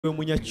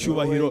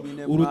Umunyacyubahiro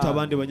uruta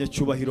abandi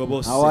banyacyubahiro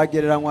bose.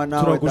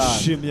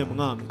 Turagushimiye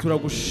mwami,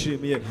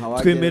 turagushimiye.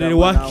 Twemerere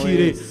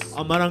wakire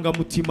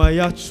amarangamutima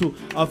yacu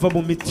ava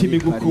mu mitima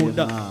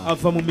igukunda,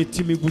 ava mu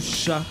mitima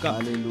igushaka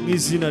mu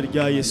izina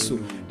rya Yesu.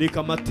 Reka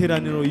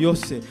amateraniro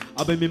yose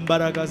abemo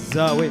imbaraga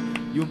zawe,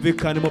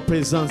 yumvikane mu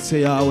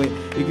presence yawe.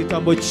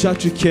 Igitambo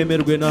cyacu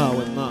cyemerwe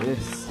nawe mwami.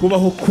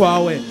 Kubaho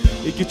kwawe,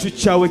 igicu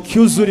cyawe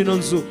cyuzura ino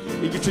nzu,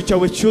 igicu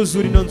cyawe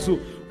cyuzura ino nzu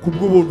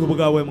kubw'ubuntu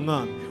bwawe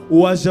mwami.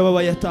 Uwaje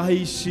ababaye ataha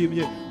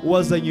yishimye,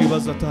 uwazanye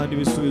ibibazo ataha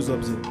n'ibisubizo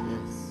bye.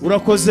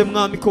 Urakoze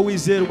mwami ko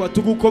wizerwa.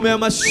 Tugukomeye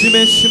amashyi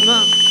menshi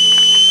mwami,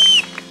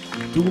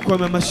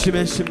 tugukomeye amashyi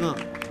menshi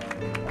mwami.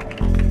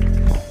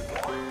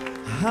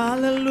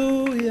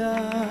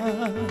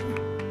 Hallelujah.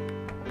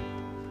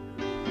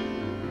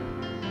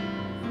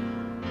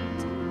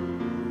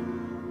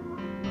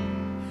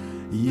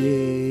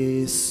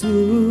 Yesu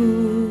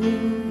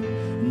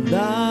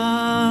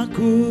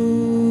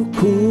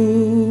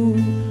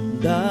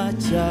ndakukunda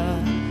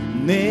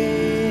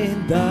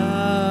nenda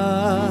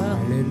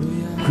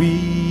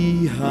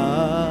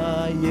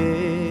kwihaye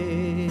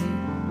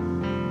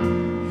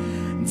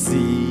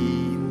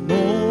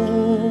nzino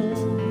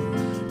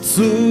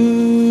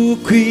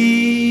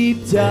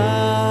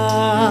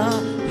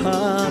tukwibyaha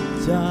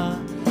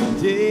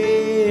byanjye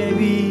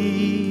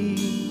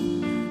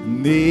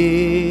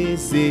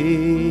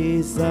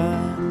binezeza.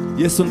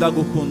 Yesu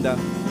ndagukunda,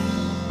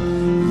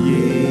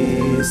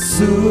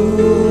 Yesu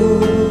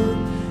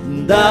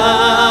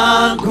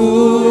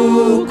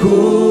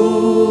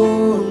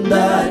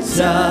ndagukunda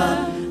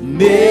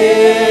cyane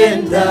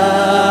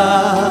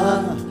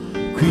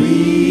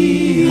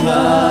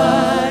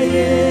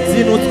ndakwihaye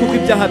zinutswe kuko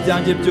ibyaha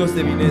byanjye byose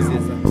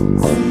binezeza.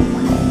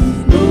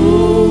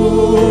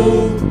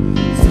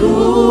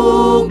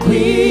 Zinutswe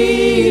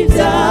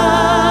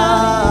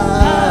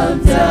ibyaha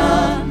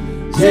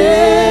byanjye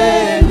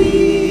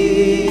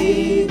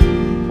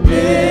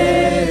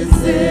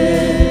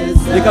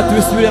binezeza. Reka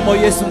tubisubiremo.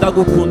 Yesu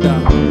ndagukunda,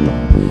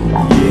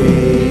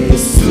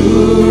 Yesu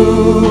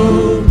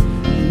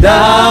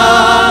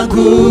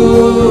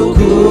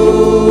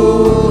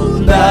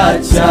ndagukunda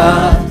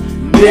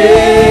cyane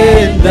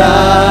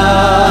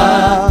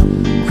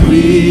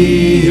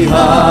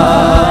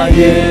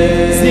ndakwihaye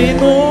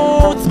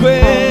zinutswe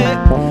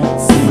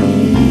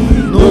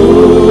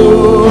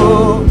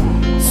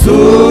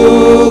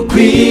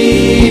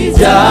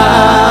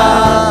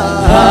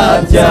kw'ibyaha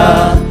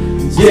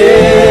byanjye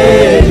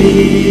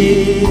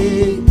binezeza.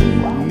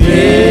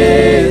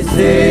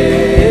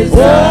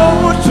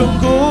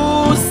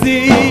 Umucunguzi,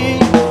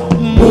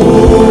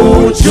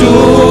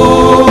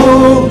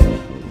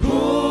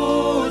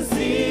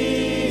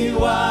 mucunguzi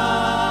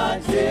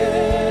wanjye,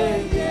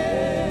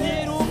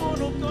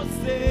 nyir'ubuntu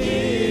bwose,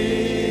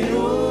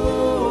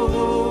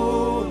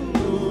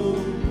 nyir'ubuntu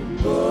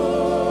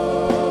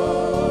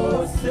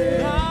bwose,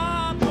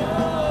 ntabwo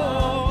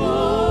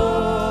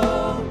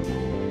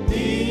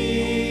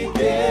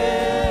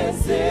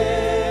nigeze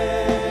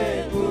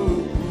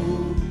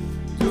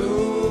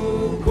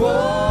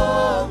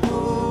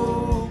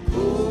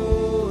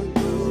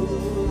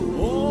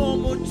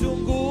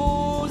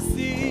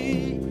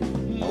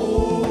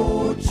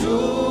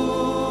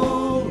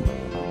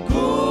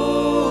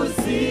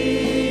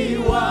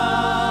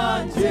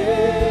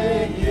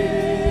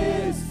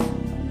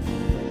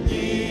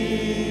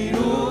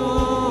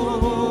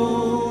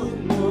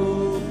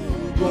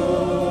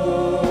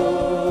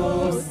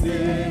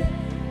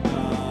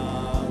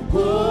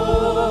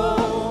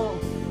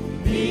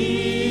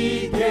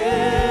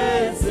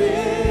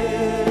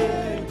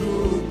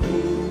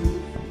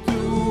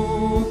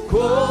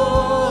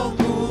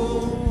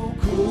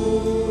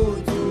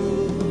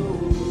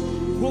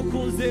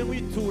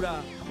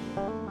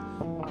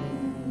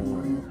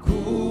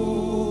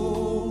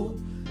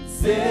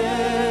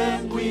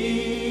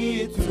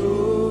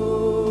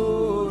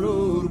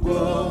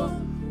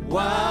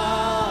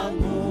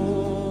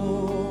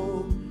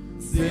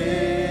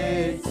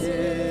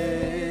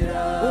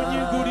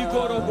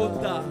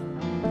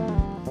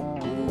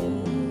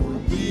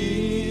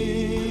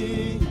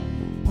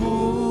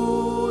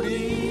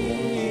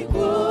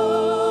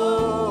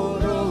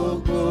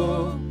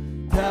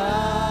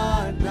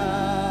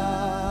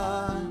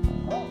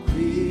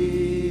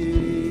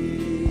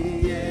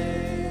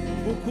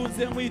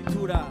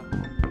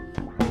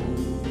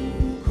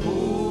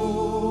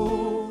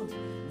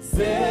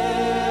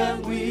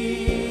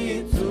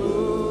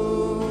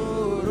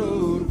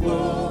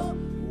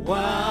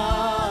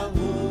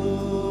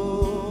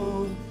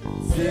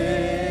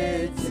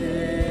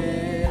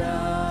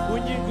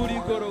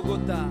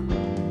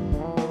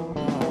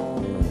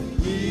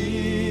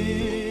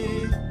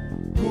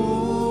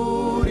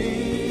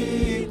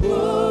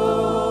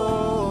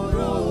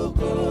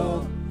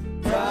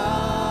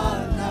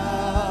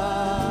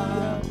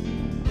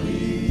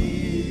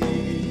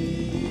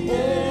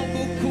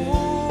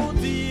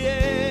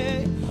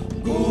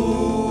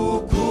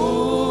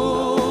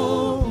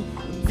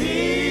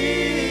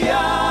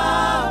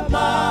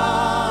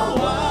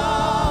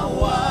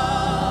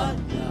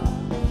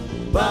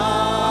Bye.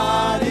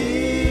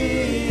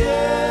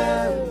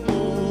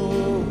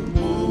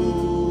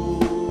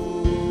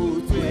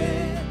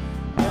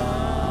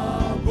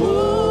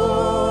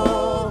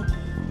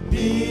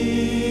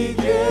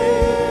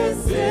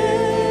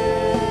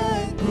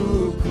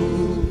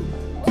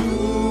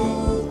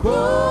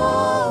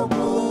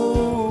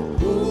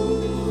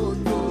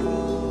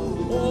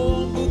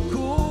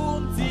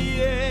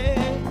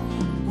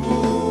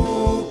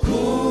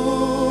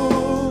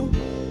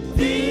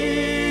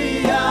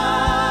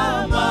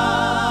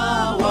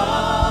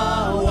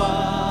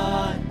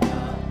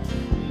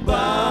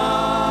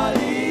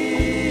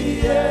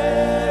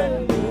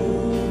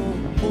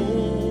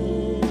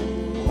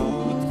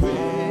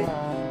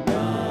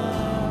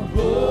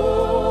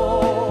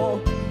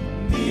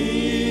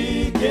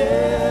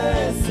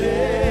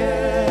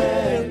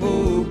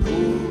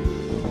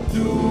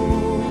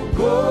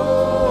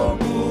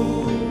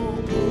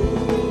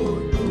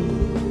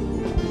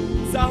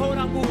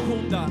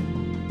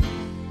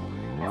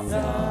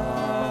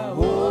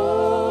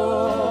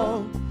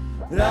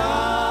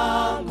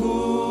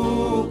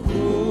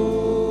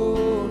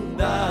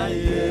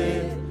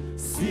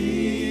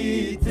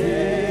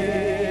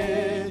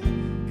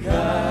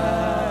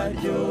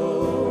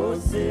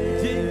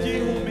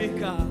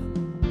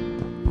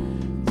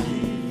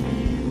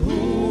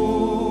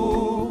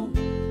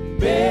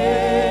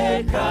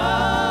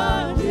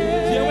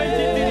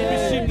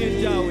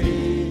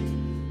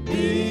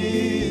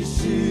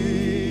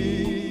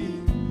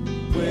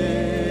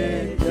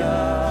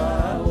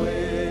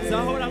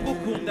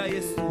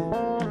 Yesu.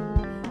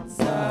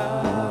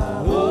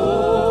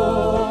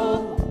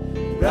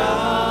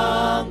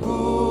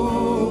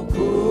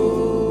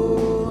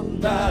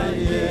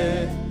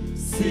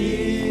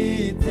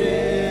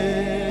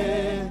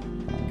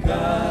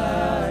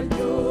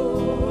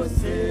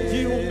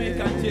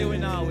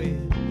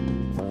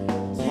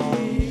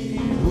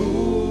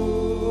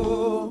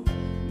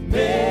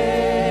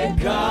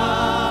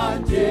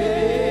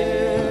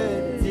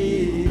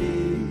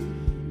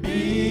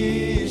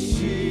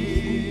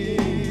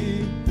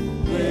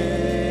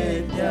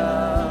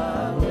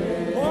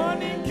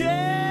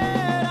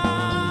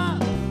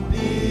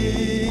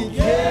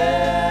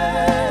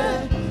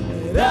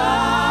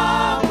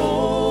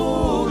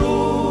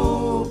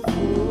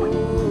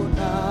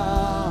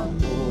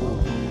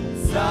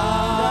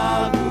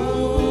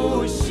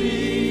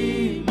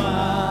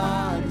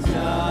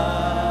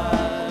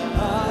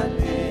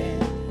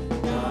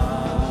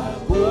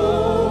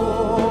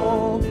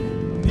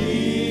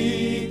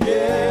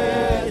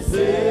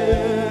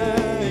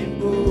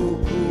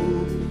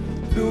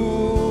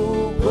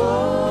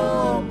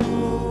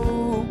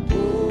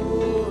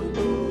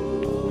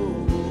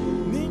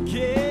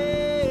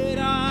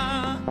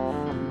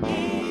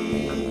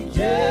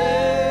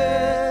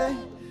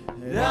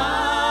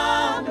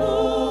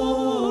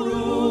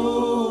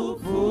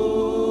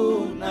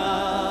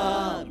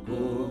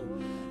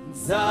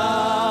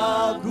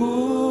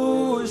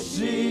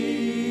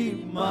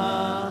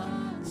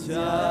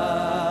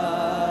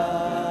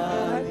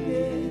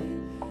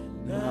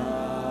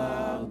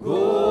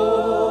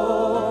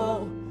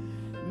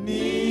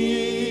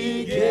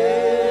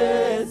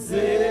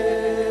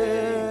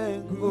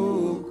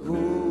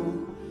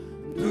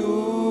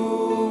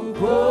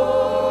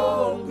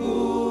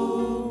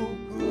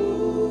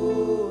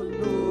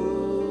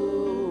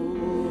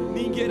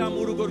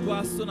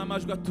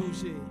 Amajwi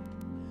atuje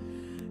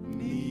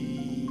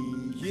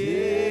nigera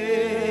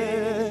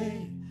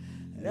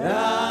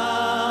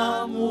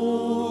mu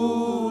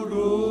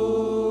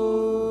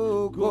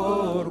rugo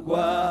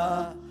rwa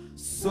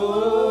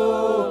somwami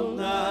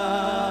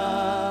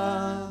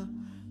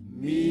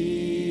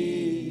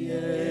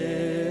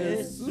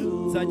Yesu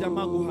nzajya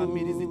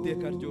maguhamiriza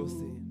iteka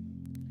ryose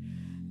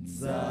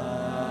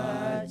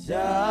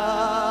nzajya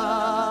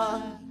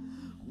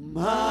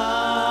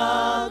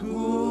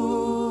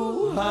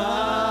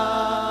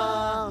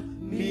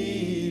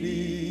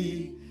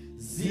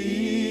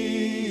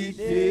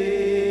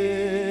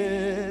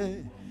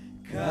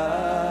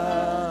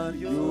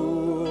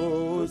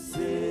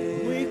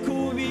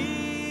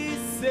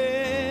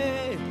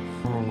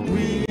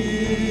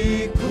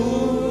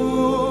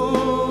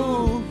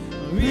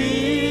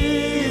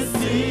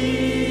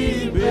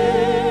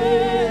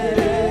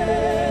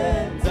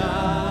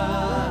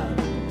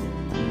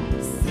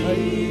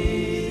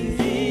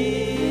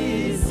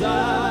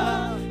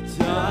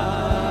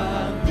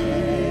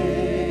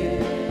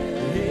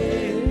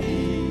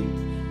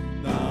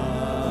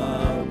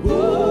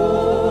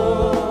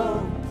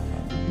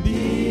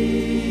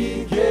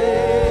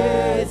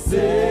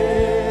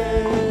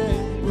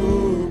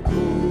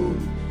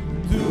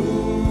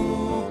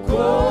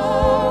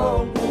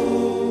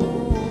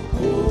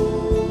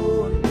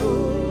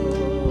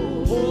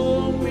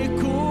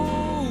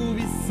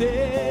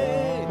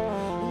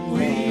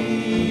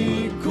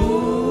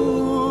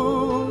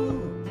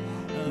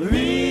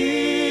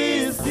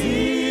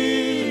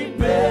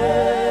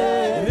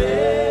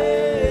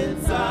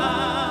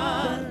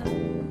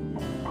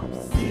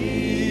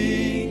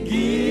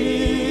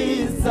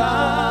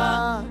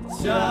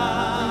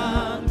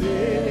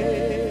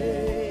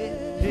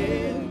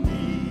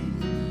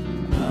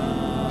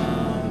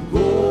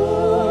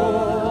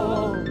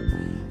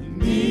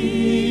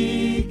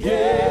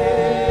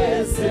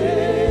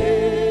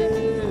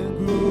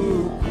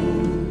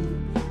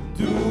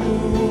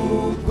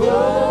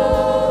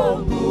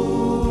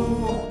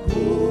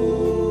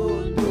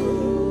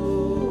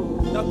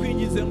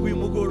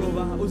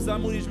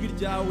uzamura ijwi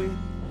ryawe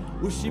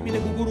ushimire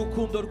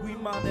kubw'urukundo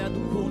rw'Imana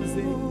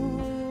yadukunze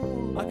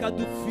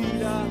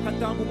akadupfira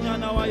akatanga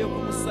umwana wayo ku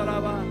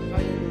musaraba.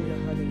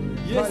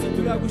 Yesu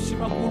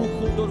turagushima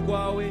kubw'urukundo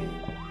rwawe,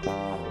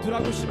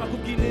 turagushima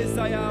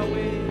kubw'ineza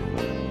yawe,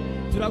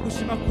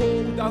 turagushima ko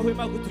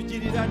udahwema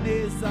kutugirira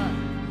neza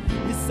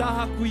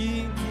isaha ku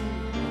yindi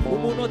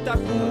umunota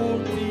ku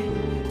wundi.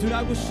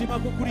 Turagushima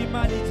kuko uri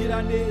Imana igira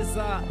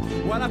neza,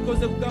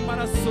 warakoze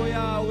kubw'amaraso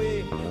yawe,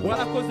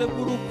 warakoze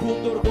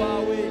kubw'urukundo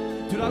rwawe.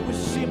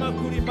 Turagushima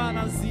kuri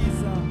Imana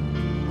nziza.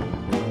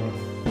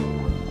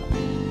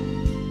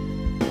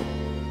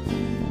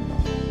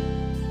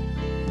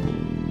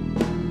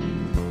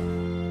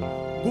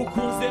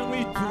 Gukunze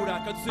nkwitura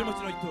kadusubiremo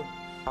kino gitoro.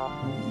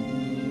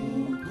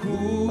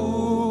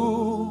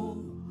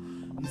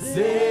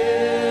 Gukunze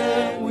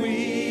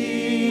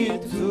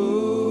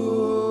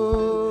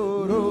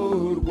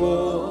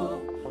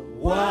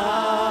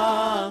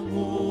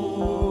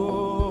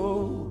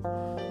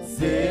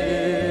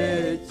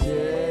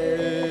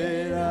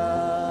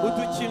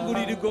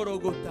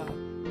Gorogota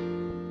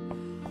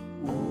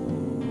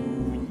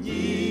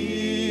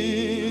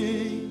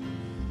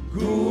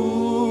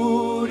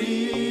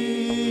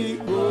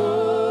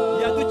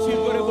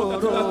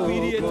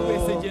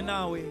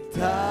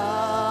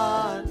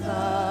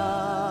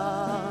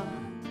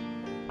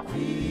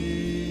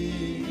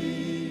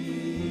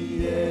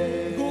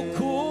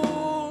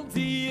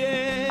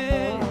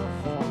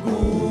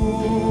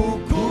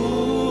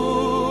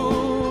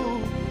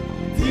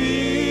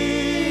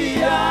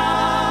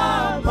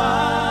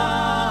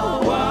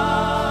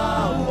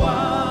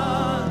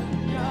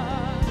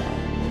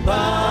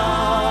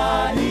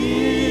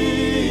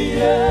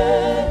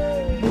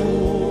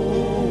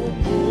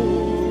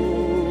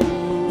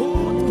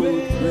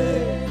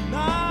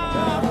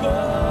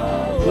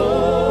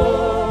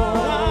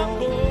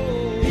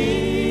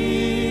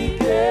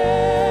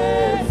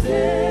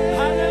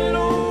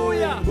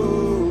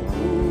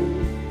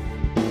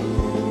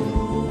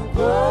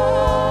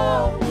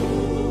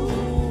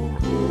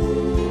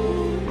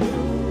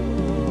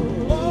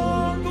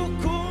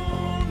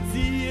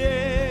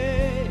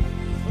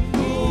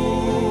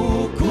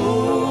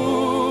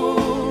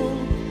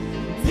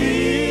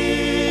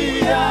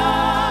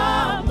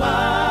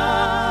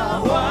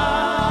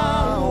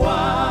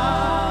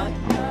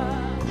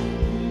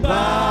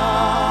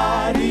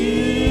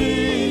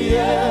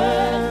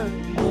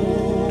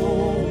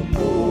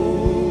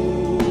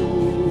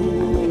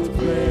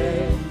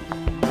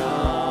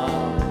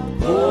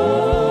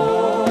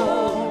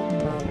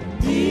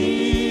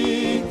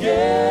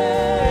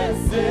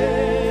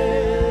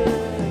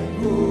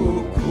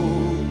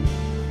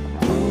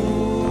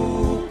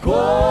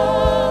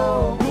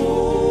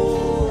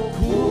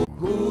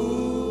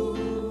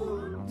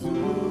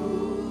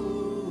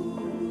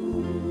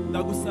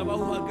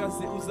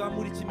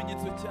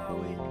ikimenyetso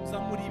cyawe,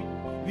 uzamura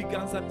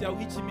ibiganza byawe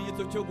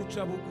nk'ikimenyetso cyo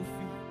guca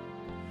bugufi.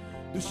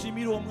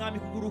 Dushimire uwo mwami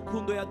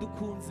kubw'urukundo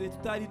yadukunze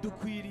tutari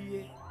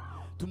dukwiriye,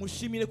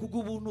 tumushimire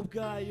kubw'ubuntu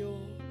bwayo,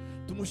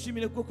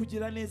 tumushimire kubwo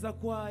kugira neza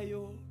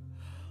kwayo.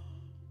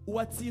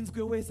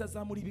 Uwatsinzwe wese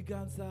azamura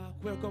ibiganza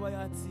kubera ko aba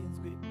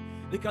yatsinzwe.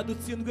 Reka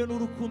dutsindwe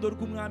n'urukundo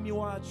rw'umwami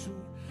wacu,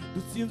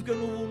 dutsinzwe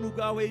n'ubuntu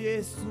bwawe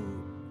Yesu,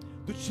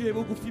 duciye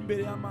bugufi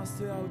imbere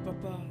y'amaso yawe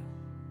papa.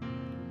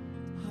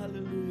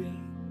 Hallelujah.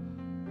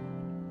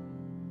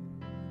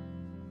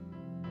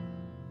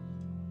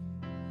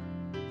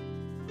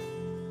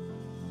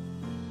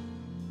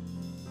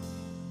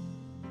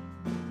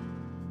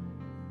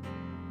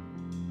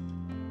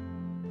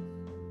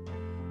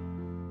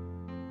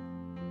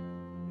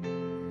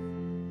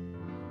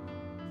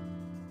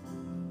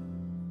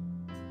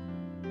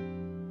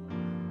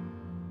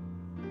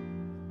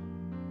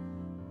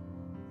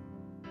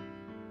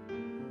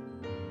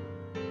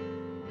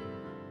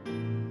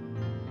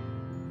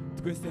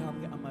 Twese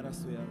hamwe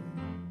amaraso yawe,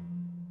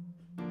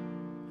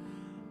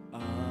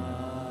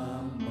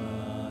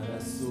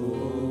 amaraso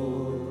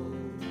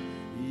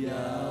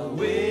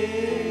yawe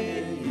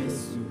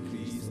Yesu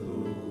Kristo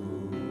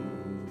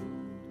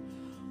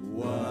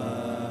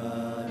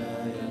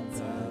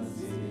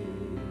warayatanze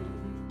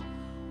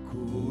ku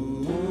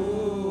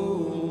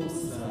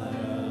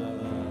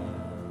musaraba,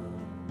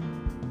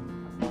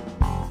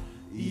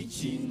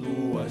 ikintu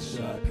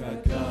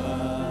washakaga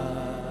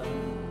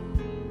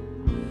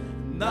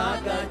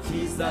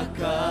n'agakiza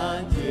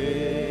kanjye,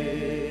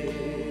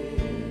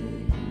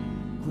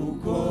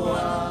 kuko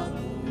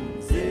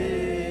wankunze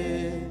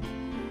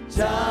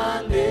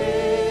cyane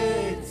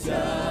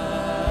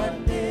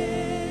cyane.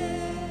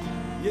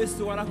 Yesu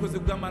warakoze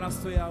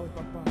bw'amaraso yawe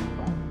papa,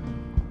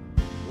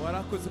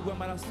 warakoze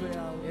bw'amaraso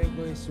yawe.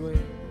 Yego Yesu we,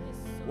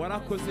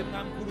 warakoze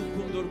mwami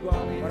bw'urukundo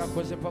rwawe.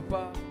 Warakoze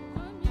papa,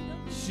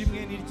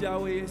 shimwe ni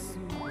ryawe Yesu,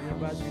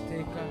 himbazwe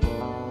iteka.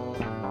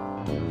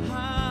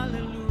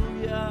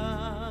 Hallelujah.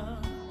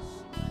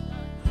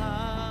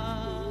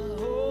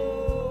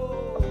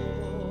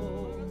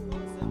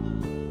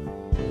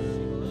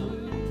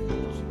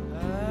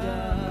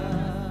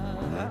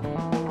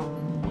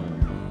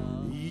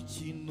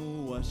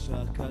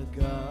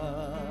 Washakaga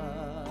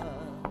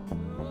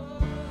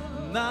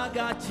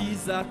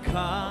n'agakiza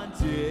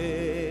kanjye,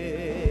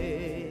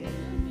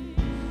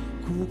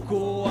 kuko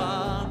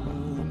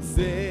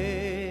wankunze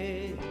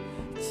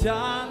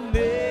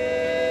cyane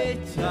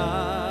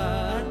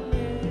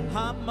cyane.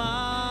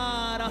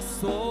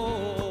 Amaraso,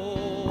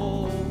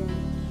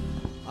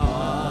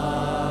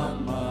 amaraso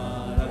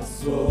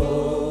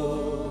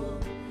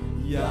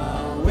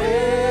yawe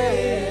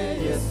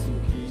Yesu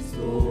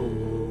Kristo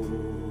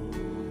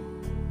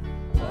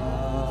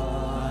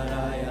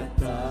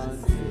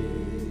warayatanze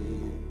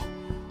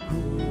ku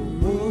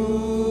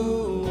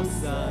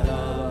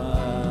musaraba,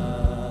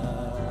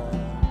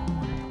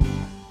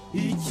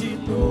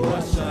 ikintu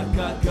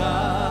washakaga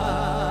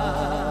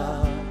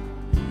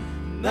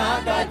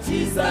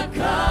n'agakiza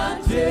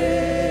kanjye,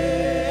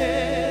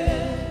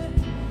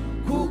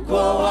 kuko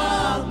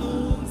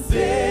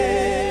wankunze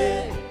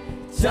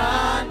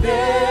cyane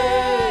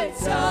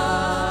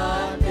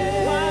cyane.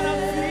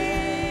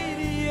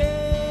 Warapfiriye,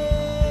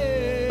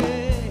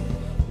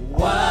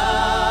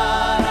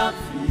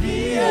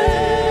 warapfiriye,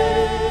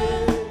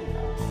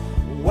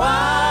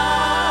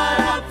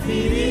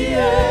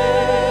 warapfiriye,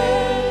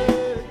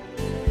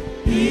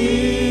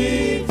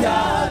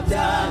 ibyaha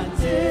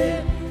byanjye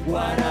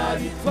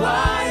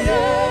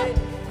warabitwaye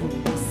ku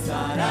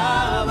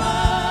musaraba,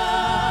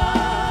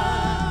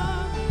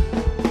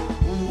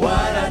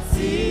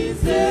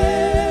 waratsinze,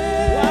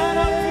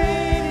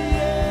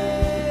 warapfiriye,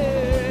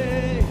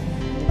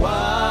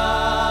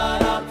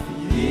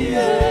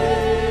 warapfiriye,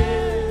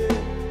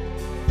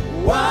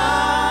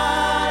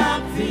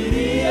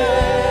 warapfiriye,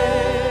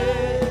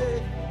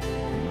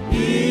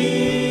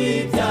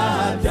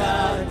 ibyaha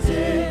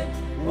byanjye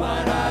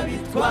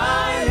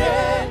warabitwaye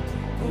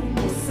ku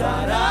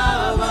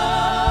musaraba,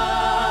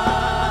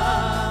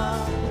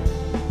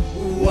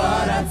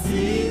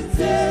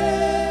 waratsinze,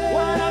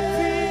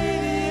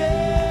 warapfiriye,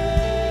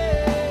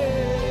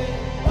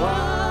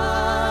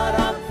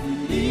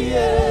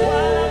 warapfiriye,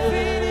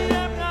 warapfiriye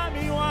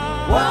mwami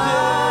wanjye,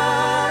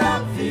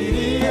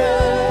 warapfiriye,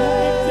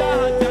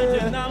 ibyaha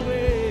byanjye nawe,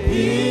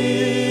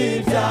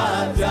 ibyaha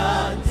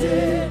byanjye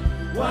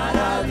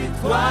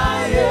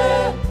warabitwaye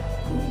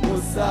ku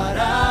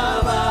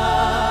musaraba,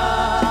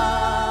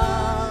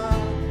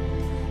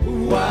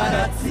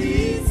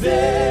 waratsinze.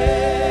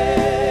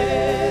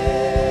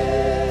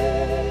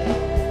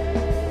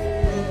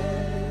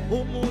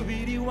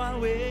 Umubiri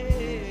wawe,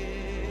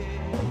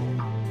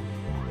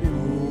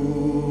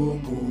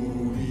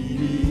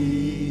 umubiri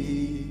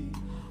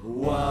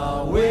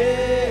wawe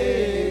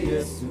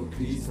Yesu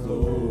Kristo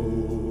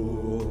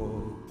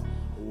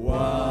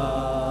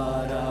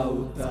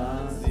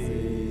warawutanze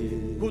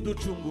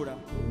kuducungura,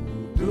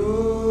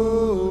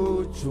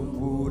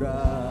 kuducungura.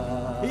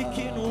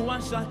 Ikintu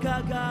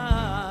washakaga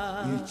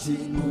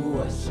ikintu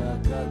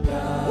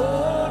washakaga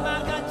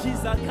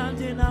n'agakiza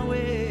kanje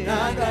nawe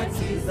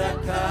n'agakiza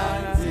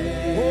kanje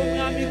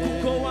umwami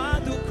kuko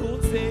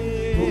wadukunze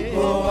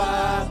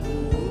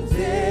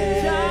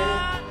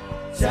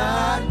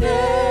cyane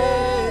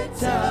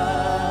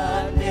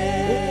cyane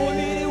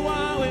umubiri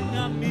wawe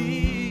mwami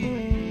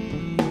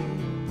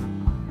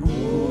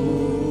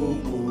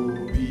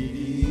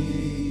umubiri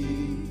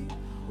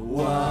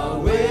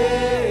wawe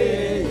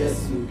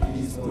Yesu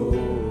Kristo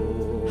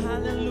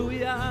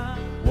haleluya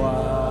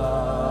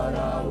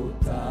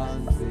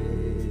warawutanze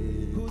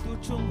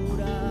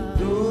kuducungura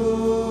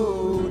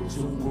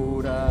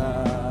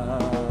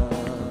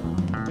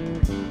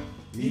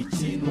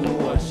ikintu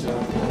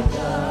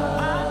washakaga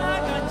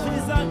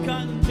n'agakiza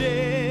kanje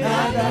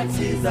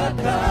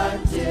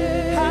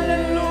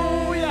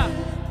haleluya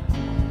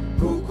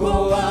kuko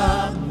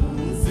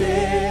wankunze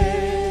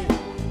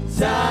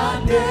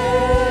cyane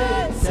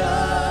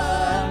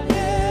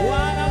cyane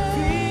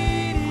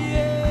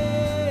warapfiriye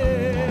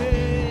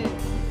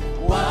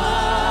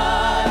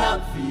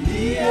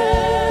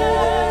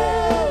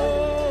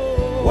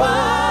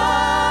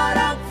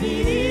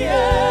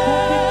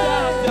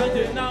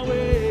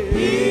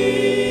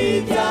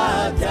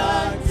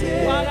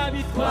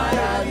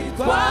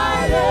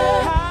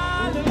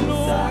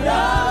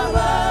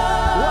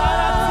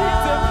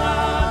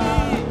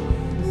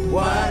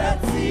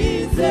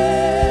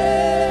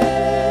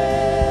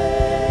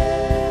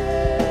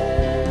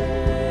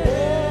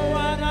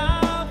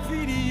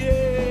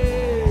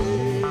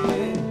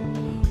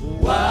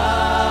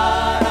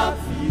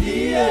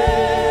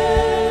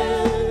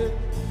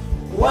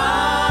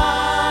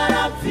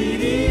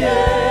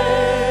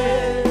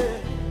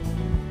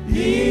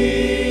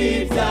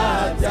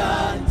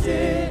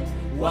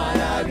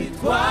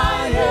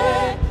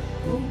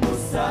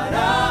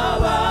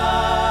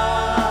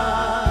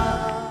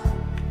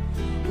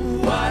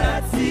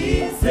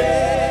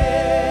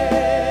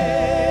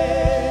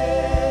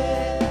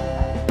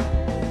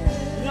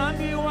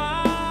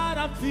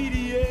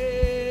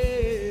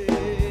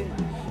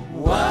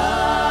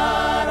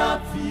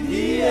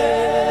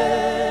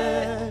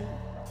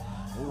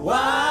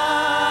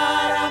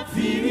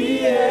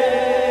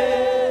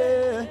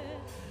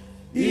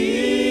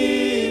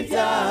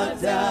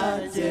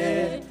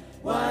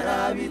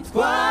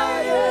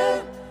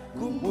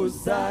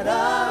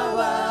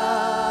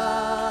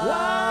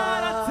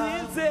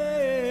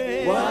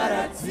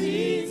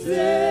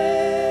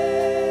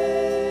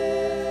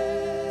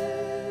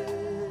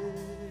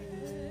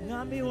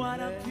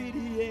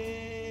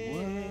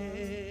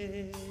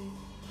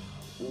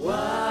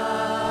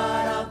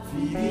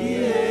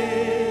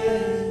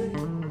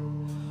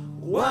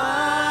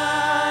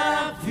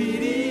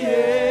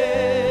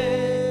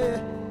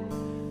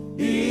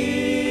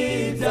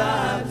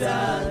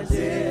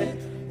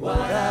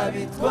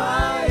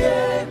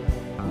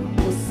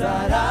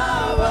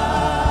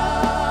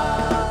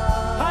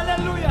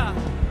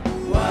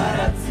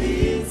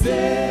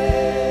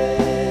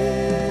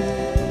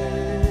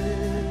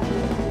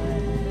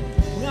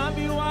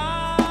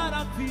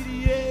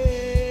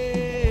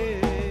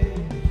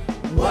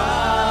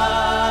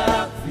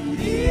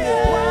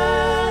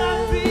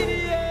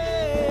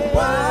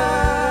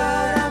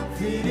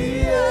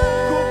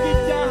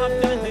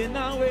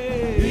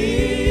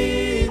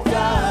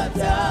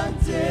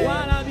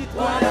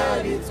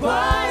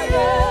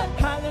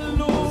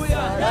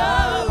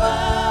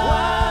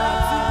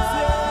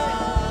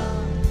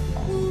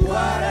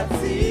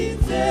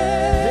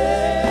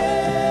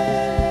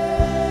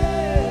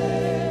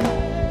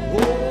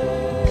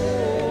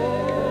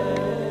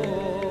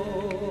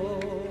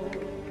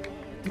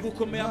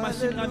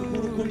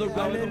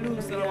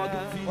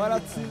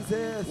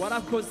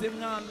warakoze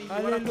mwami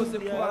warakoze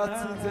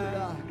kubaratsinze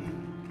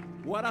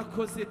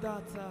warakoze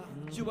data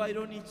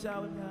cyubahiro ni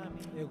cyawe mwami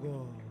yego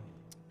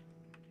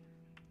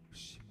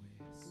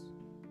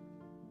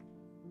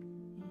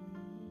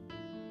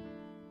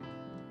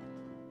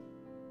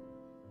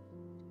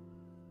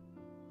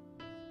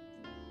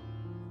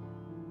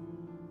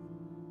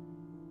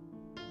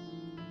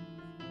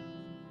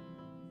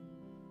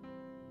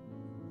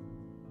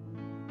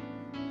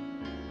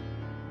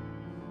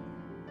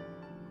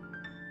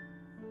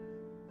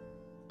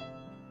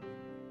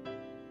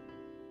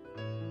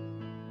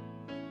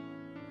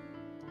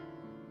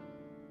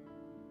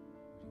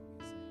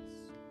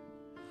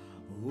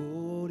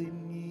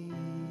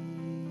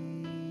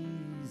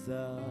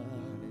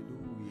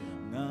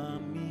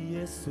Mwami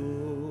Yesu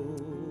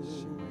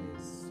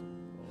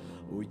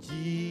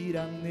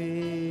ugira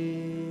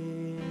neza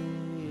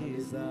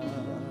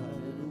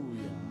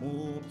mu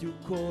byo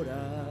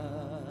ukora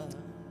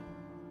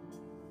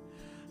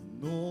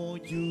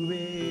ntujya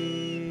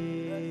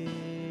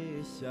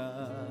ubeshya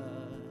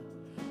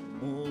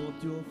mu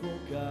byo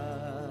uvuga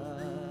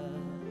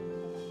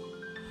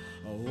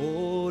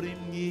uri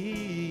mwiza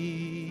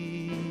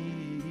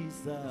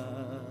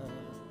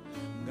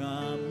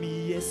Mwami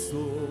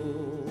Yesu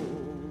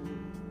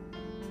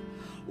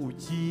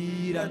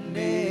ugira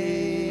neza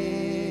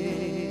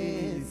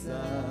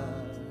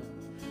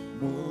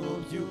mu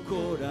byo ukora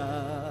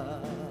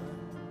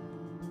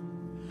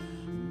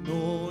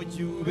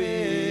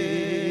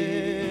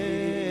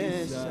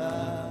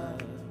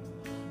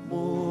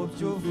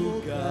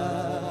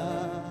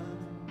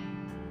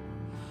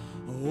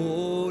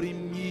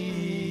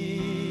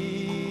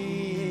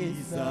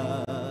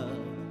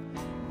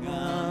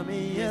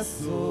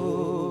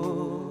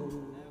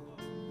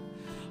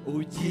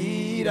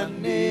ugira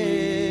neza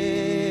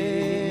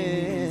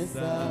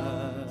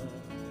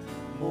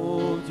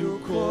mu byo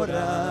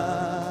ukora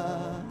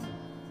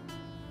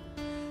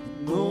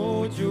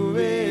ntujya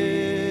ubeshya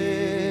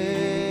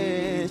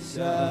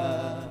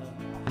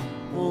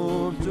mu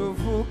byo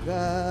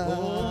uvuga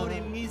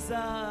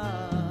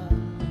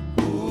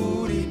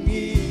uri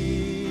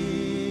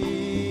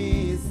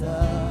mwiza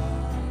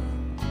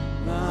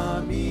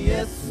mwami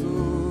Yesu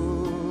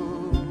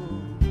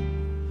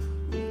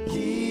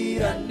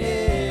ugira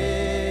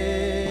neza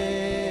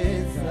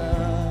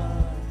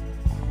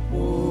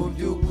mu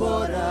byo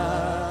ukora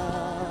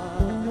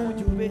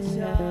ntujya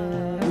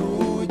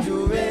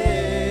ubeshya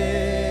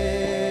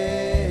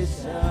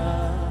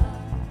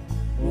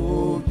mu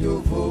byo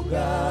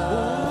uvuga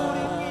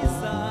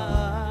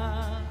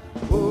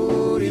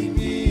uri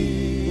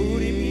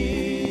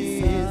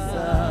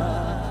mwiza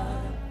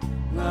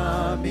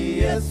mwami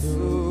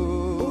Yesu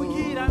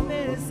ugira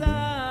neza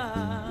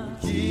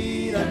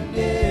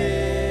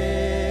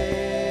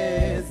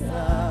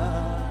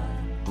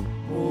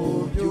mu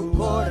byo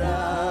ukora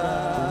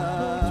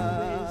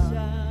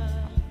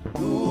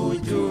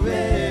ntujya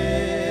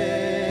ubeshya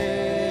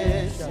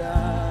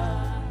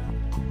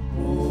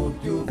mu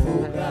byo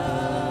uvuga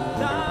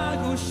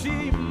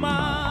ndagushima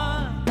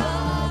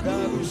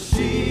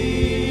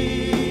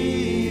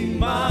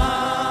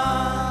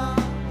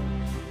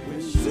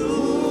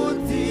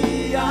inshuti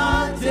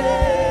yanjye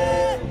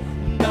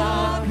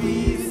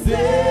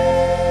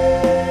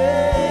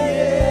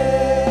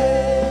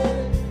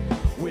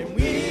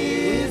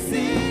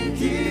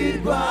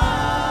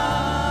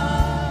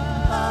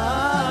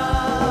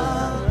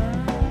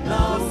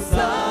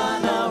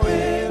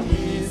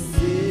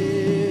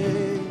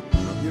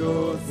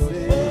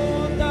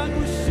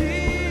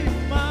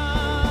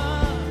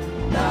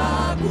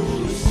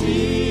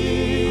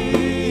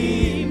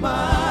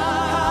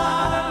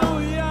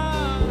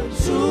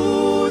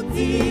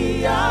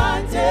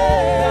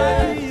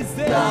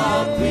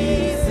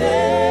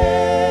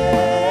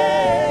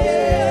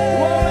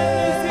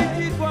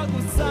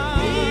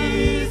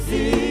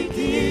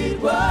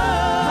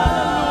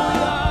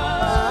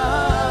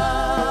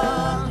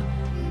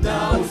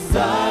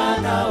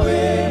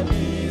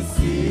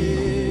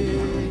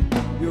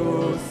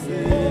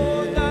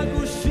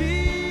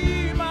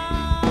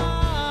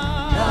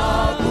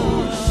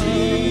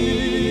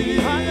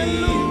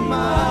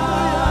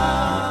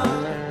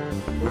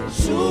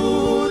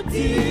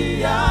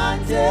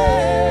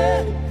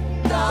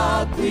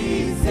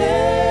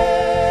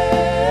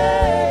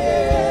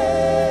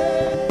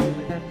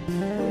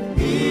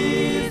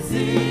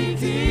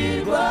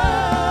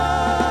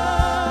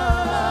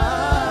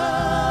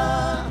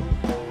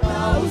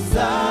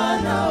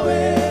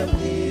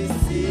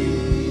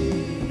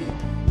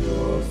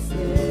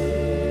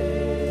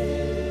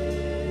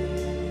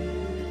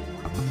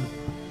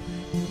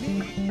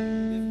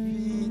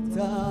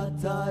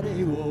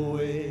atari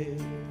wowe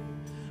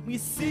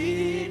mw'isi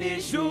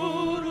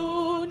n'ijuru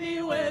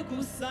niwe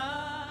gusa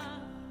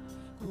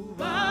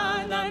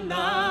kubana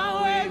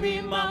nawe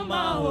bimpa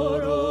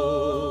amahoro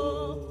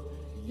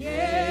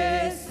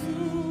Yesu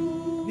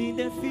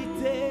ninde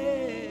mfite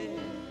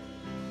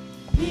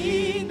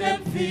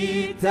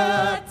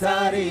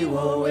atari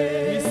wowe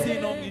mw'isi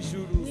no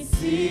mw'ijuru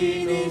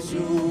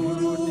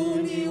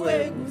niwe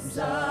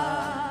gusa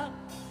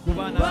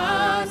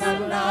kubana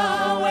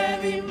nawe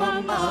bimpa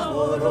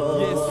amahoro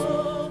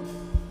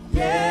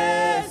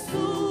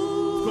Yesu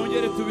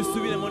twongere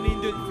tubisubiremo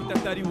ninde mfite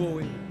atari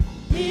wowe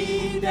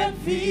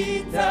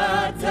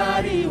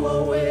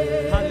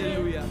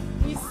haleluya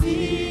isi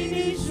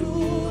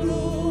n'ijuru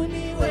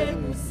niwe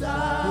gusa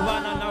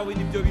kubana nawe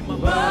nibyo bimpa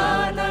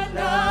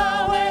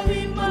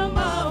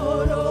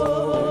amahoro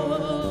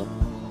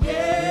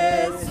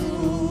Yesu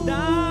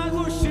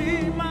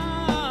ndagushima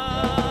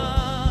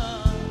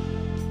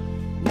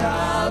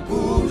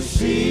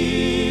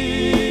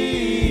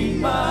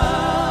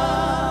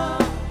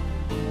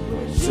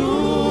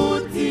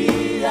nshuti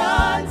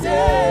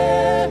yanjye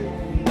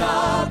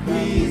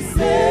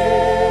ndakwizeye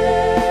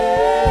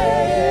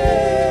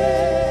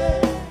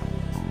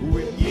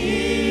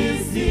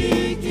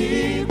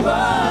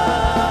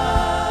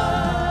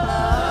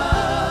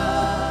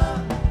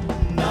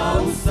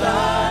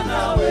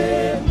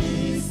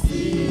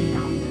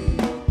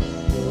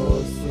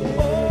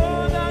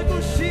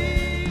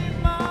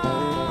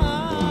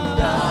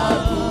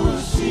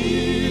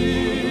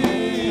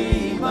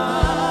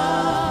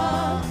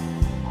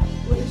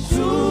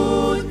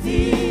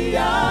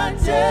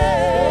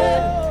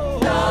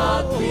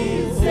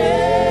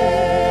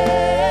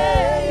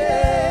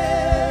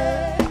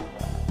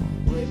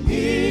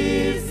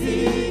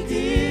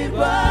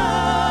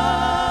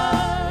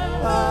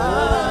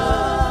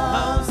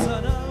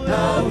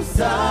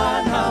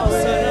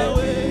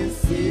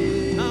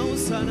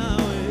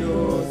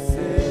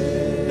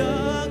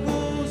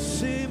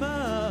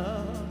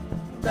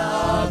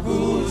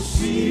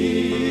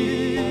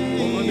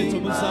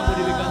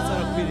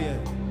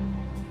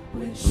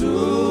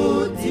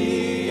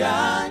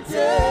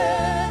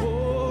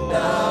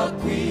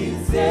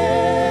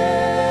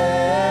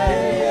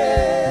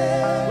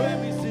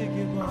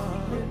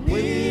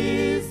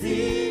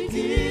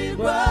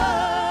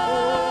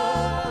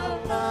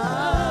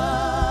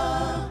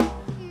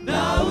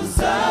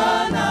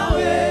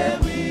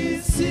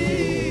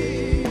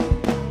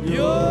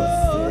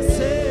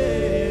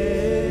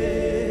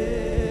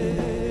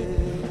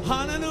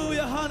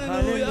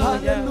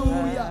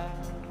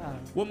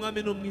wo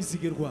mwami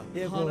n'umwizigirwa.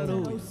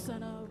 Hallelujah. usa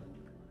nawe.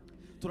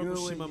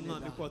 Turagushima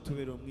mwami ko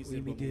watubereye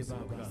umwizigirwa mu buzima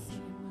bwacu.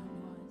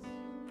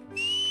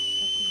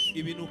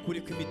 Ibi ni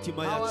ukuri ko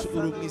imitima yacu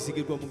uri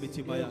umwizigirwa mu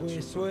mitima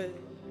yacu.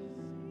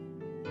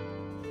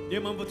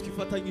 Niyo mpamvu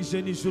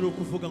twifatanyije n'ijuru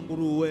kuvuga ngo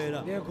uri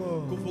uwera,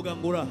 kuvuga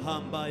ngo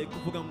urahambaye,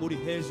 kuvuga ngo uri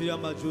hejuru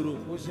y'amajuru.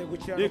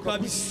 Reka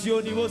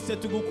abisiyoni bose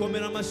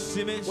tugukomera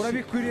amashyi menshi.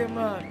 Urabikwiriye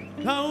Mana.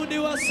 Nta wundi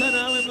wasa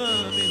nawe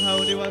mwami, nta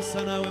wundi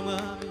wasa nawe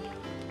mwami.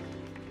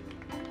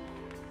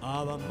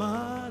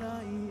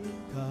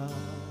 Abamarayika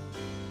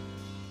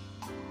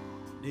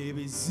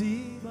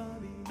n'ibizima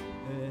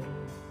bihe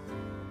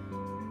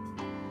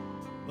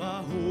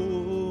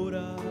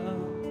bahura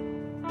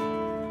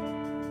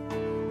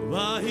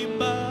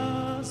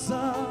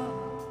bahimbaza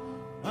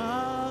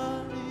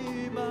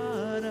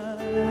Imana.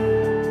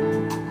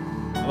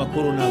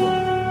 Abakuru nabo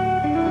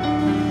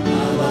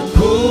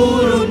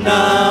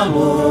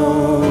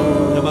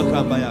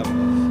n'amakamba yabo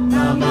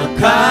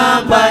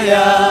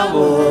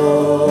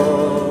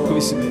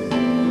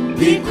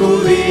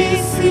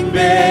bikubise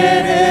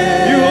imbere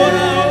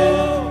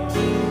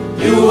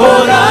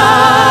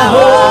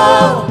y'uhoraho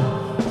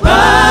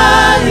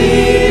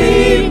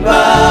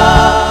baririmba.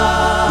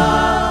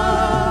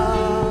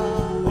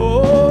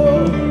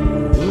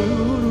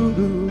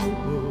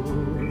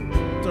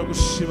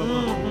 Turagushima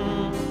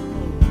Mama,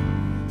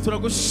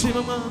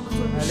 turagushima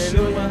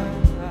Mama,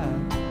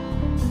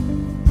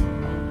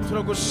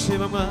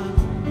 turagushima Mama.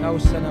 Nawe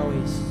usa na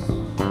wese.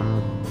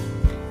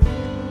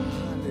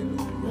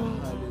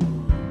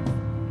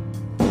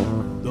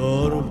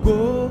 Dore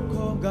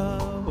ubwoko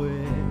bwawe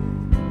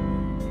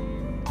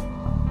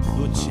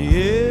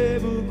duciye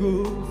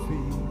bugufi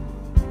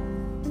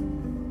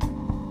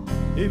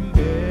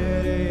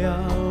imbere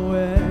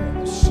yawe.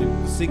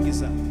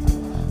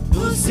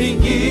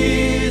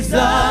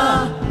 Dusingiza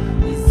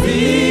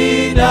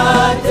izina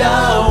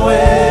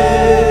ryawe,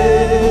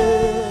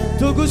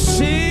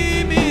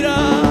 tugushimira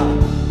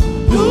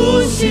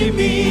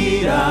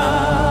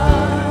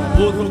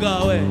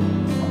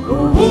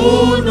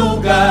ubuntu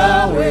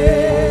bwawe,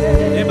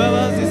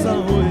 imbabazi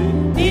zawe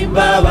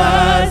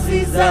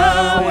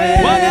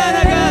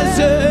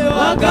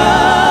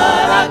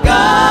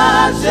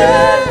wagaragaje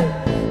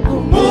ku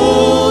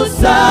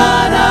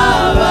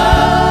musaraba.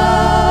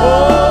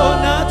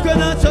 Natwe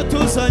ntacyo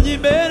tuzanye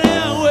imbere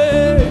yawe,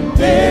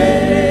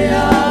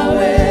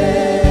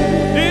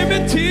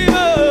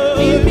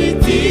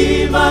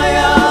 imitima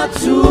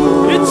yacu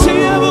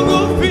iciye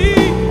bugufi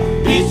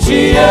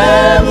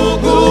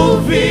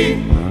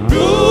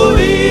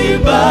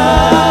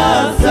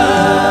ruhimbaza.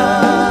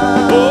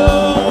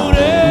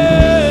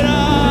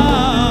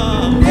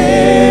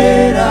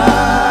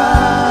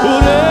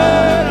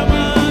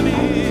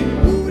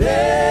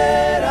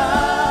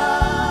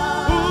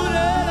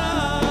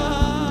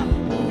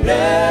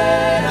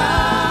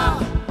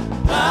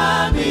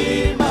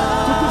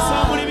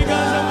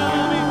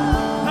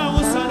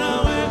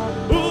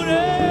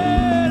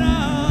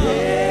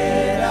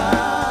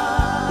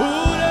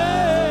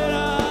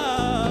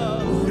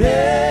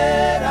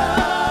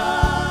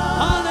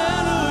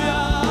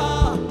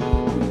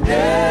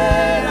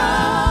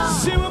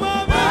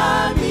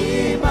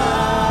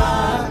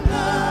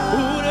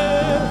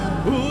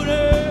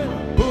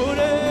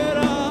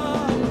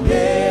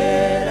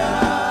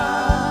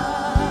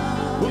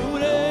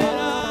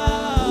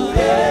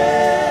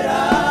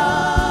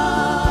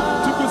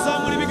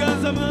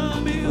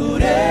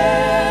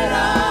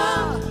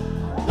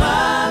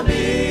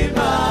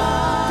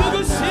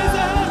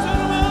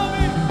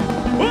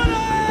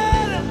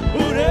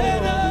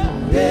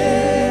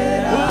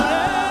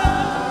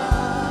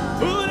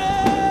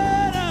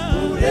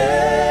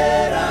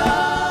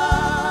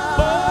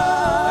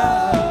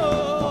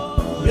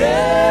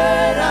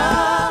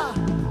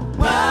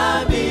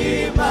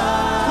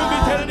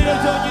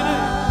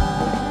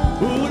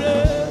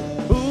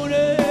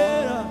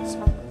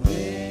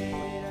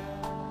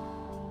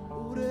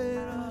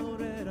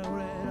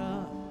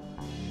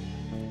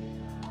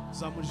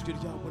 Zamura ijwi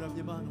ryawe muramye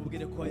Imana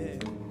mubwire ko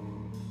yera.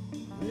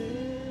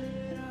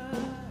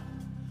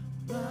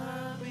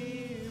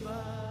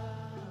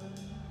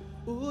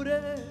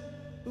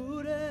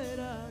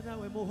 Urera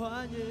nawe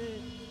muhanye,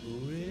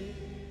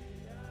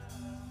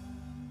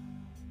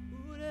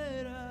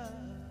 urera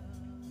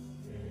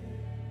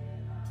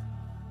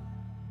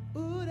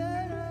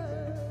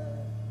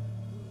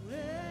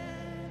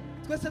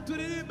twese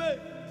turirimbe.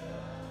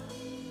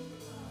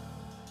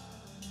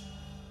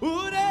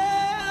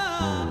 Urera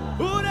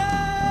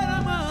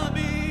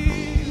mami,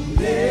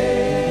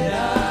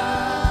 urera,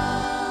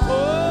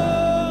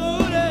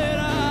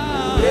 urera,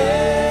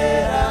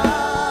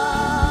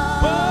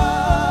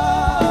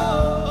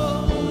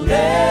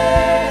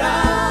 urera,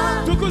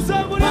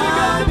 tukuzamura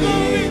ibiganza mami,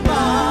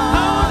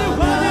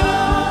 urera,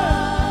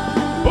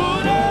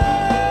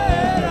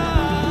 urera,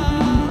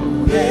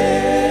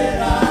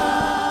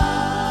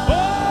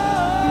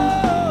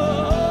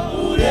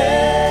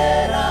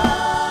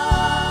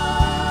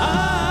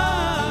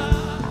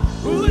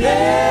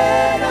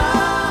 urera,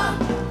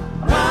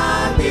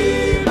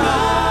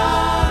 mami.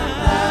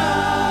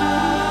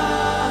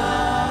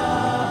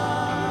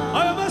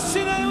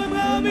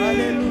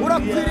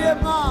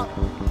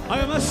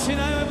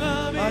 nawe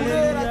mwami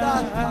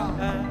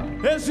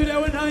hejuru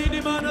yawe nta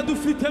yindi mana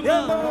dufite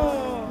mwami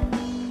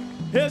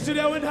hejuru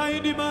yawe nta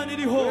yindi mana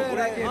iriho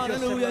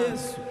haleluya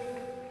Yesu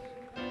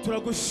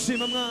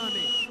turagushima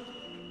mwami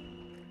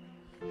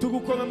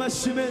tugukoma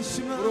amashyi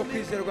menshi mwami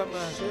urukwizerwa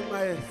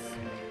mwami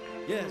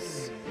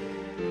yes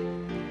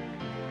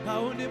nta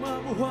wundi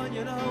mwami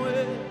uhwanye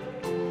nawe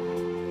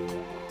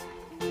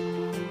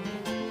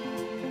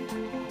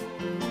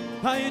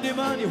nta yindi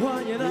mana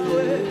ihwanye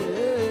nawe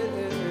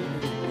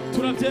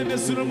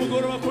turabyemeza uno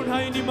mugoroba ko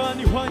nta yindi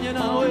mana ihwanye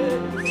nawe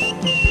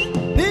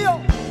niyo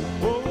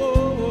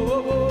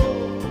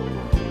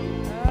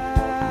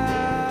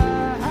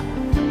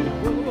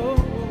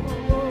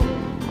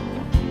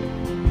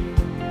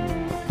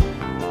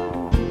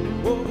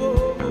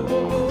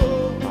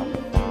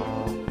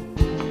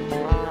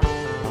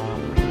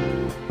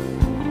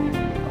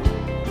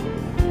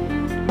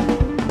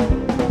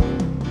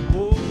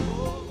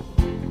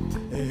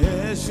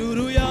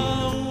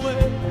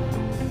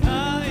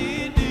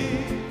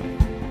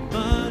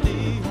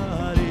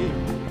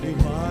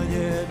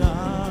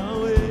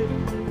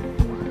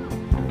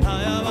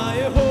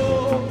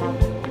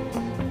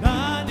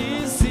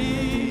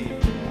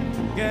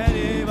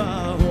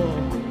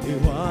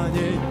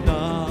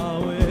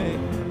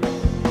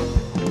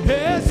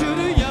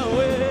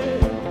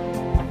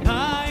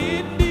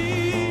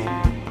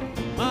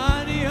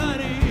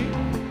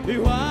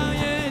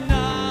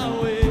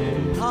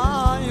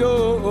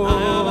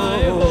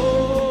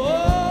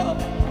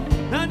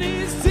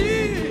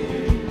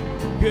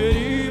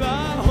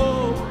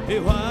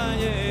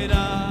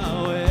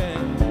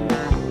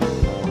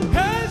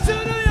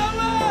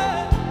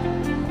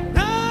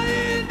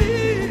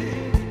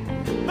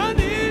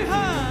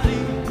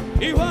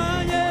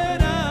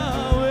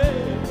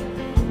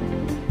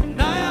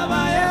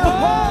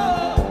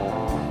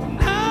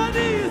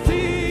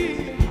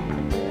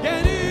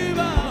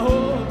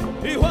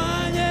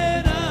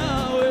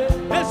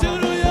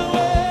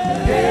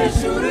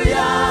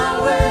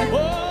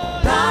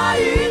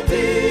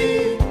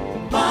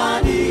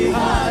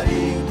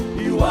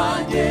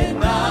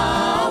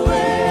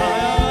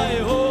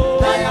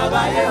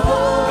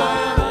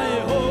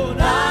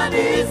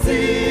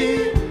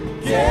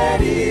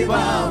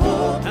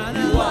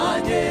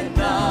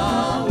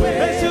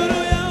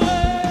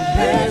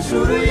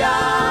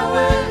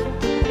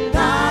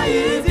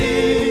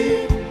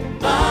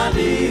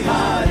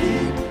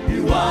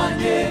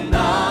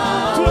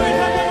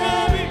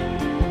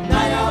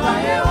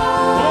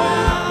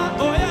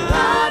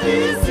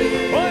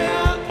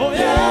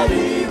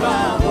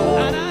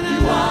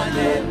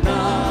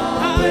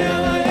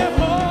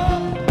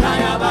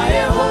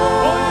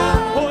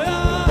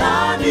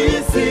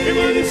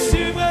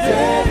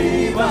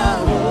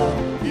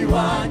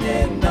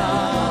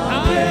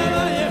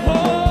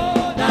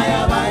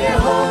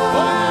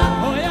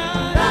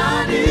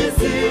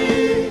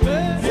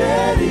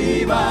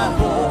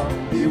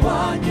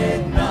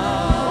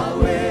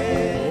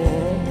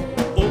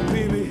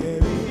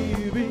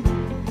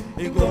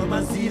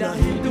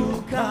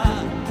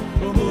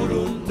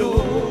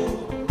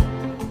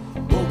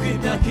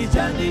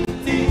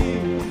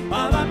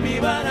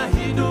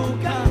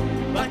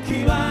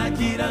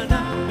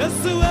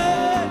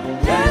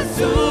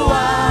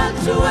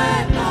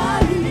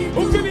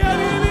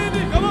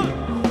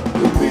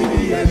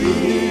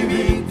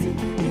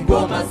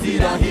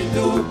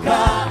zirahinduka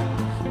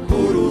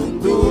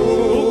burundu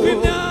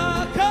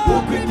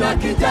uko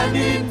imyaka ijyana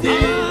indi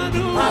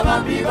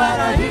abami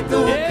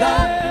barahinduka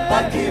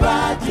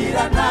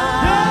bakibagirana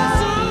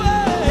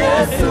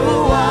Yesu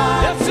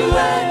wacu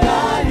we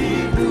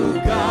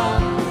ntahinduka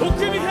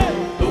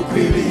uko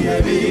ibihe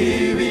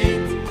bibi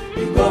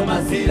ingoma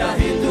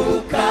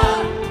zirahinduka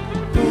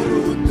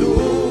burundu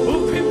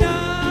uko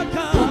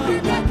imyaka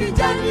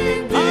ijyana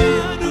indi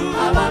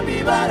abami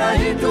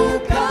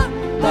barahinduka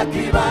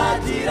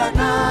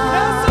bakibagirana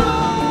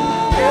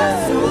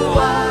Yesu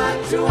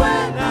wacu we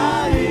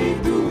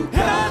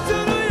ntahinduka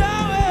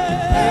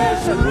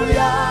hejuru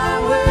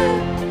yawe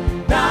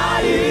nta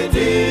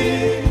yindi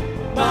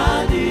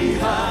mana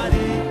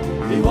ihari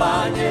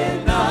ihwanye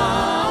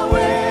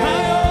nawe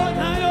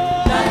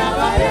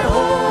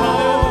ntayabayeho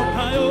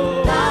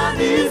nta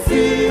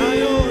n'isi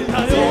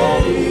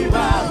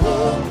zeribaho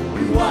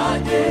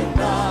ihwanye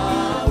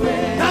nawe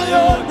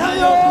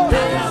ntayabayeho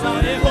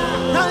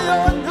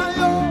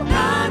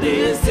nta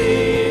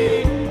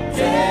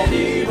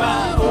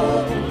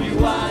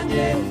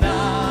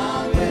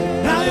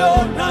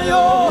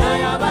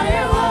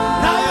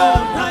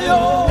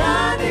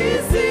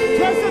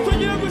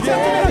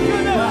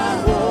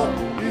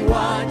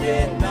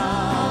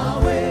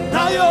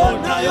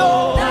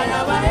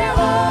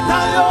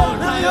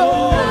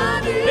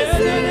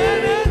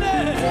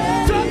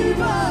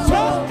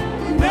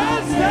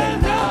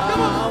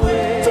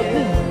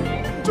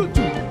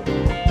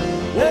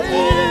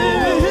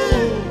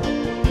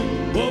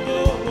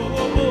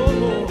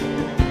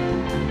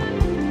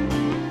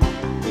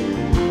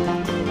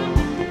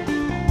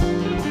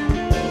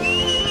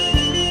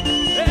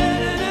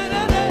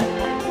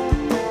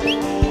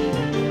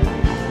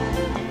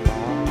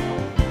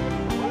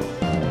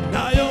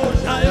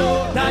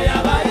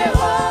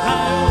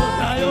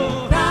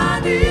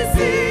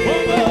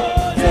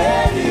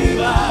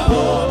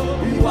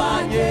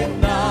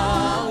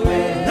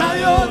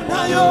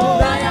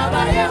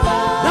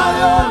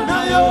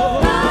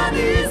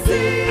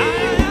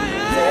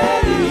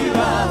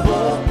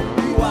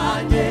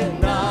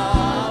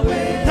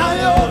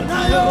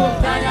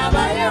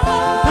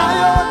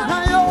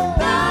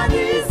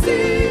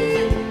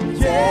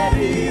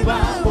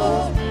babo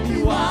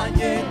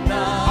iwanye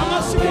nawe.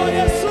 Amashimwe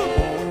Yesu.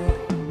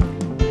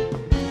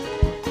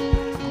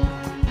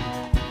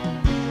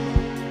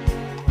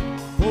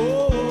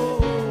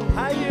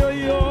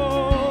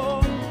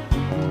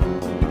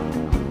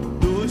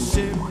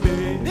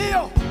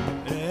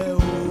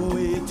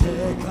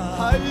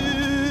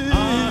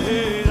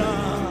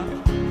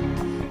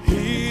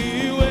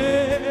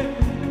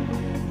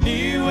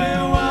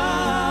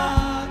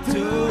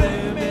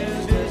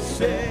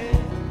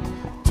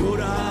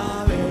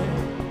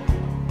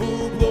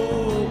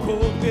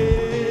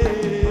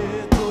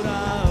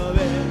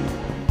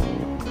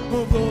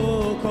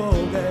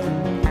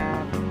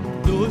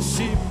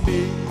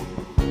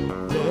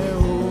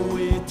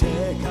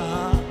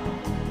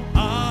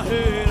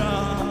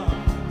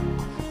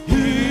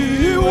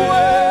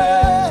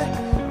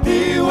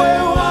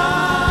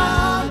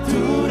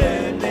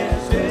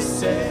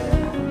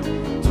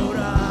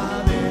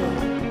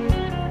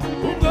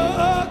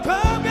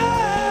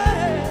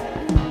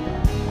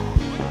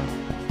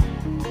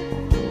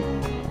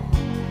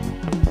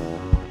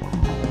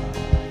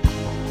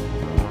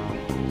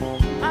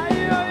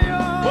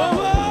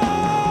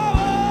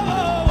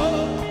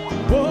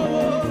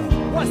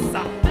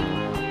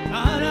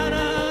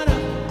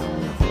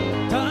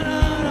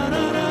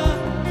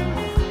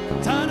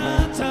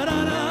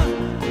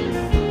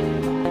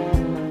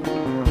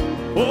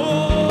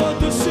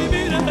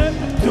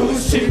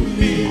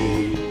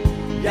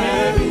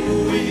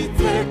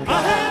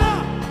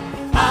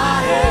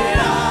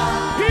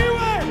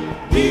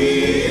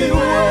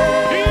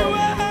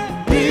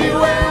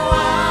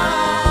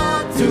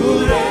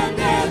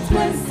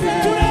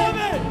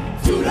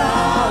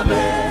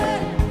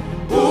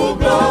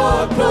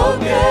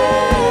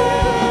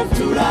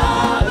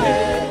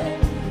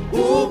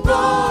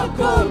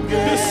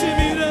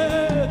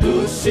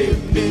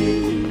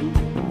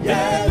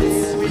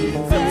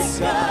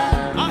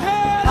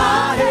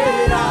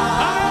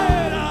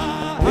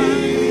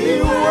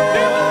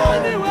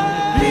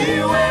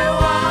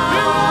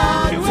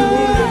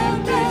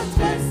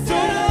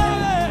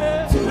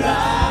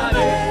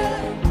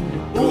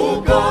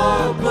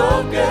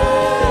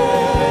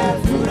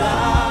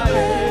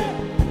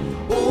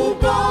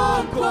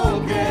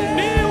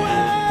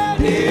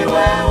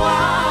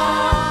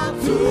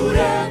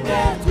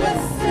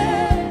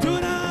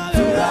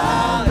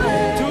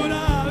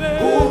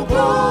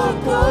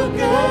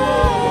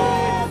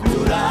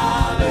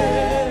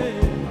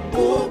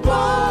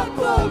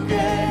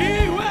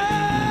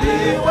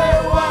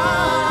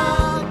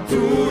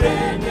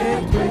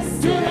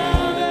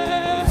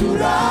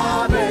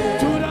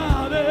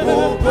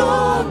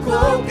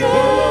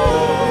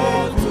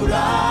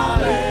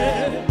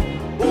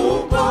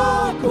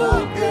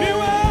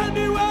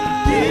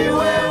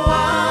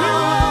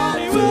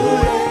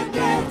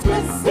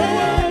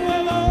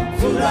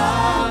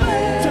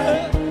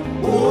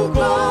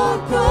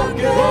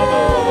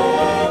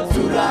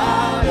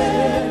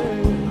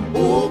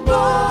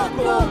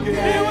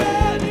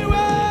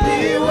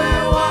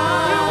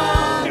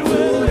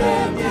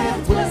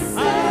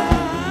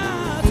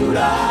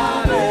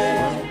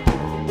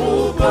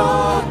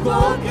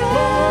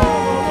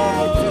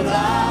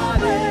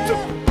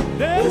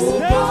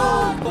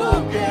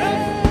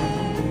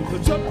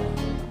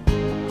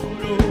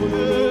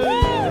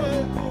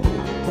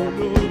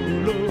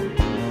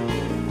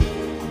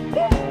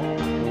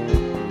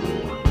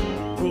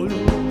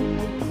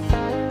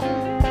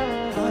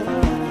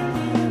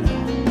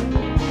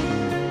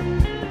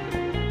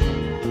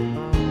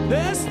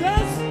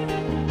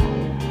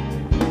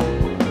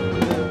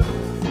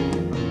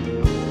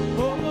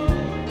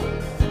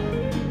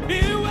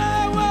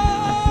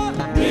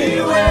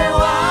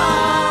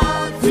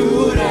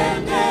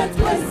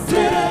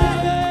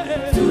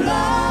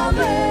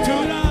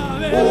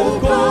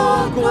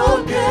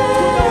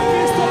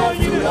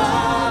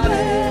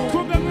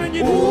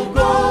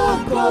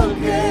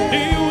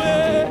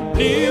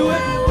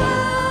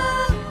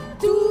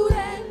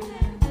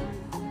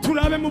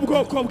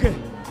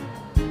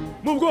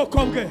 Mu bwoko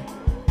bwe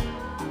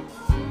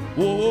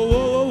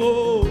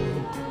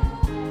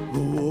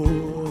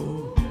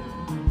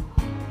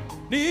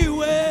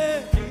niwe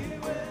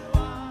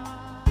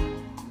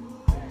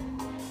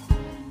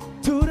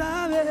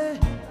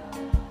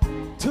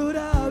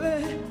turabe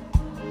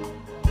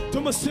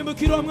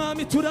tumusimbukira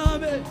umwami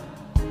turabe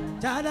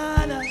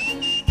tarara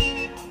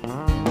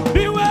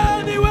niwe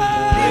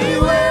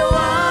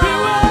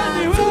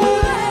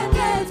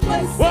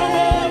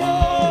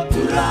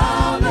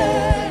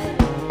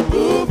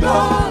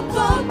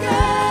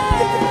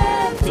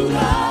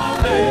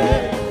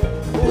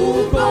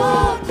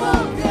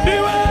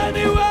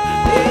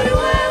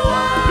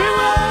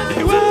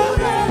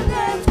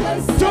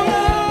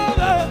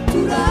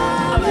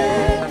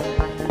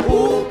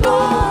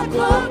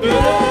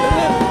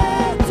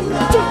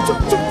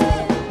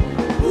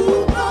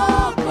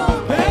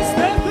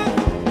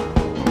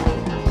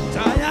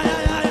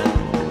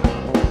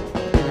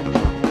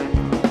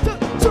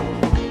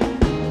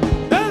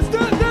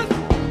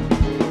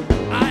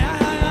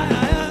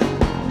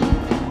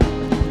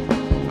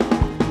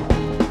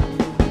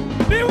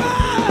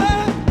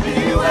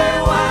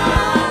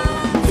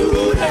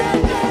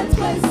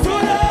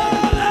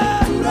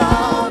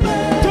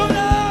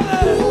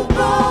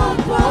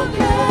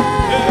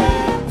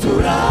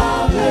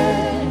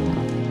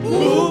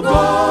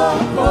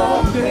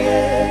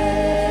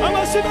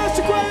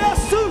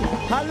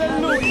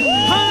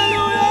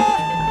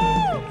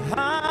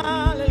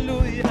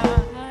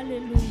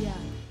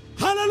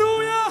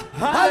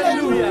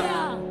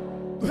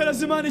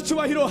Imana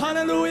icyubahiro.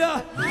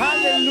 Hallelujah.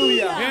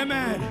 Hallelujah.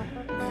 Amen.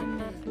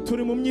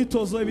 Turi mu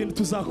myitozo y'ibintu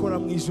tuzakora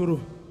mu ijuru.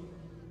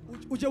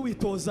 Ujye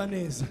witoza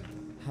neza.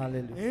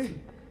 Hallelujah.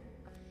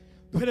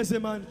 Duhereze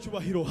Imana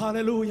icyubahiro.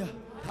 Hallelujah.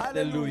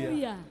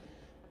 Hallelujah.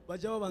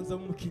 Bajya babanza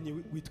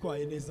umukinyi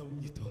witwaye neza mu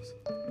myitozo.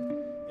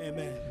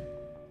 Amen.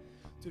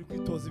 Turi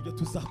kwitoza ibyo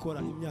tuzakora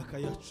imyaka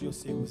yacu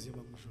yose y'ubuzima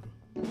mu ijuru.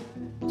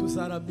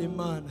 Tuzaramya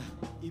Imana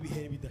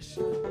ibihe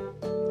bidashira.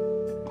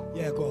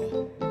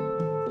 Yego.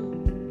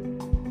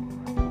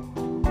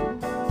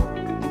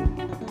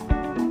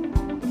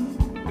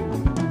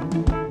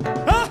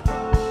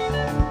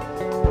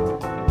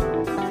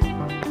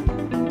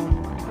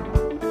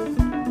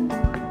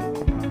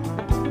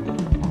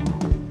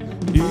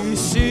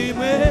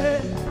 Ishimwe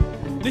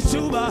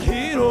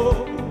n'icyubahiro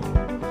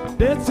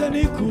ndetse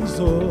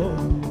n'ikuzo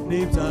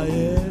n'ibya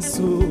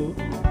Yesu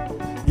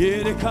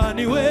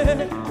yerekaniwe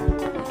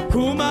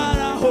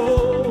kumaraho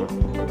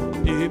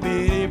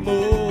imirimo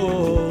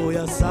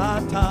ya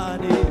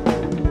Satani.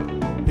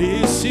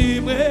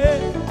 Ishimwe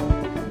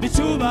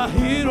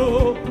n'icyubahiro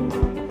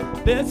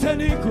ndetse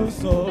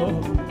n'ikuzo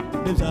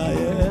n'ibya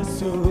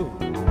Yesu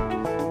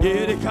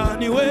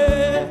yerekaniwe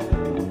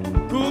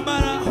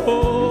kumaraho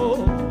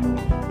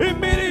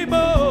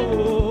imirimo.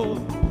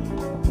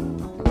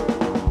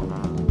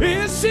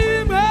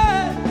 Ishimwe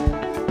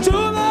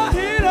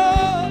cyubahiro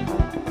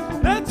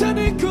ndetse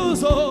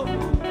n'ikuzo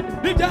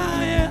n'ibya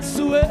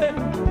Yesu.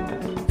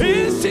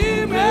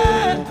 Ishimwe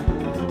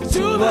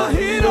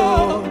cyubahiro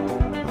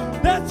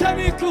ndetse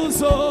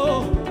n'ikuzo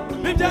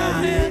n'ibya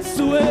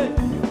Yesu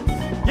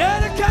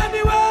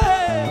yerekaniwe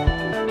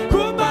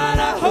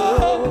kumaraho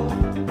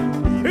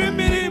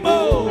imirimo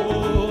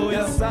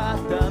ya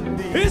Satani.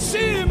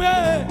 Ishimwe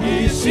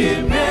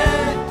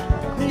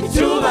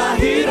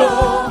icyubahiro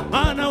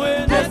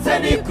ndetse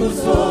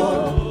n'ikuzo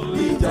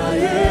n'ibya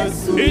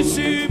Yesu.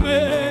 Ishimwe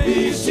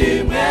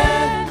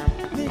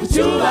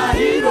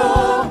icyubahiro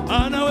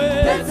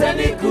ndetse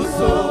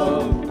n'ikuzo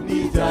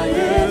n'ibya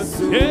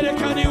Yesu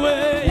yerekaniwe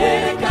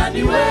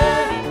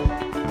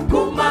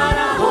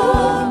kumaraho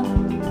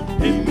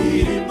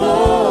imirimo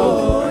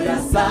ya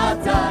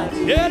Satani.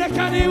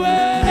 Yerekaniwe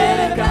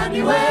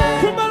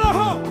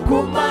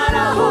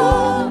kumaraho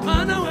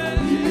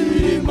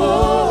imirimo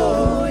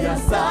ya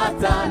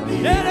Satani.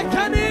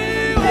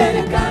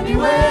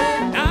 Yerekaniwe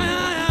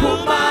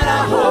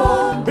kumaraho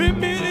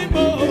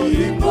imirimo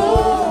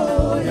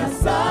ya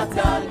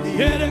Satani.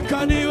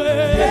 Yerekaniwe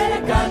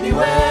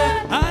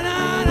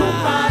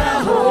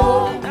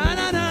kumaraho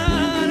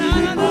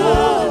imirimo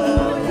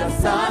ya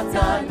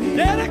Satani.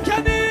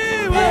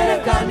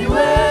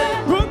 Yerekaniwe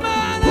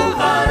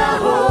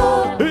kumaraho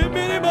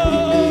imirimo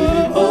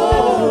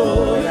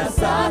ya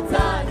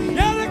Satani.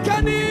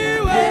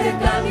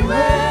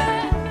 Yerekaniwe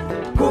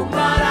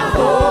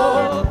kumaraho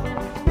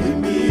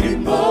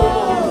imirimo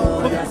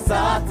ya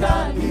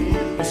Satani.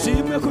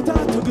 Ushimwe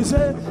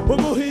kutatugize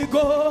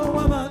umuhigo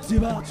w'abanzi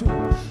bacu.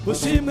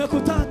 Ushimwe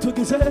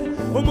kutatugize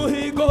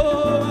umuhigo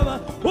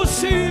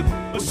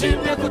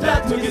ushimwe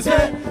kutatugize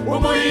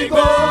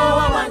umuhigo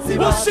w'abanzi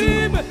bacu.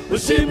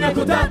 Ushimwe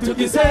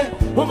kutatugize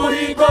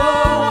umuhigo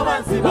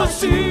w'abanzi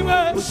bacu.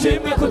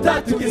 Ushimwe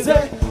kutatugize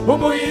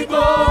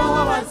umuhigo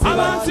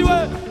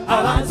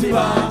w'abanzi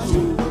bacu.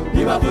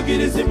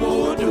 Ntibavugiriza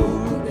impundu.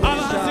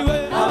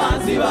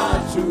 Abanzi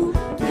bacu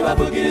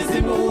ntibavugiriza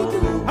impundu.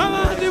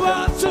 Abanzi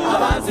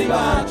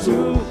bacu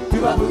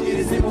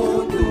ntibavugiriza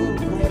impundu.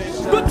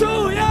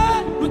 Gutuye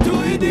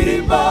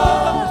indirimbo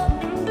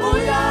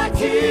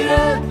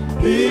uyakire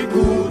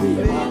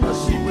iguye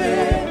amashimwe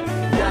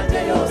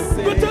yanjye yose.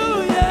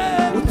 Gutuye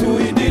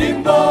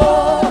indirimbo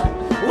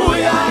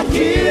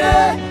uyakire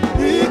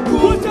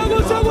iguye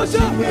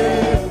amashimwe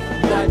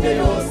yanjye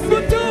yose.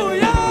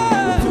 Gutuye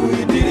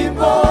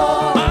indirimbo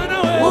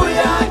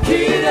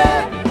uyakire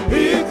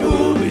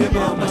iguye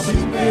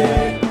amashimwe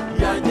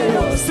yanjye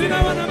yose.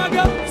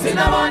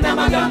 Sinabona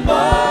amagambo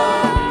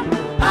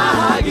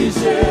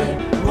ahagije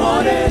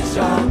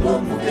nkoresha ngo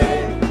mvuge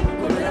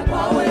gukomera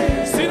kwawe.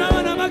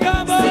 Sinabona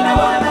amagambo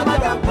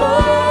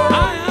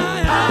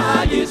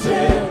ahagije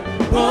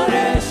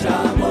nkoresha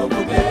ngo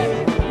mvuge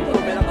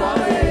gukomera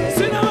kwawe.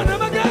 Sinabona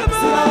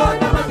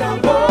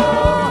amagambo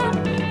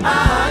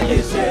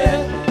ahagije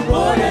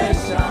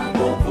nkoresha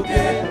ngo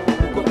mvuge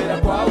gukomera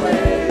kwawe.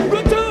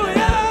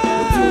 Gutuye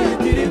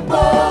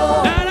indirimbo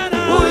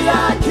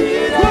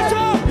uyakire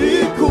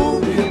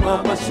iguye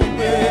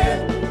amashimwe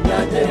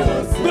yanjye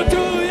yose.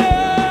 Gutuye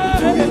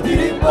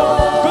indirimbo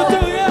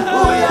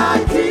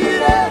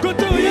uyakire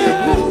iguye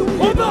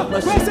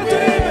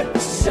amashimwe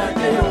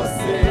yanjye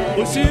yose.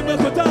 Ushimwe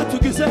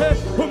kutatugize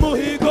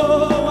umuhigo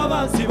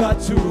w'abanzi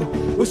bacu.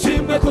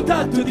 Ushimwe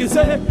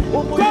kutatugize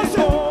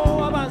umuhigo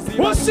w'abanzi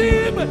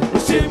ushimwe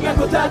ushimwe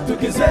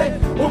kutatugize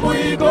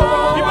umuhigo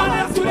Imana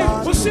yaturi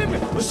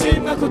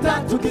ushimwe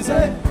kutatugize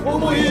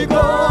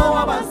umuhigo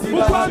w'abanzi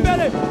bacu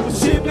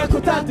ushimwe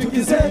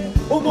kutatugize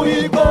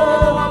umuhigo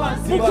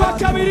w'abanzi bacu ukwa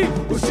kabiri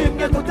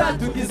ushimwe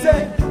kutatugize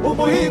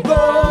umuhigo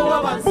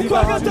w'abanzi bacu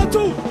ukwa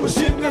gatatu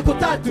ushimwe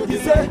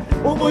kutatugize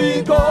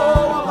umuhigo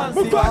w'abanzi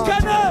bacu ukwa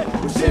kane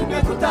ushimwe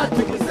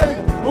kutatugize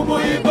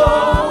umuhigo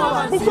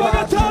w'abanzi bacu ukwa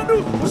gatanu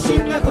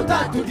ushimwe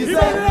kutatugize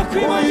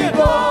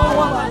umuhigo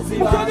w'abanzi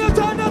bacu ukwa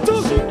gatandatu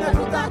ushimwe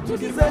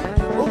kutatugize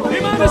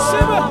Imana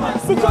ishimwe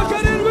ukwa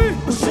karindwi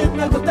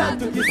ushimwe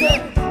kutatugize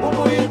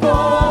umuhigo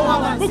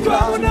w'abanzi bacu ukwa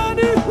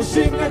munani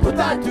ushimwe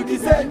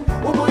kutatugize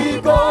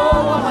umuhigo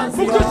w'abanzi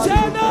bacu ukwa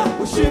cyenda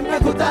ushimwe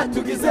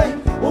kutatugize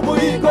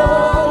umuhigo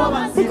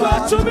w'abanzi bacu ukwa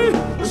cumi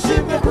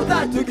ushimwe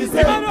kutatugize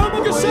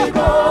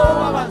umuhigo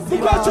w'abanzi bacu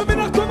ukwa cumi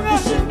na kumwe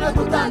ushimwe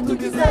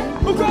kutatugize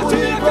ukwa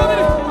cumi na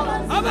kabiri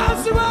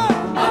abanzi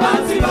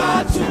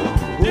bacu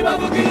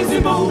nibavugiriza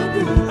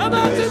impundu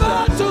abanzi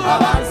bacu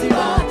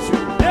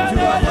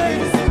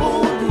nibavugiriza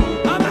impundu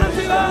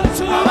abanzi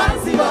bacu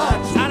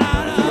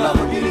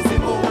nibavugiriza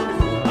impundu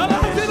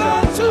abanzi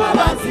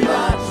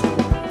bacu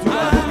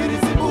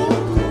nibavugiriza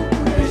impundu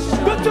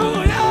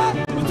gutuye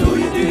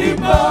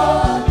indirimbo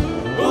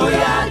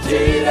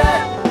uyakire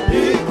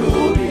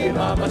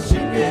ikubima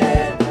amashimwe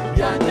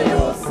yanjye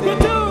yose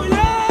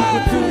gutuye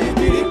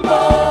indirimbo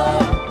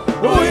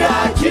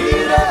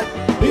uyakire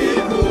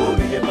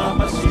ikubima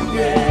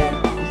amashimwe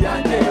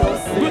yanjye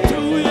yose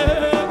gutuye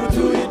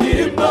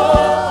indirimbo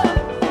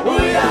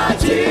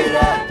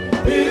uyakire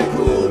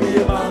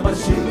ikubima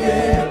amashimwe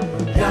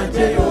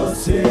yanjye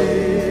yose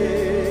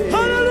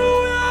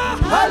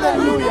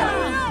haleluya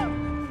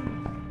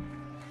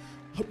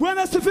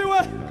Bwana asifiwe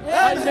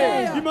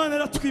amen Imana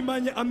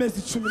yaratwimanye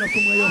amezi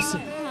 11 yose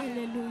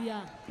haleluya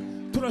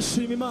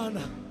turashima Imana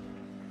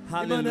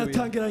Imana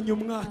yatangiranye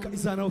umwaka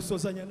izana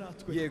usozanya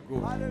natwe yego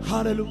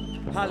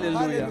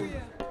haleluya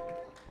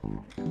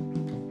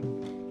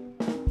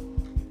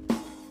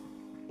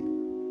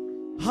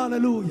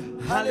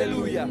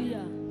haleluya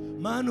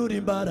manura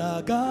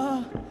imbaraga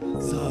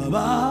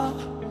zaba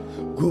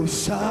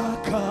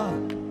gushaka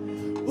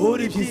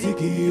uri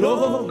byizigiro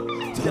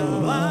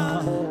byaba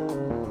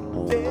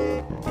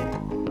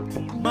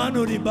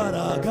manura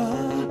imbaraga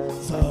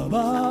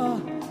zaba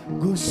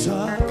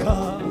gushaka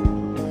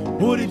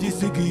uri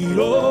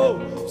byizigiro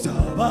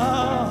byaba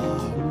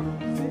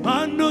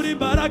manura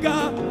imbaraga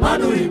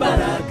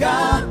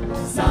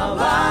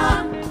zaba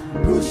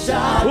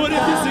gushaka uri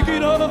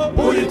byizigiro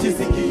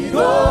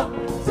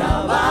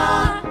byaba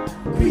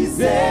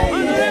kwizeye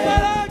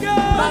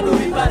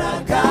manura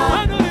imbaraga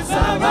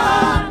zaba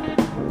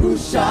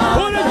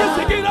gushaka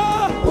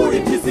uri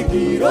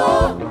byizigiro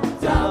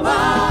byaba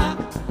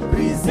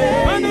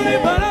kwizeye manura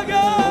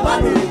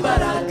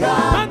imbaraga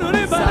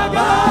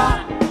zaba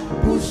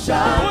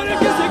gushaka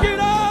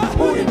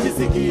uri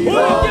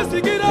byizigiro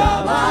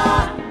byaba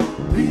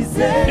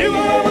kwizeye ni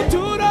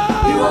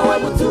wowe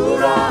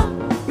mutura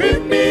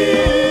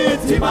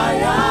w'imitima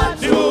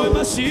yacu ni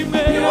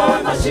wowe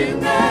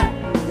mashimwe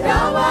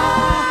yaba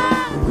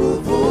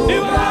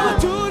kuvuga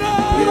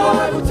ni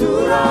wowe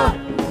mutura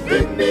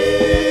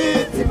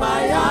w'imitima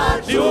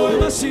yacu ni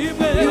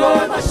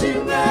wowe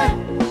mashimwe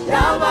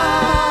yaba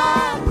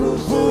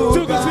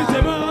kuvuga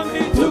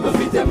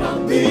tugufite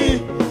mwami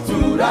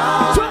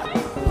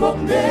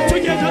turakomeye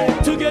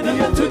tugenda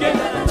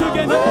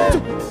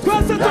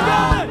twese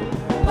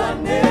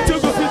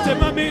tugufite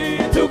mwami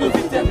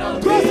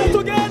twese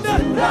tugenda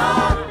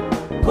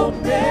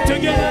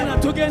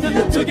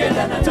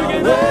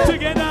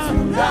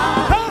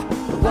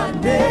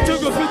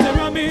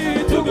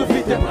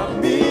tugufite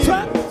mwami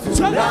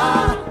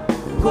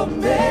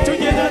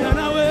tugendana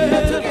nawe iyo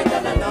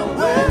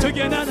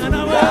tugendana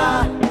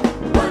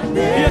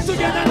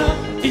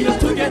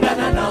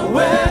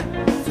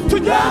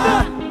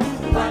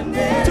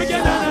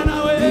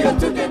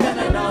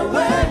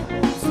nawe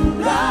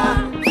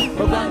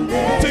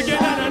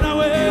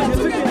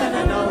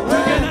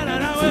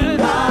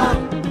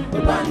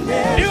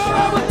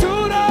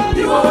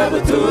ni wowe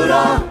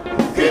mutura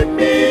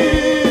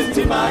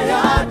w'imitima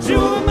yacu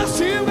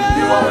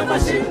ni wowe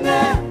mashimwe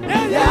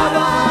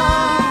yaba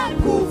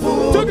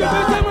kuvuga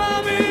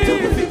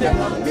tugufite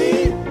mwami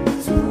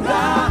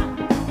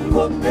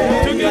turakomeye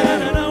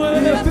tugendana nawe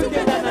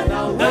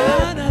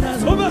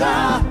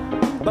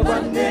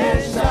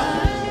turabanesha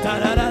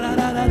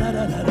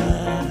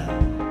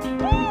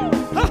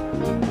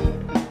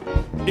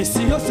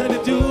isi yose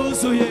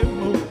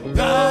byuzuyemo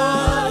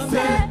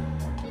gaze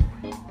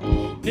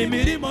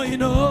imirimo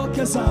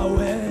y'intoke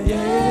zawe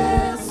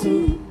Yesu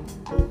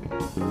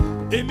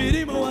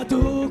imirimo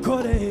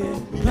wadukoreye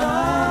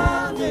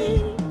kandi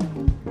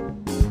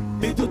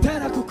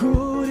bidutera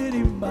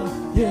kukuririmba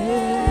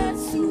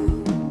Yesu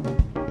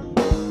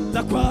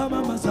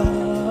ndakwamamaza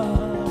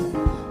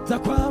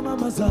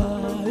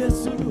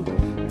Yesu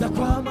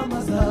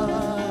ndakwamamaza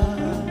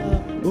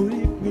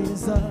uri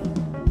mwiza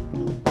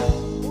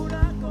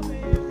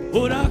urakomeye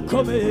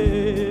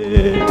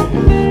urakomeye,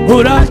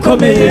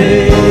 urakomeye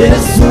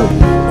Yesu,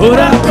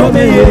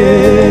 urakomeye,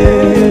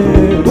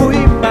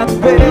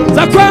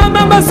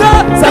 zakwamamaza,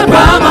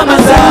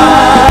 zakwamamaza,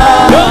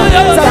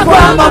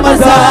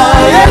 zakwamamaza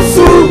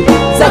Yesu,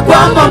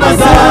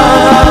 zakwamamaza,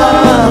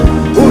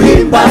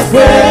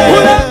 uhimbazwe,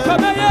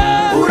 urakomeye,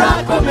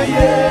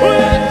 urakomeye,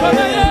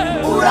 urakomeye,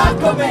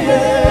 urakomeye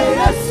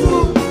Yesu,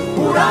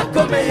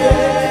 urakomeye,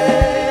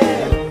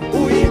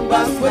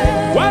 uhimbazwe,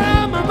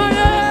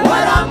 waramamaye,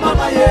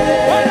 waramamaye,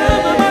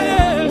 waramamaye,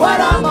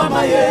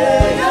 waramamaye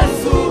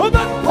Yesu,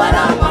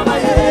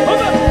 waramamaye,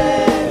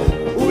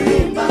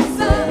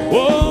 uhimbazwe.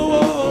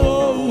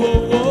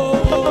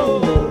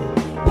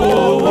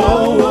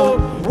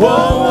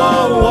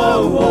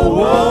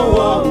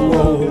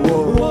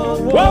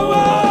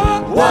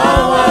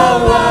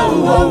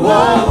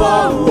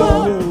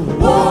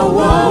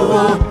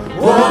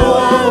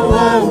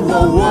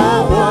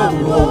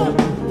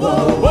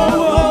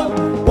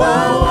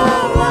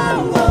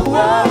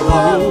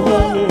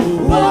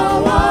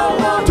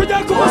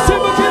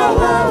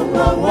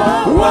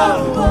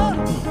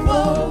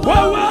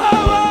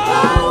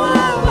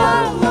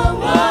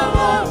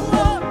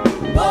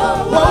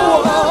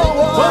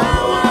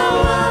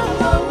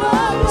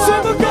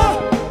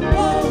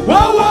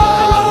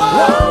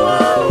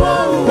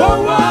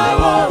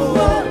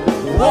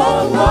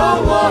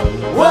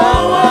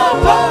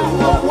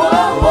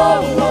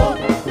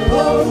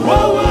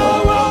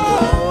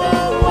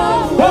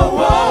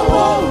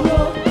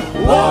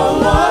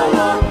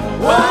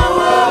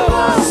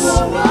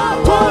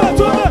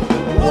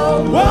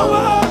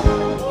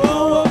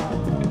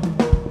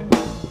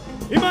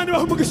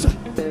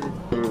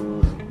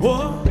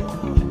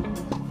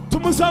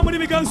 Tumuzamura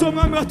ibiganza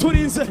umwami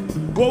waturinze,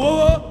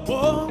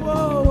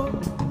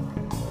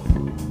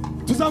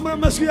 tuzamura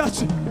amajwi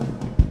yacu,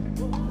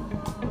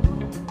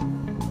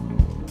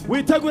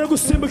 witegure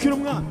gusimbukira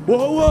umwami.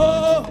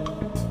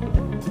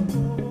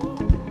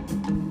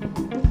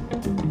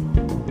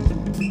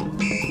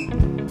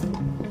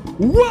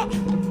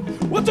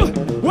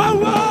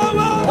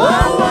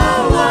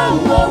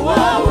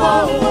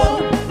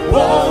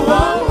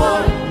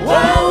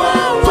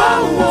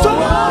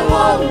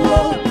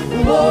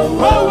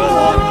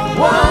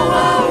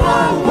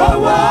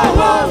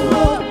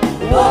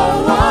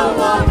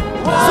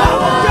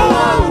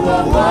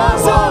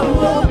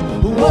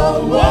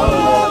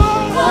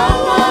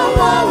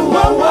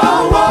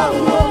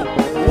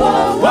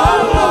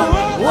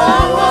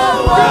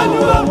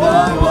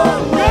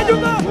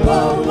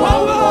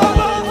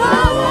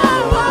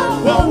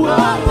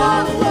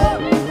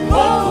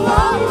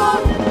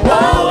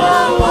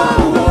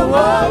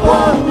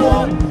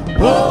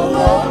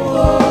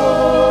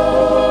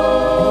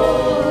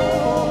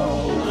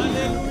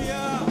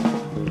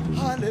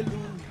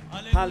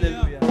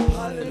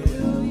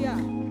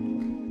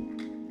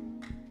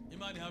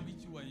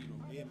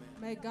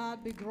 May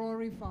God be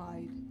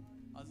glorified.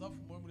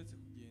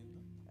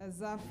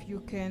 As if you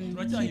can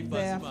keep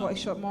there for a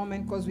short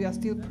moment because we are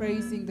still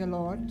praising the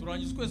Lord.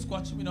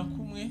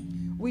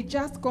 We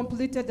just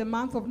completed the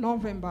month of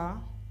November.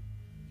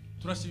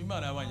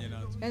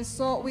 And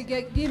so we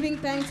get giving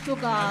thanks to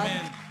God.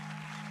 Amen.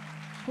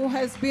 Who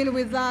has been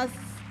with us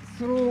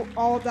through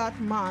all that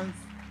month.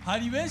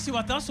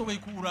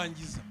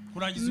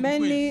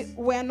 Many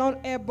were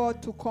not able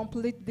to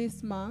complete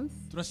this month.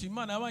 And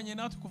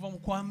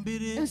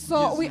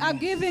so we are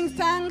giving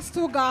thanks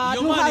to God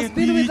who has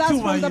been with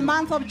us from the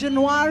month of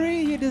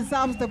January. He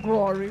deserves the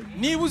glory.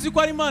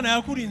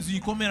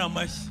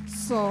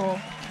 So,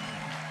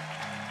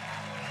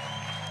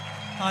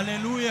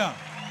 hallelujah.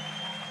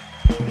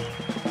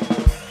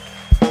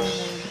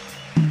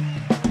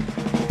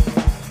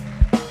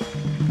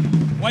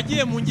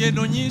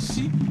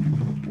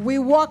 We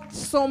walked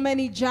so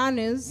many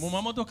journeys.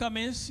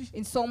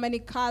 In so many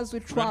cars we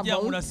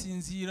traveled.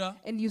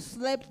 And you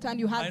slept and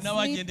you had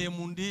sleep.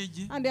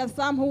 And there are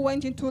some who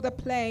went into the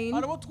plane.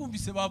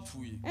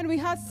 And we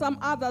had some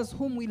others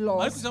whom we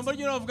lost. But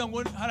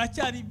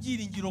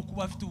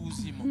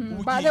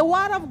the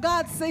word of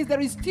God says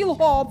there is still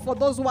hope for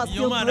those who are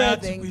still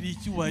breathing.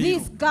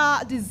 This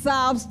God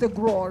deserves the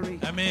glory.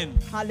 Amen.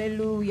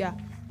 Hallelujah.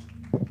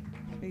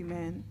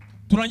 Amen.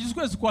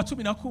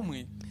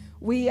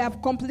 We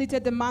have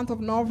completed the month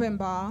of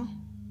November.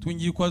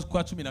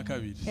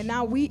 And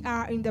now we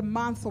are in the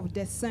month of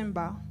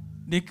December.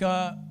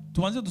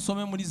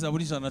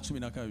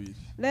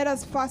 Let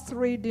us first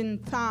read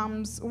in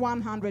Psalms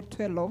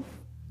 112.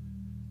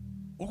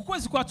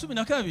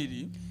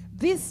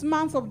 This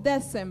month of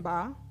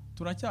December,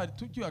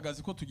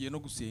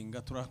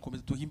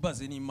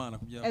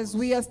 as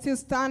we are still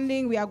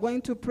standing, we are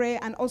going to pray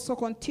and also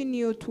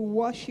continue to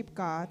worship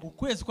God.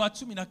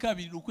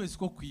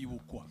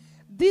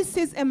 This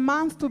is a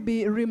month to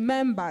be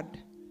remembered.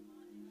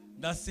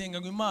 My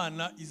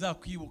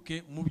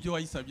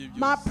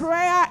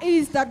prayer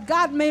is that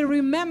God may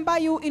remember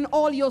you in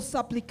all your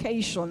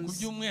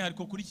supplications.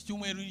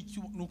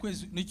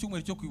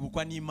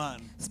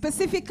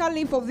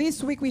 Specifically for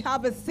this week, we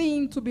have a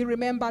theme to be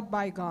remembered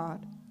by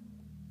God.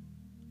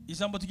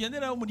 ijambo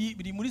tugendera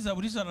muri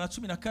Zaburi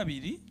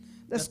 112.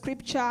 The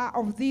scripture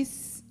of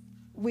this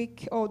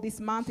week or this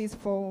month is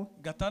for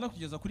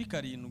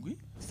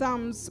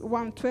Psalms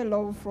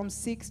 112 from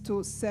 6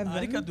 to 7.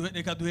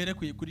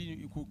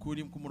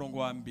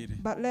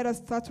 But let us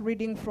start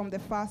reading from the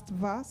first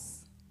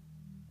verse.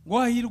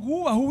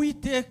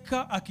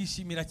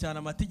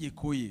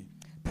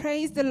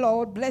 Praise the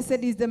Lord,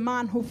 blessed is the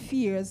man who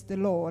fears the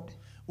Lord,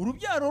 who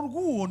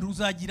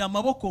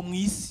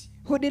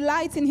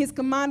delights in his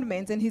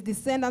commandments, and his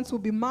descendants will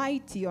be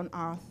mighty on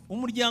earth.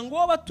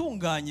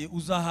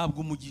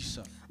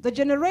 The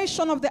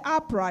generation of the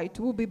upright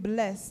will be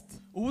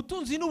blessed.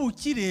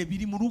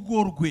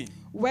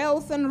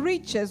 Wealth and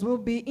riches will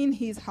be in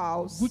his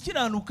house,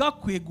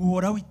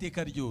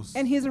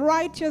 and his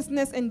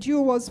righteousness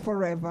endures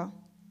forever.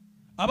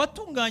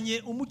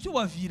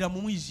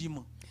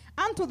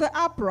 Unto the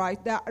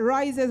upright that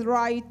rises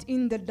right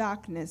in the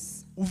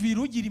darkness, and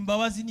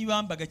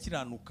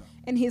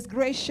he is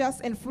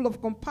gracious and full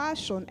of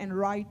compassion and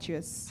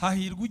righteous.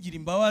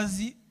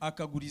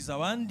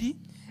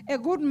 A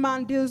good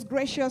man deals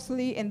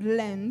graciously and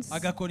lends,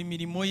 and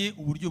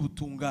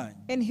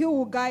he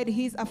will guide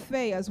his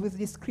affairs with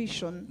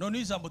discretion. Now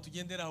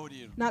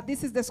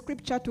this is the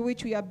scripture to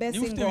which we are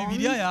basing on.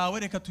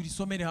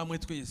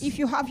 If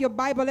you have your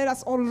Bible, let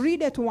us all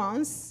read it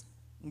once.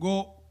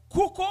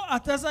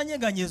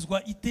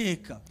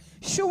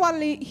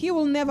 Surely he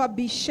will never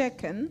be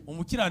shaken.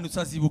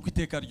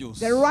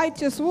 The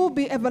righteous will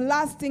be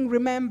everlasting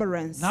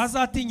remembrance.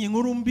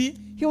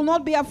 He will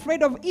not be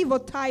afraid of evil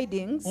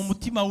tidings.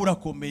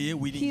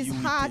 His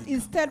heart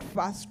is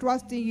steadfast,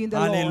 trusting in the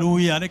Lord.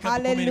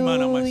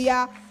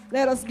 Hallelujah.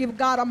 Let us give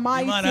God a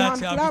mighty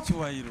hand clap.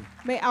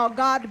 May our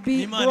God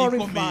be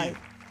glorified.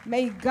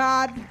 May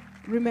God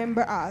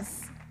remember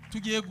us.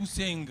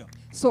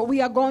 So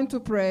we are going to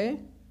pray.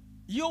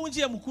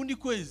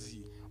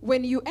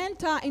 When you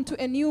enter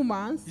into a new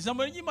month, the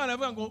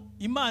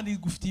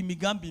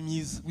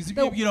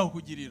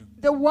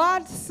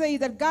word says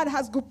that God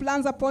has good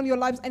plans upon your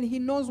lives and he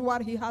knows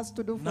what he has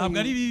to do for you.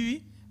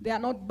 They are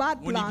not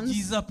bad plans,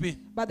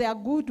 but they are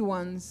good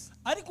ones.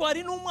 But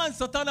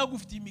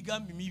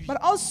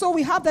also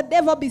we have the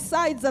devil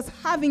besides us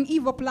having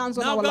evil plans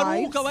on our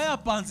lives.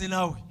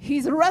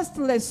 He's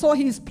restless, so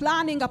he's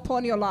planning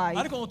upon your life.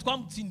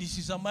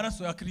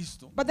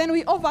 But then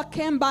we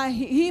overcame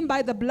him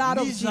by the blood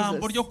of Jesus and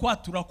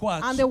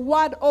the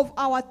word of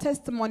our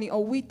testimony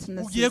or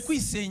witness.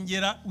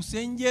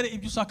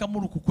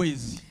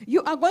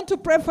 You are going to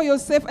pray for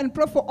yourself and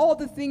pray for all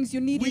the things you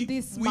need in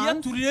this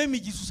month.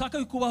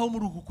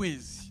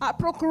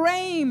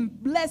 Proclaim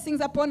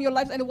blessings upon your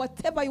lives and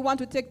whatever you want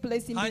to take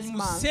place in this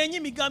month.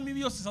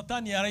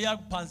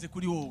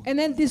 And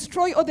then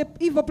destroy all the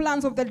evil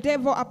plans of the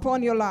devil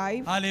upon your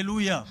life.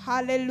 Hallelujah.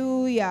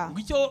 Hallelujah.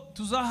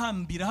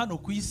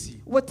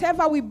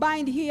 Whatever we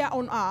bind here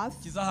on earth,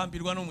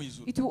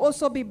 it will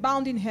also be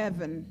bound in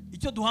heaven.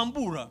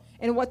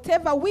 And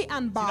whatever we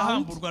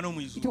unbound,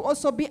 it will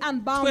also be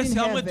unbound in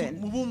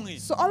heaven.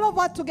 So all of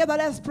us together,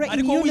 let's pray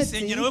in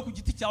unity,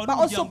 but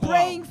also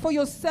praying for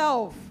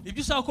yourself.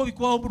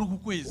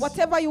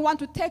 Whatever you want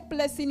to take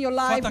place in your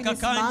life in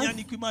this month,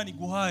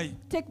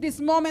 take this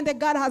moment that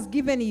God has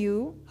given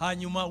you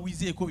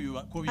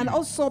and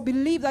also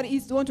believe that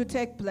it's going to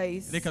take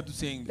place.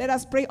 Let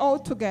us pray all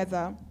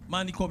together.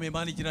 Our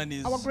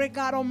great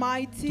God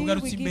Almighty, we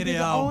give you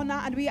the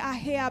honor and we are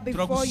here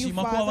before you,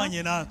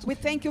 Father. We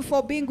thank you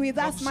for being with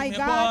us, my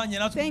God.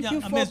 Thank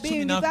you for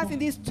being with us in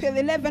these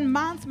 11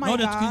 months, my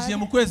God. And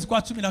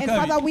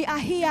Father, we are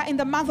here in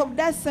the month of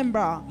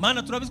December.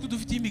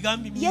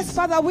 Yes,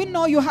 Father, we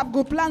know you have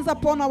good plans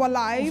upon our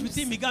lives.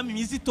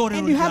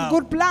 And you have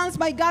good plans,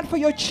 my God, for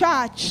your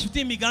church.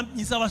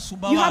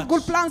 You have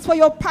good plans for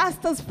your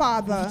pastors,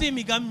 Father.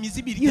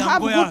 You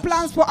have good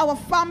plans for our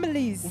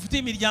families.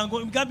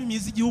 You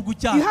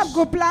have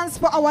good plans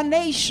for our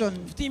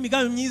nation. You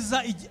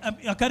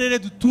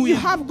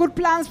have good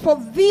plans for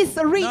this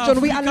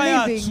region we are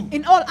living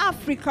in, all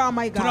Africa,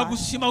 my God.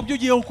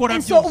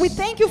 And so we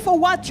thank you for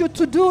what you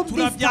to do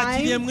this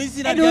time,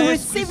 and we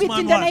receive it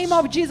in the name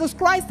of Jesus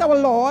Christ our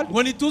Lord.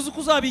 Father,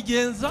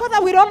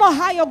 we don't know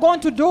how you're going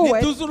to do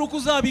it,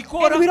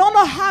 and we don't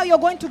know how you're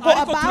going to go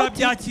about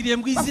it, but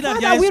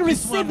Father, we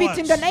receive it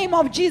in the name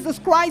of Jesus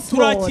Christ,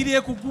 Lord.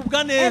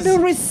 And we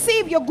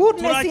receive your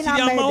goodness in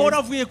our midst.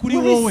 We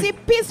receive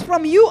peace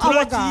from you,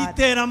 our God.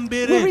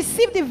 We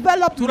receive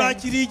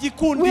development. We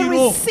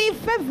receive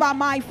favor,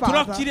 my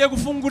Father.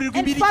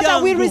 And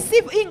Father, we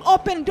receive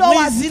open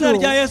doors too,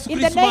 in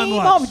the name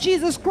of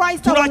Jesus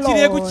Christ, our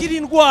Lord.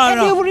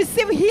 And we will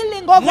receive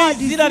healing of our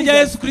diseases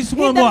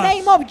in the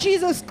name of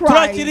Jesus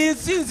Christ.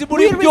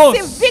 We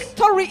receive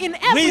victory in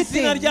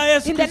everything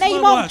in the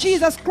name of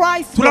Jesus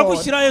Christ, Lord.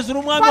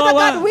 Father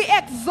God, we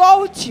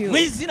exalt you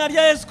in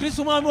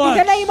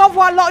the name of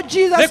our Lord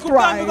Jesus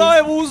Christ.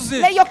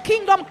 Let your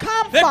kingdom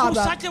come,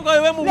 Father.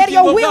 Let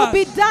your will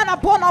be done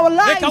upon our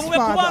lives, Father.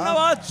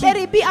 Let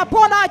it be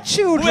upon our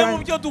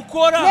children.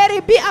 Let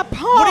it be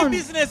upon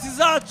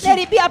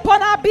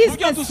our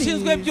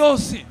businesses.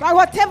 By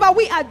whatever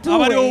we are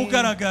doing,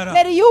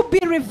 let you be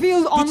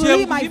revealed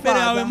only, my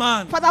Father.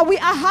 Father, we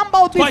are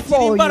humbled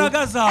before you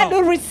and we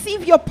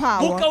receive your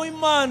power.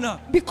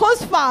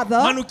 Because,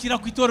 Father, we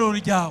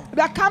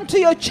come to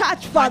your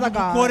church, Father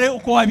God,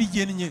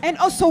 and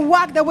also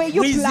work the way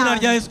you plan.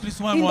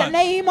 In the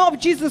name of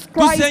Jesus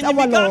Christ,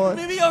 our Lord.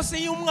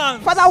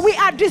 Father, we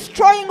are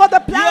destroying all the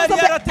plans of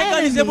the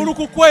enemy. The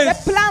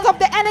plans of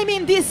the enemy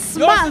in this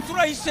month.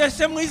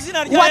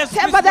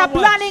 Whatever they are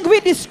planning, we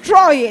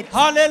destroy it.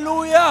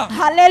 Hallelujah.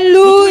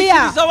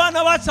 Hallelujah.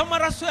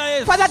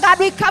 Father God,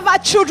 we cover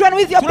children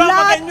with your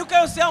blood.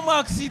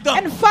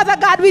 And Father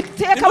God, we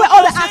take away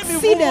all the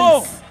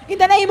accidents. In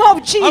the name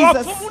of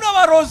Jesus,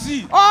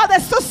 all the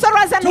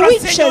sorcerers and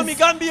witches,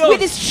 we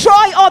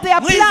destroy all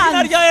their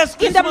plans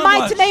in the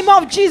mighty name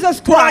of Jesus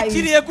Christ.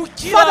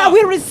 Father,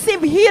 we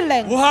receive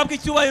healing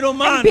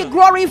and be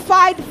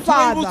glorified,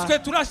 Father.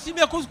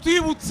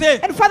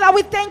 And Father,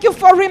 we thank you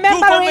for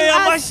remembering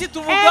us,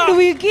 and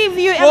we give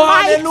you a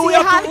mighty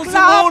hand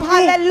clap,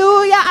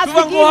 hallelujah, as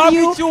we give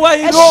you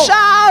a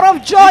shout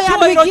of joy,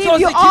 and we give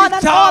you honor,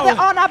 and all the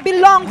honor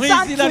belongs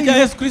unto you. In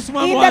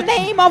the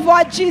name of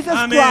our Jesus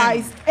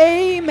Christ.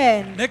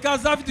 Amen.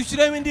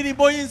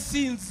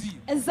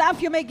 As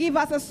if you may give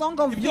us a song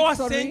of victory.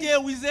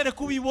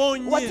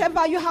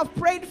 Whatever you have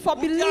prayed for,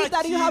 believe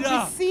that you have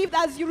received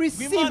as you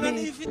receive it.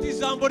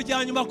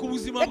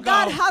 That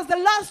God has the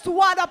last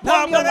word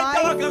upon your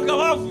life.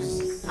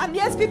 And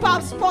yes, people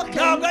have spoken.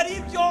 Not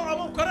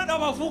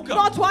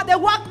what the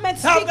workmen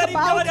speak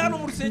about,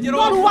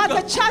 not what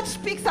the church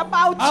speaks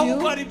about you,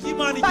 but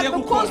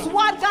because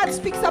what God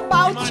speaks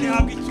about you,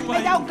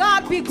 may our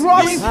God be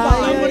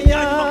glorified.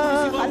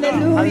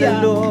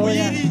 Hallelujah.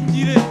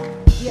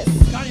 Yes.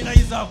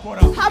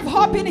 Have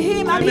hope in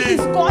Him, and He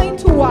is going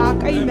to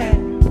work.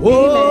 Amen.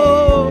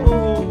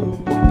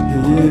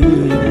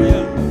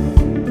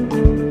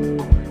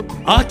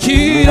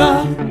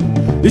 Akira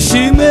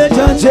ishime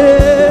janje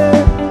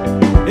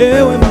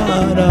ewe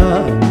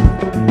mana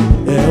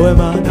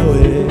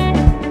we.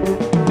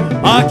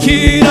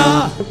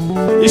 Akira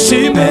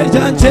ishime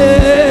janje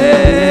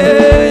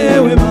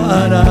ewe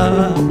mana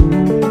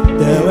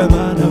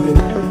we.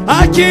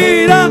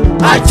 Akira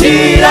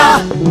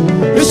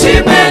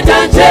ishime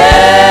janje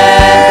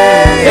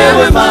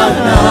ewe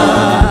mana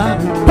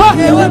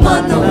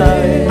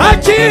we.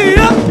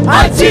 Akira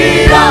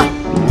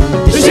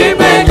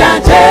ishime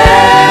janje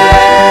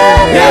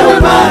ewe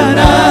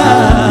mana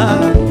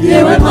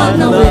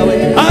we.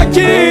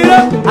 Akira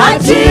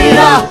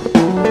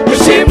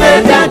ishime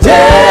janje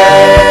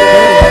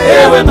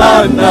ewe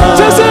mana.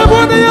 Chase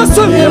Bwana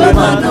Yesu ewe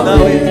mana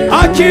we.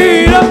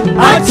 Akira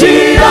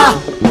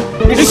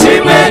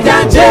ishime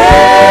janje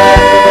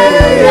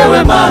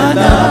ewe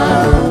mana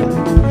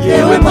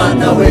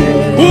we.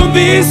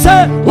 Umvise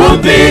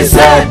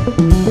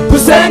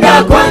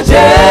kusenga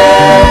kwanje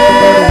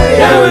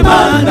ewe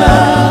mana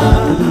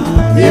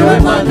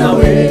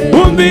we.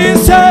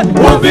 Umvise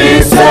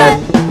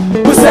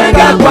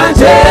kusenga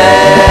kwanje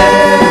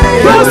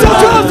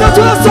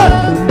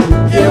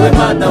ewe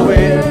mana we.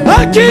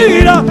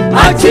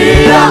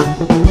 Akira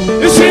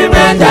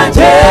ishime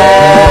janje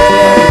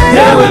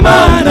ewe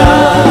mana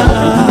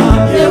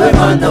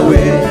we.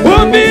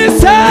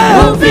 Umvise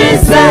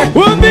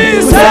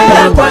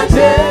kusenga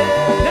kwanje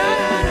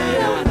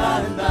ewe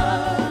mana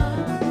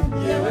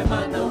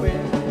we.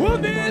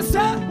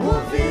 Umvise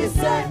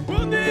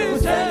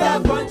kusenga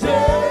kwanje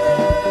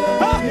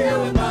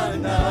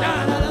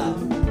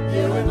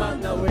ewe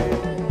mana we.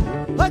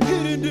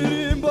 Akira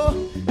indirimbo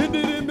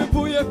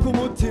ivuye ku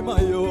mutima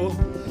yo.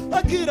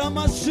 Akira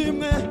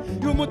amashimwe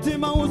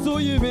y'umutima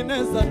wuzuye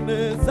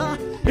ibinezaneza.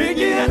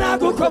 Igihe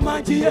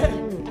nagukomangiye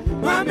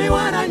Mami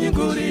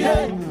waranyiguriye,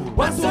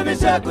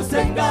 wasubije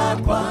gusenga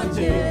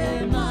kwanje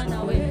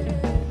mana we.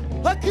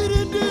 Akira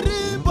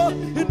indirimbo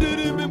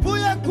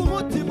ivuye ku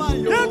mutima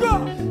yo.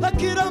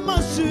 Akira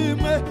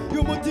amashimwe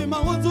y'umutima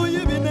wuzuye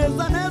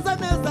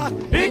ibinezaneza.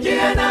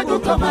 Igihe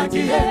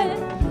nagukomangiye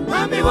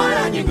Mami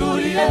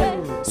waranyiguriye,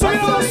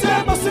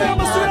 subiramo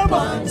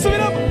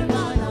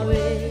mana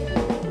we.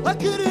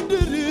 Akira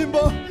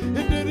indirimbo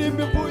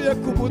ivuye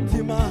ku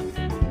mutima.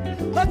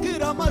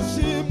 Akira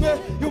amashimwe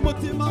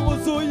y'umutima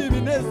wuzuye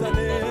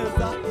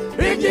ibinezaneza.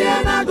 Igihe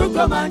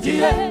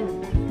nagukomangiye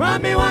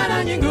Mami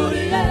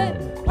waranyiguriye,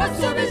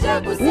 wasubije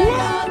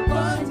gusenga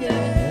kwanje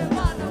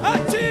mana we.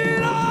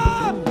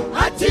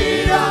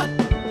 Akira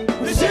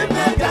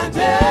ishimwe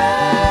ryanje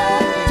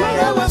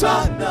yewe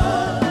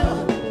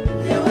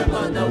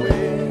mana we.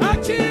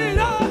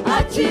 Akira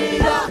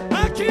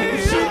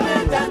ishimwe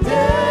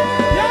ryanje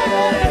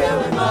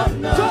yewe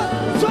mana we.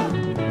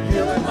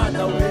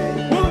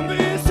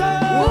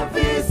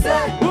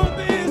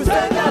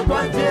 Kusenga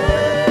kwanje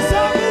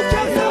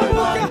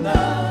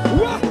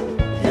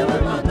yewe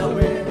mana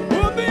we.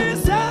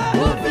 Umvise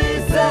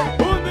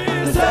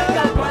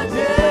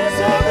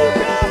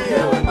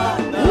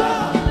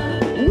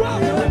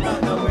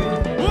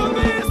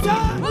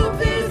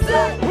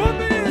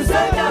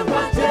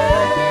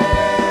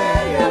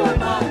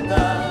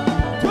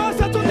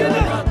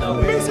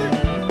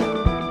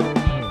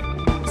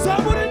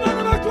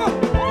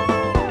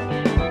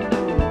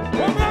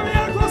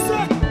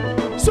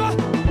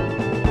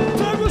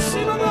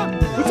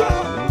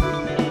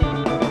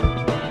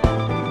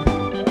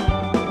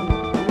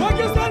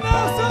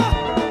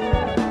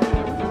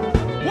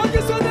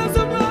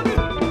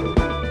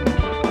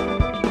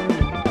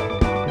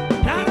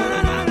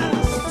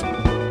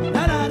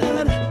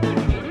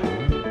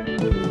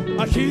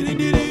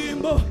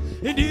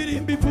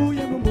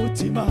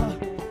mutima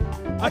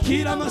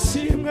akira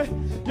amashimwe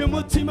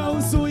y'umutima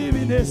wuzuye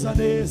ibineza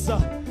neza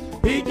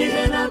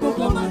igihe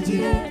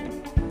nagukomangiye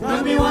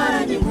mwami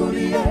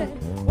waranyiguriye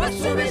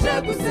washubije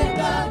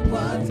gusenga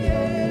kwanjye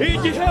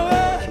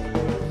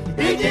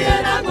igihe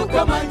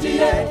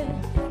nagukomangiye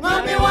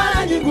mwami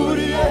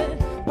waranyiguriye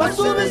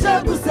washubije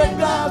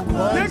gusenga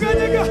kwanjye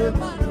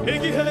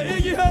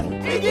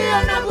igihe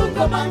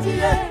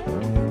nagukomangiye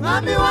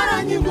mwami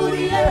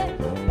waranyiguriye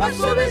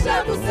washubije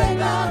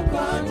gusenga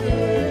kwanjye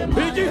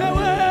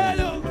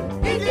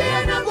igihe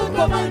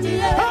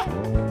nagukomangiye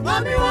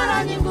mwami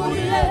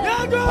waranyiguriye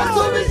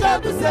washubije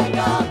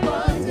gusenga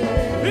kwanjye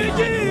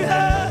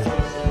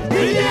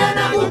igihe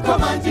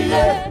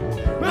nagukomangiye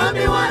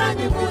mwami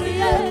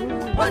waranyiguriye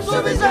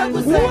washubije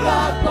gusenga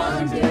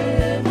kwanjye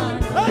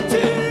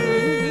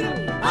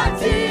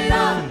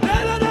akira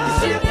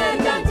ishimwe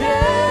ryanjye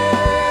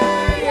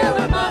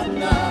yewe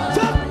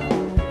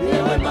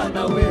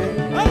mana we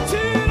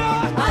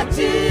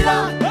akira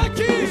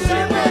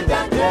ishimwe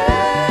ryanjye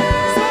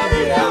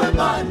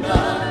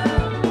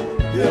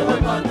yewe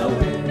mana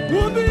we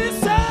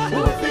wumvise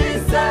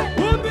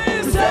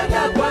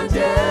gusenga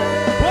kwanjye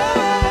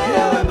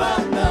yewe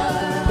mana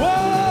we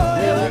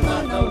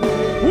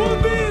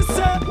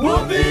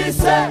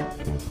wumvise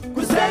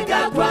gusenga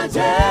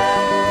kwanjye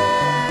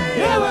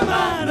yewe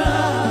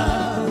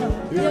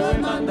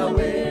mana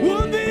we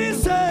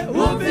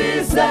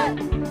wumvise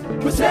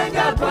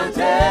gusenga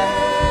kwanjye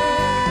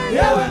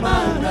yewe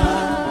mana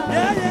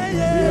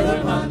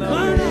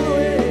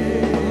we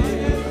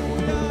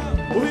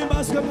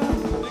uhimbazwe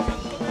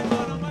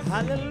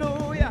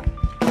hallelujah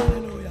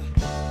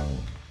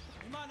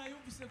imana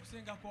yumvise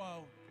gusenga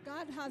kwawe.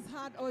 God has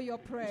heard all your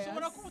prayers.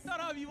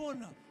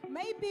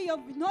 Maybe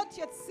you've not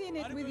yet seen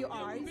it with your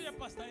eyes.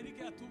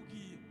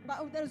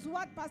 But there's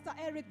what Pastor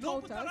Eric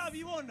told us.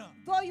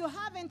 Though you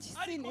haven't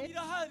seen it,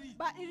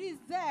 but it is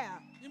there.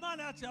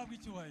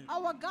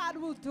 Our God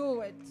will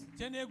do it.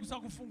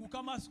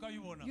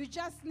 You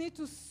just need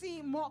to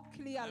see more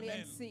clearly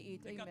and see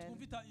it. Amen.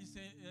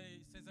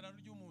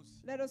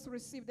 Let us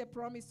receive the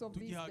promise of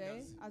this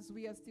day as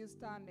we are still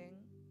standing.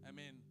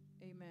 Amen.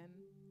 Amen.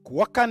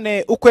 Kuwa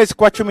kane ukwezi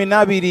kwa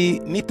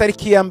 12 ni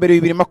tariki ya mbere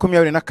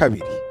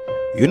 2022.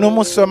 Uyu ni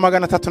umunsi wa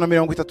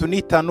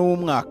 335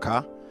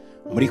 w'umwaka.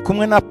 Muri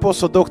kumwe na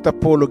Apostle Dr.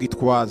 Paul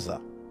Gitwaza.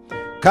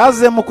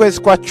 Kaze mu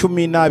kwezi kwa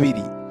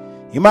 12.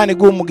 Imana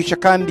iguha umugisha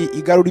kandi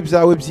igarura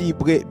ibyawe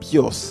byibwe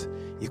byose.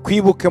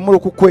 Ikwibuke muri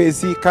uku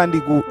kwezi kandi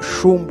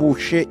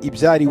gushumbushe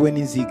ibyariwe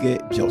n'inzige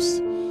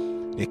byose.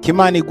 Reka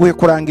Imana iguhe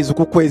kurangiza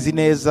uku kwezi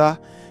neza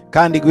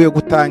kandi iguhe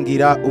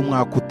gutangira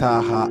umwaka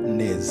utaha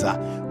neza.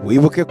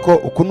 Wibuke ko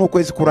uku ni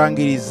ukwezi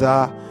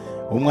kurangiriza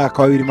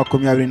umwaka wa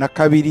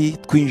 2022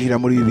 twinjira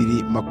muri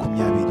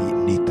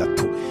 2023.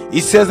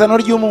 Isezerano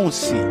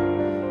ry'umunsi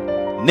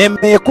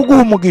nemeye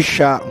kuguha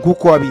umugisha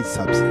nk'uko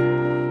wabinsabye.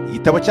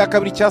 Igitabo cya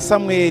kabiri cya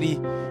Samweli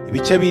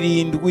ibice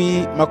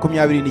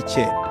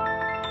 7:29.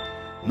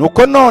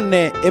 Nuko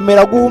none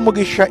emera guha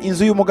umugisha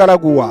inzu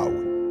y'umugaragu wawe,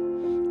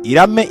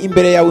 irame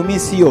imbere yawe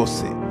iminsi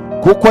yose,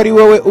 kuko ari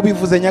wewe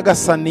ubivuze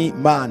Nyagasani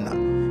Mana,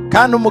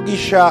 kandi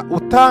umugisha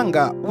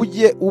utanga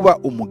ujye uba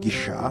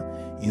umugisha,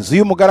 inzu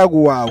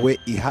y'umugaragu wawe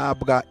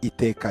ihabwa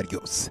iteka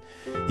ryose.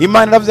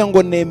 Imana iravuze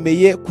ngo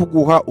nemeye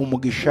kuguha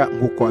umugisha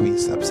nk'uko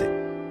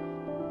wabinsabye.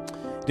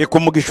 Reka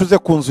umugisha uze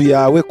ku nzu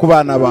yawe, ku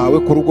bana bawe,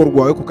 ku rugo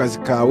rwawe, ku kazi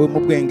kawe, mu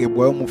bwenge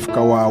bwawe, mu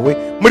mufuka wawe,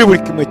 muri buri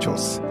kimwe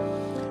cyose.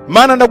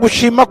 Mana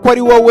ndagushima ko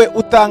ari wowe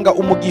utanga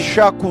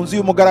umugisha ku nzu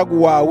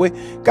y'umugaragu wawe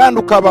kandi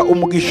ukaba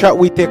umugisha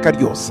w'iteka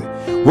ryose.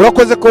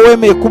 Urakoze ko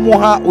wemeye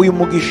kumuha uyu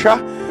mugisha,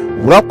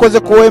 urakoze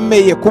ko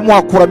wemeye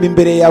kumuha kurama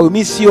imbere yawe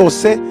iminsi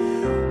yose,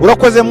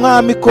 urakoze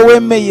mwami ko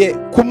wemeye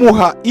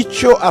kumuha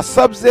icyo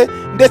asabye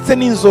ndetse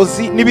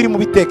n'inzozi n'ibiri mu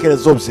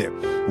bitekerezo bye.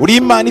 Uri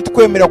Imana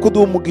itwemera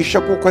kuduha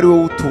umugisha kuko ari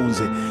wowe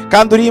utunze,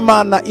 kandi uri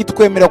Imana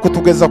itwemera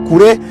kutugeza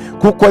kure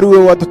kuko ari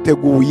wowe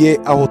waduteguye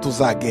aho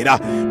tuzagera.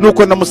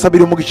 Nuko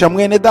namusabira umugisha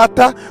mwene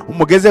data,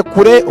 umugeze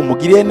kure,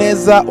 umugiriye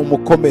neza,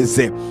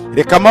 umukomeze.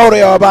 Reka amahoro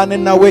yawe abane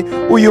nawe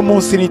uyu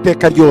munsi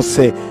n'iteka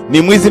ryose,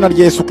 ni mu izina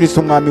rya Yesu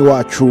Kristo umwami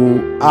wacu,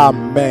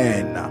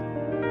 amen.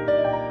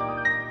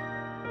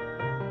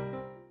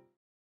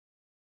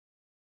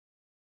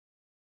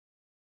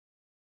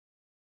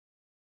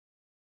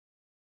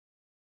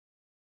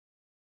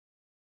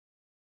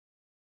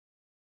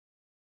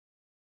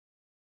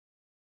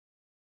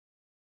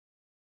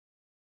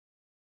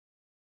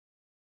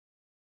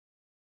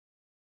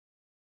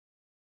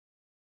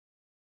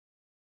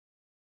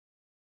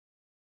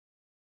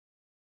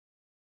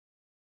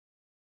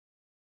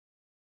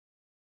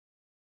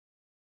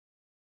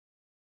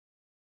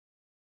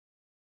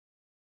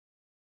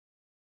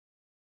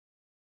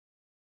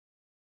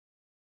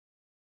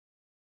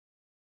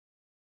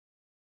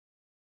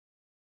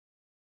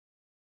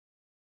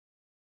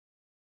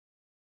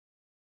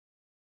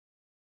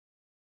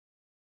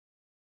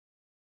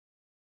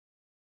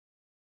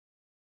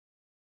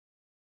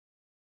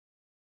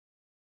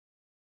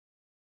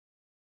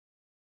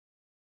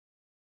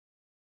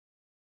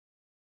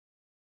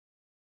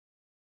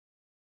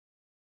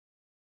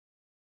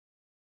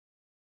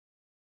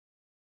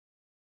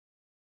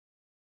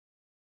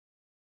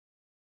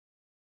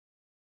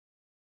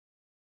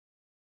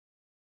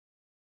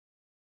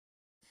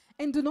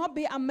 And do not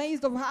be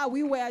amazed of how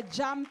we were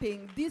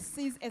jumping. This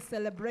is a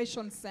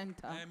celebration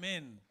center.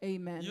 Amen.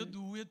 Amen.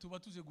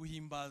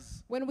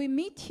 When we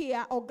meet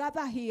here or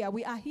gather here,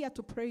 we are here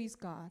to praise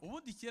God.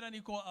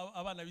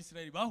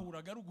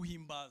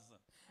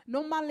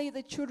 Normally,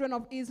 the children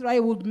of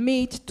Israel would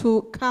meet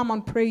to come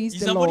and praise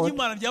the Lord.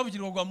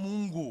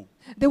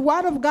 The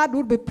word of God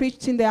would be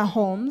preached in their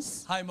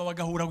homes. And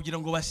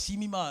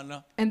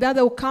then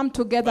they will come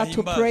together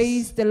to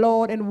praise the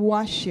Lord and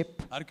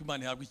worship.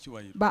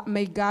 But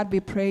may God be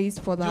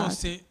praised for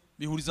that.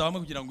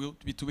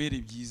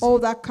 All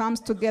that comes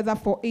together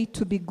for it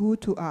to be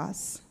good to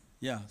us.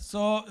 Yeah,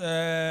 so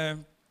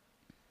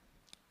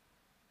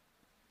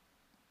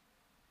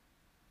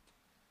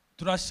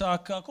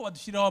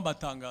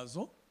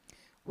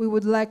we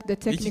would like the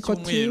technical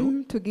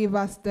team to give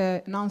us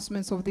the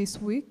announcements of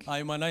this week.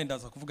 And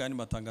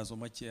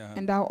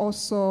I'll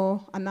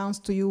also announce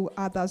to you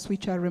others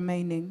which are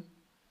remaining.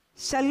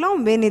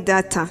 Shalom bene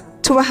data,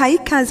 tubahaye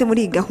ikaze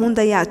muri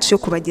gahunda yacu yo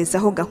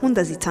kubagezaho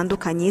gahunda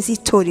zitandukanye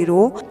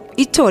z'itorero.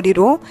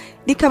 Itorero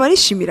rikaba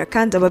rishimira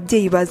kandi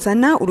ababyeyi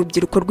bazana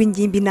urubyiruko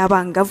rw'ingimbi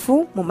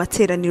n'abangavu mu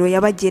materaniro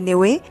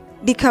yabagenewe.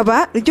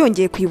 Rikaba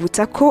ryongeye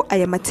kwibutsa ko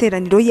aya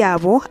materaniro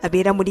yabo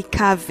abera muri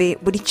Cave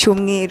buri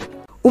cyumweru.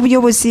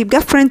 Ubuyobozi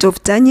bwa Friends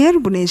of Daniel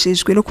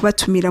bunejejwe no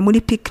kubatumira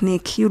muri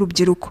picnic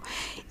y'urubyiruko.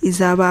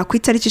 Izaba ku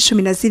itariki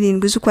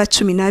 17 z'ukwa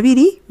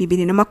 12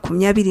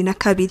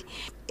 2022.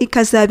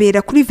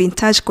 Ikazabera kuri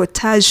Vintage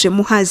Cottage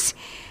Muhazi.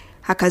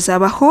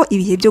 Hakazabaho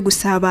ibihe byo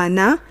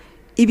gusabana,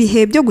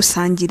 ibihe byo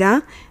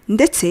gusangira,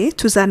 ndetse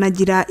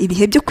tuzanagira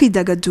ibihe byo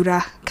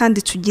kwidagadura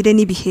kandi tugire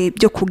n'ibihe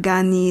byo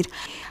kuganira.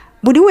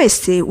 Buri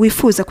wese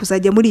wifuza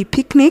kuzajya muri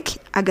picnic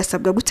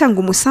agasabwa gutanga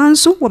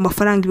umusanzu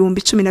w'amafaranga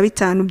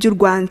 15,000 by'u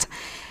Rwanda.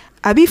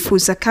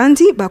 Abifuza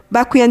kandi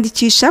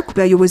bakwiyandikisha ku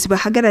bayobozi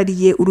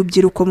bahagarariye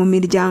urubyiruko mu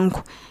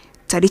miryango.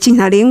 Tariki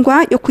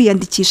ntarengwa yo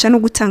kwiyandikisha no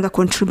gutanga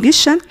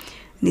contribution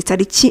ni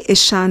tariki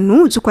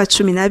 5 z'ukwa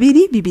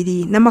 12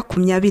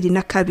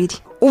 2022.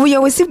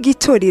 Ubuyobozi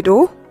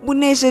bw'itorero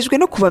bunejejwe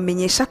no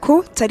kubamenyesha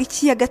ko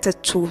tariki ya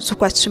 3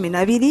 z'ukwa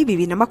 12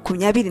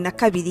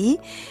 2022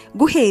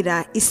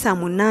 guhera isaa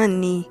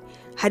 8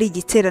 hari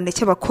igiterane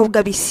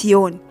cy'abakobwa b'i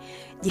Siyoni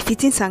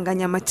gifite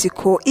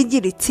insanganyamatsiko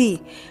igira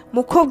iti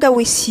mukobwa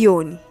w'i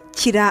Siyoni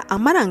kira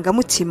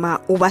amarangamutima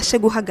ubashe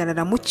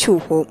guhagarara mu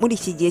cyuho muri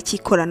iki gihe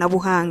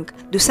cy'ikoranabuhanga.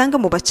 Dusanga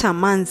mu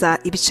bacamanza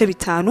ibice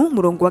 5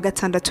 murongo wa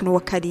 6 no wa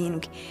 7.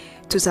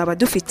 Tuzaba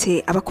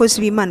dufite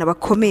abakozi b'Imana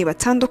bakomeye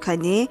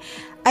batandukanye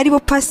aribo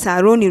Pastor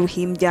Aaron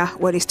Ruhimbya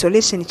wa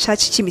Restoration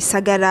Church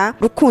Kimisagara,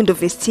 Rukundo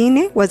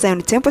Vestine wa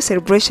Zion Temple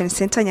Celebration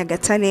Center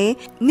Nyagatare,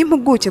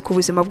 n'impuguke ku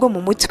buzima bwo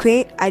mu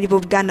mutwe aribo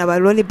Bwana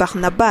Barole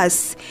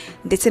Barnabas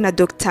ndetse na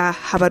Dr.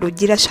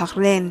 Habarugira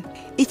Charlene.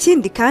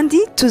 Ikindi kandi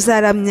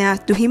tuzaramya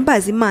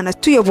duhimbaza Imana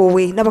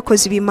tuyobowe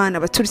n'abakozi b'Imana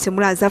baturutse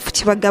muri Azafu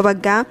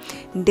Kibagabaga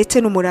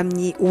ndetse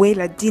n'umuramyi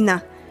Uwera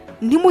Dina.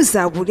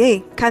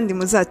 Ntimuzabure kandi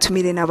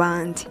muzatumire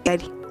n'abandi.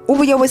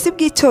 Ubuyobozi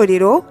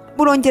bw'itorero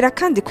burongera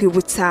kandi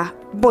kwibutsa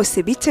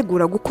bose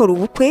bitegura gukora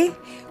ubukwe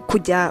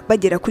kujya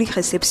bagera kuri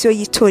reception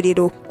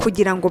y'itorero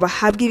kugira ngo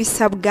bahabwe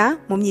ibisabwa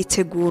mu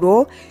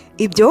myiteguro.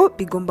 Ibyo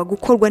bigomba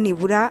gukorwa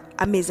nibura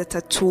amezi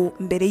 3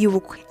 mbere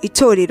y'ubukwe.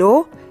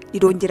 Itorero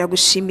rirongera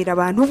gushimira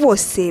abantu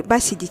bose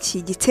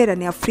bashyigikiye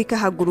igiterane Afrika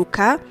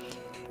Haguruka,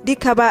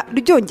 rikaba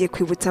ryongeye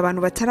kwibutsa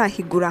abantu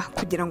batarahigura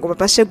kugira ngo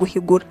babashe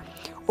guhigura.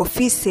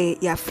 Office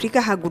ya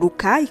Afrika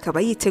Haguruka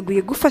ikaba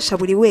yiteguye gufasha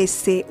buri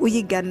wese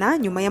uyigana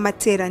nyuma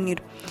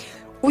y'amateraniro.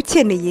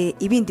 Ukeneye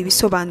ibindi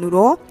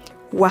bisobanuro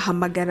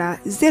wahamagara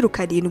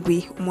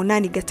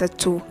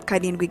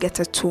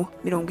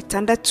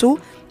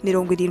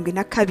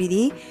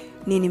 0783736072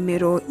 ni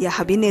nimero ya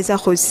Habineza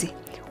Rose.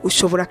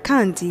 Ushobora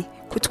kandi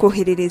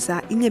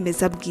kutwoherereza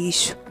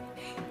inyemezabwishyu.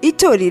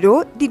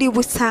 Itorero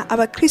riributsa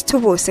abakristo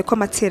bose ko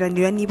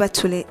amateraniro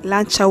nibature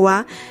lunch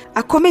hour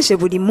akomeje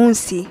buri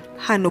munsi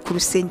hano ku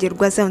rusengero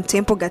rwa Zion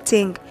Temple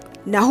Gatenga.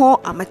 Naho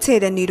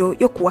amateraniro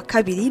yo kuwa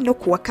 2 no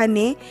kuwa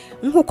 4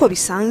 nkuko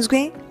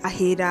bisanzwe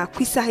ahera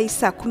ku isaha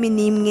y'isa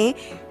 11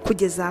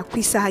 kugeza ku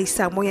isaha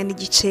y'isa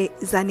 1:30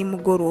 za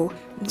nimugoroba.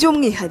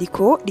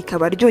 By'umwihariko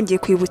rikaba ryongeye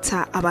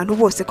kwibutsa abantu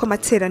bose ko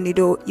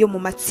amateraniro yo mu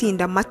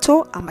matsinda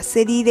mato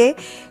amaserire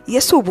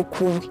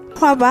yasubukuwe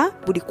kwaba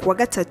buri kuwa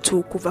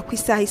 3 kuva ku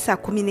isaha y'isa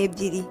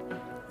 12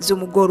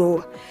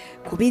 z'umugoroba.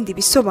 Ku bindi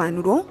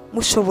bisobanuro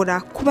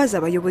mushobora kubaza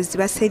abayobozi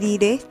ba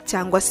serire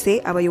cyangwa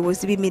se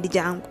abayobozi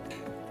b'imiryango.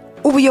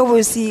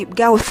 Ubuyobozi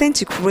bwa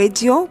Authentic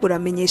Radio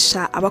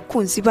buramenyesha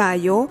abakunzi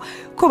bayo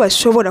ko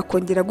bashobora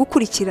kongera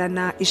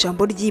gukurikirana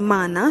ijambo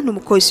ry'Imana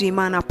n'umukozi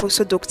w'Imana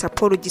Apostle Dr.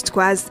 Paul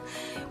Gitwaza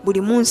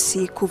buri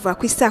munsi kuva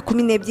ku isaa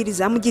 12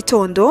 za mu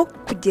gitondo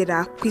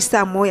kugera ku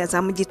isaa 1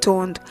 za mu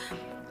gitondo.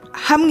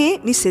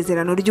 Hamwe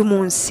n'isezerano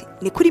ry'umunsi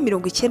ni kuri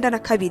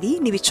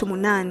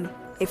 92.8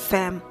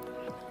 FM.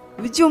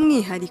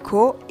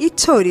 By'umwihariko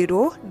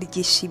itorero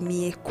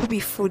ryishimiye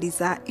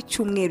kubifuriza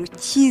icyumweru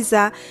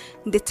cyiza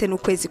ndetse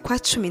n'ukwezi kwa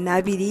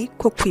 12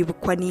 ko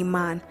kwibukwa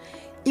n'Imana.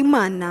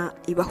 Imana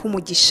ibaha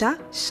umugisha.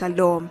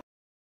 Shalom.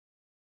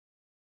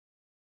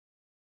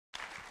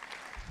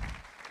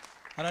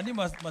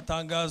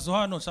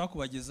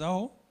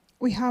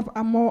 We have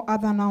more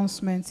other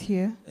announcements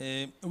here.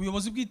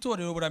 Ubuyobozi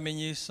bw'itorero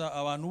buramenyesha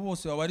abantu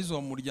bose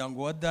babarizwa mu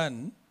muryango wa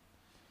Dan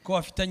ko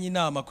bafitanye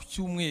inama ku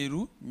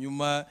cyumweru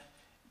nyuma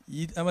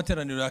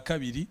y'amateraniro ya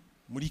kabiri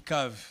muri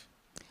Cave.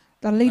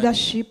 The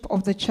leadership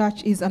of the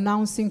church is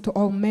announcing to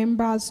all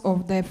members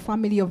of the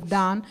family of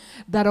Dan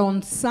that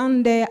on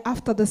Sunday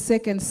after the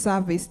second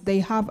service, they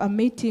have a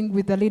meeting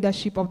with the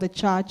leadership of the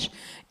church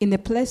in a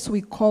place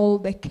we call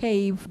the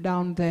Cave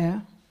down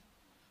there.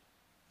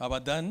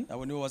 Abadan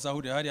abo nibo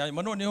bazahurira hari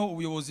hanyuma noneho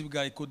ubuyobozi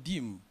bwa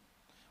Ecodim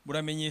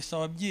buramenyesha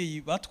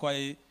ababyeyi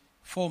batwaye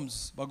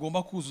forms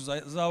bagomba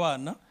kuzuza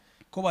z'abana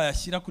ko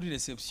bayashyira kuri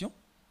reception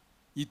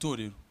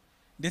y'itorero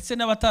ndetse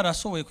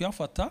n'abatarashoboye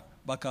kuyafata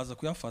bakaza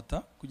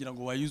kuyafata kugira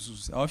ngo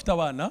bayuzuze abafite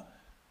abana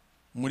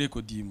muri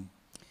Ecodim.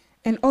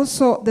 And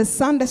also the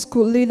Sunday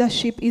school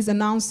leadership is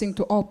announcing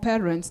to all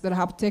parents that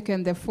have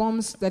taken the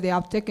forms that they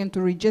have taken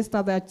to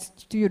register their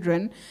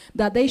children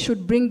that they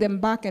should bring them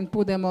back and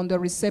put them on the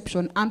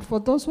reception. And for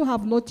those who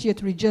have not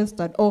yet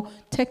registered or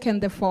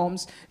taken the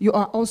forms, you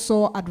are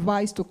also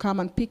advised to come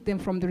and pick them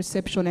from the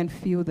reception and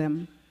fill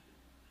them.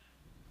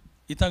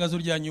 Itangazo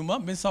rya nyuma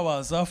mbese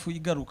bazafu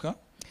igaruka.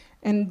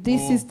 And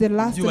this is the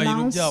last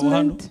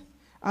announcement.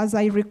 As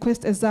I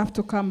request Azaf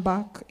to come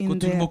back in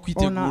the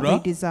honor they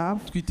deserve,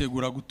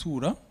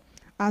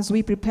 as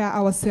we prepare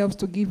ourselves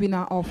to give in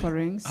our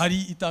offerings.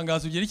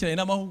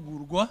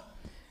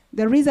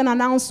 There is an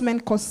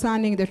announcement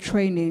concerning the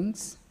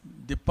trainings.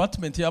 The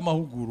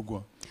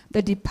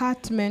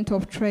Department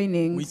of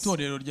Trainings.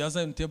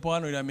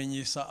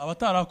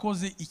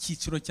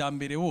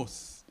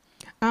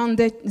 And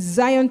the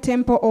Zion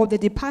Temple or the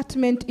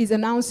department is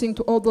announcing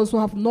to all those who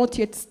have not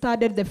yet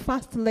started the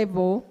first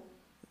level,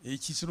 the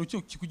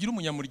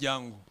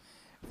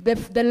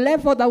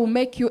level that will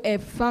make you a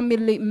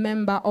family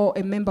member or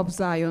a member of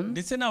Zion.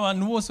 And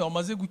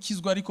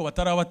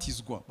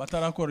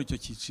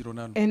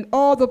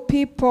all the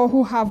people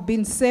who have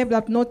been saved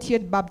have not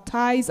yet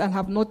baptized and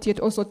have not yet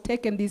also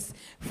taken this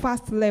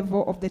first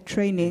level of the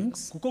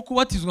trainings.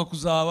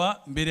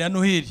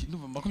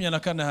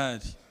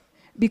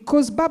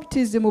 Because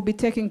baptism will be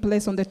taking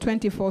place on the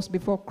 24th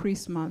before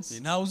Christmas.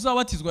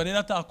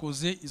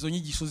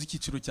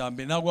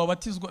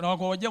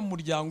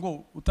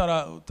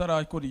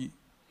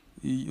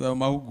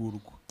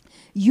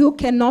 You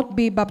cannot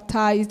be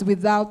baptized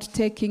without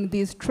taking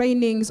these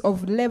trainings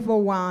of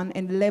level 1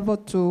 and level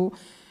 2.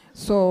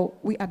 So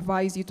we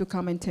advise you to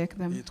come and take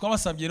them.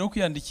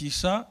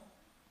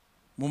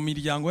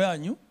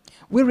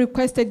 We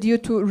requested you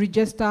to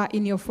register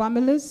in your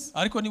families.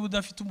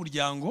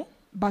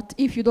 But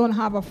if you don't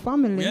have a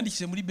family,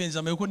 register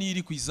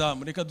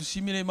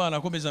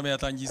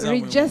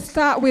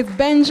with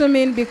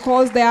Benjamin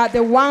because they are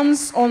the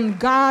ones on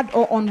guard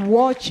or on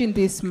watch in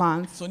this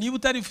month. So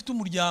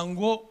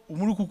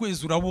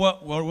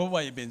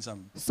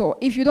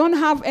if you don't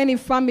have any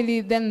family,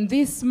 then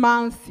this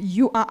month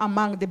you are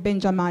among the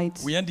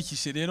Benjamites.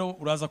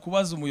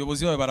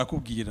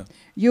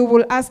 You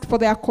will ask for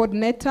their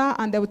coordinator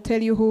and they will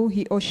tell you who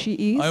he or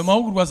she is.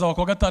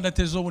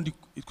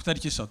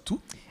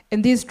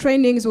 And these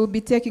trainings will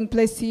be taking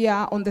place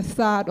here on the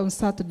 3rd on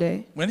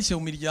Saturday.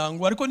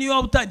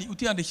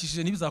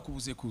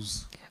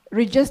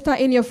 Register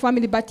in your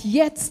family, but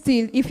yet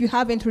still, if you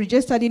haven't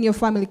registered in your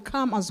family,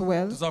 come as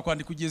well.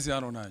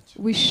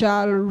 We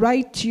shall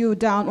write you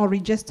down or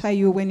register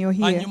you when you're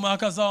here.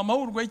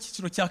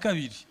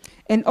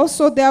 And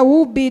also there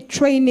will be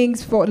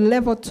trainings for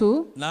level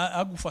 2,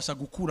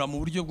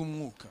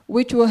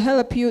 which will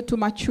help you to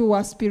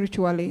mature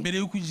spiritually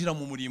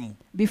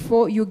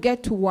before you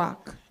get to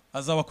work.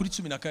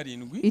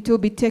 It will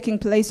be taking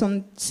place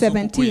on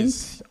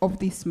 17th of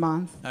this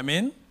month.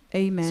 Amen.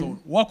 Amen.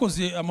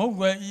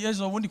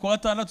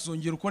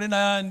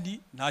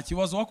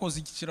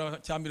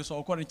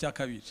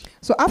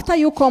 So after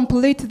you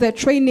complete the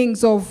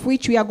trainings of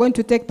which we are going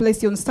to take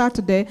place on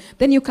Saturday,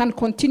 then you can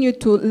continue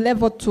to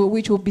level 2,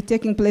 which will be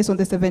taking place on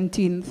the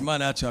 17th.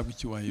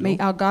 May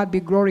our God be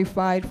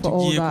glorified for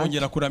all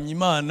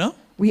that.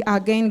 We are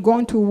again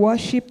going to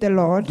worship the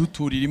Lord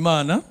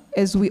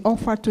as we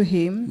offer to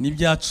Him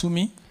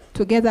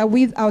together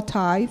with our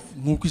tithe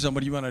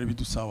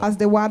as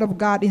the Word of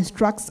God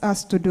instructs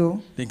us to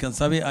do.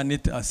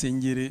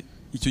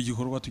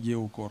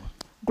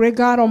 Great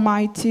God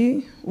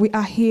Almighty, we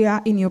are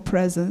here in your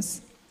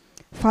presence.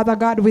 Father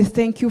God, we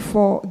thank you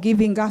for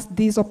giving us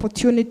this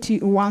opportunity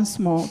once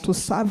more to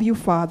serve you,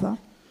 Father.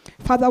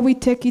 Father, we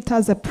take it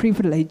as a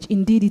privilege.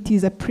 Indeed, it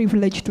is a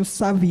privilege to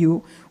serve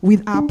you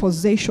with our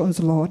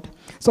possessions, Lord.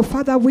 So,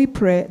 Father, we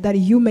pray that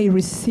you may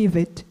receive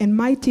it, and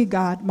mighty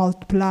God,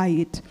 multiply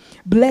it.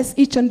 Bless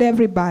each and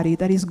everybody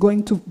that is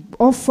going to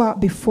offer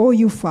before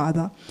you,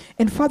 Father.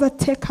 And Father,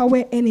 take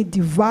away any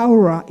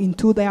devourer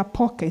into their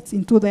pockets,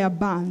 into their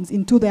bands,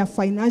 into their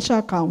financial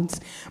accounts.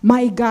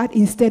 My God,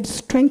 instead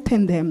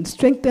strengthen them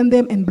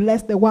and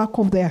bless the work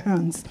of their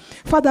hands.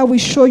 Father, we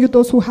show you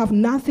those who have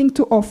nothing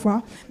to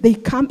offer. They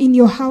come in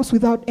your house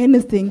without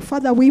anything.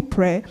 Father, we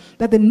pray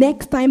that the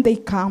next time they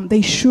come,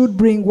 they should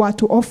bring what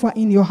to offer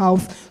in your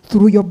house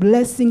through your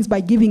blessings by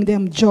giving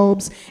them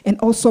jobs and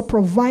also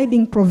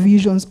providing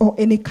provisions or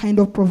any kind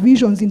of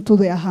provisions into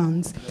their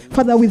hands.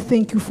 Father, we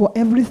thank you for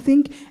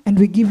everything and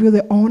we give you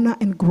the honor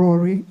and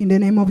glory in the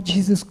name of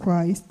Jesus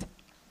Christ.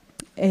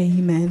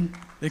 Amen.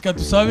 Reka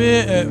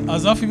tusabe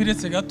azafu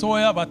biretse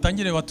gatoya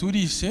batangire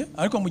baturishe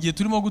ariko mu gihe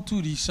turimo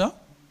guturisha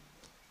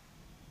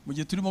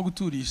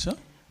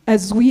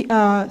as we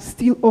are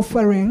still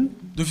offering,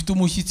 dufite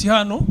umushyitsi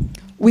hano.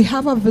 We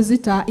have a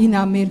visitor in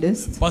our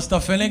midst. Pastor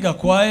Felega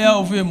Kwaya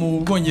uvuye mu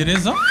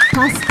Bwongereza.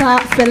 Pastor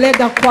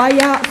Felega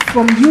Kwaya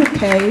from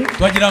UK.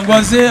 Twagira ngo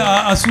aze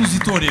asuze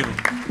itorero.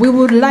 We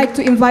would like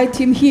to invite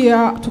him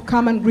here to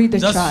come and greet the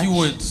church. Just few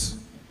words.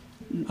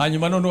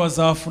 Hanyuma none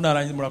azafu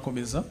narangiza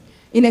murakomeza.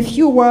 In a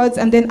few words,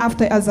 and then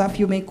after Azaf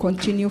you may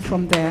continue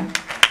from there.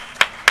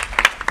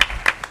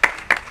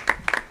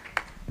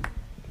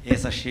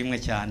 Yes, ashimwe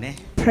cyane.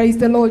 Praise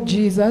the Lord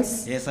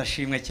Jesus. Yes,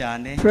 ashimwe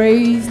cyane.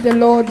 Praise the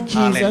Lord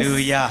Jesus.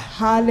 Hallelujah.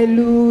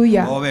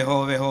 Hallelujah.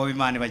 Hobe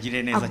imana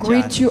bagire neza cyane. I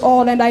greet you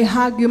all and I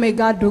hug you. May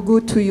God do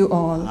good to you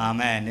all.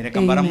 Amen.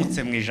 Reka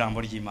mbaramutse mu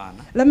ijambo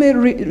ry'Imana. Let me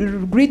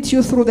greet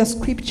you through the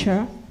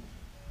scripture.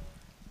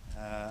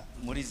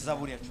 Muri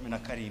Zaburi ya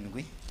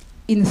 17.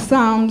 In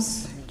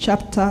Psalms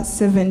chapter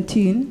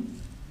 17.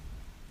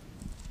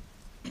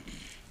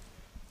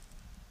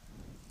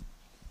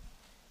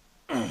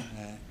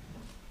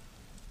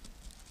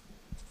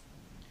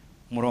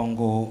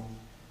 Murongo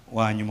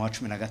wa nyuma wa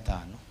 15.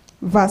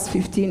 Verse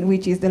 15,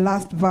 which is the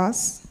last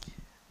verse.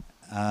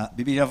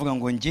 Bibiliya iravuga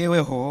ngo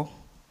njyeweho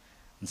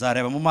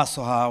nzareba mu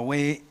maso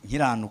hawe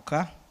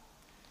nkiranuka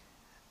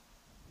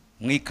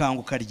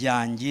mwikanguka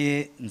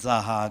ryanjye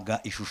nzahaga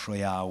ishusho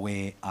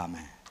yawe.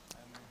 Amen.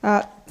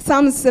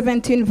 Psalm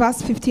 17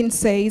 verse 15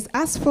 says,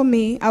 as for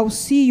me, I will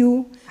see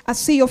you, I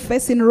see your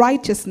face in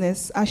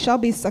righteousness. I shall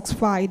be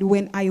satisfied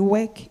when I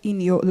walk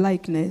in your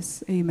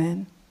likeness.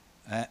 Amen.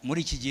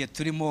 Muri iki gihe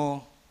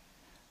turimo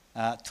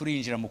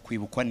turinjira mu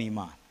kwibukwa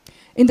n'Imana.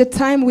 In the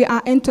time we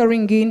are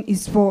entering in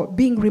is for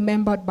being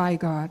remembered by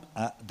God.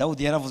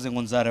 Dawudi yaravuze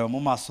ngo nzareba mu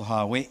maso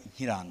hawe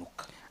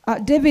nkiranuka.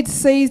 David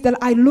says that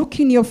I look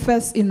in your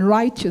face in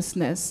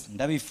righteousness.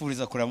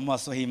 Ndabifuriza kureba mu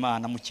maso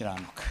h'Imana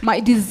mukiranuka.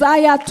 My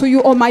desire to you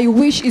or my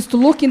wish is to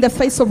look in the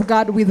face of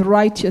God with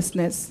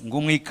righteousness.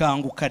 Ngo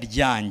mwikanguka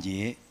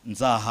ryanjye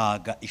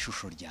nzahaga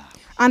ishusho ryawe.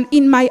 And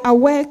in my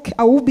awake,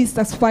 I will be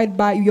satisfied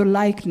by your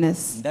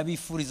likeness.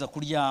 Ndabifuriza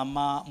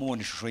kuryama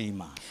mubona ishusho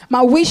y'Imana.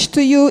 My wish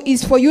to you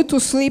is for you to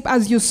sleep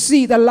as you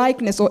see the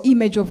likeness or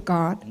image of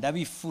God.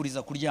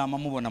 Ndabifuriza kuryama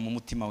mubona mu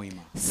mutima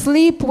w'Imana.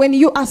 Sleep when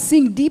you are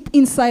seeing deep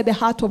inside the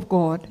heart of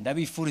God.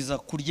 Ndabifuriza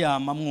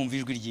kuryama mwumva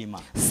ijwi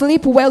ry'Imana.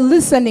 Sleep while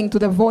listening to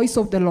the voice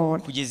of the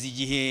Lord. Kugeza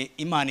igihe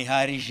Imana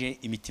iharije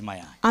imitima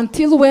yanyu.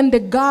 Until when the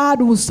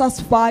God will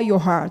satisfy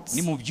your hearts.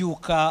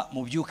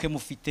 Mubyuke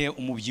mufite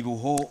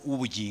umubyibuho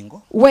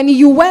w'ubugingo. When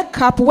you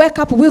wake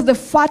up with the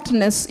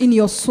fatness in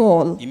your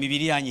soul.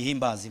 Imibiri yanyu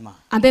ihimbaza Imana.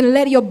 And then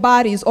let your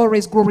bodies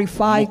always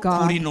glorify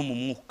God.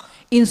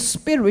 In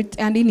spirit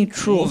and in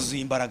truth.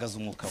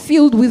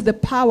 Filled with the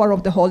power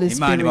of the Holy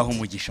Spirit.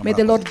 May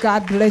the Lord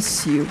God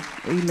bless you.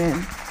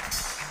 Amen.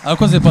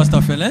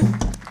 Pastor Fele.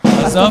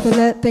 Pastor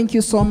Fele, thank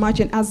you so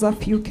much. And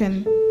Azaf, you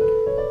can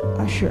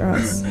usher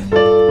us.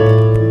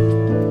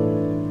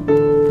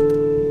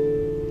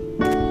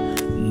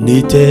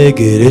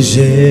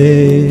 Nitegereje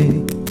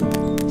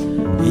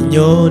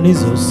inyoni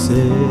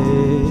zose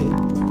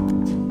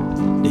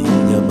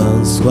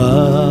n'inyamaswa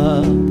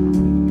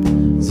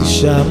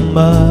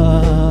z'ishamba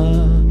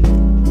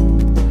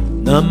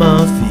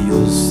n'amafi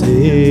yose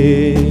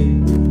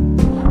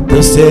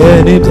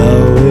byose ni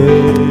byawe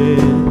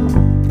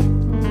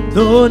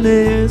none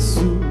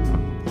Yesu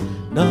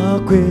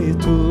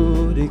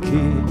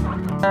nakwituriki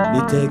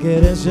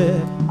nitegereje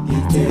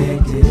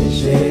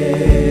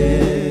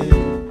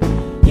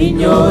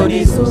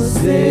inyoni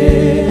zose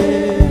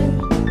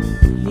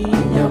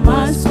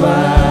n'inyamaswa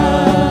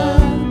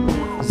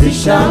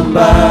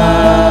z'ishamba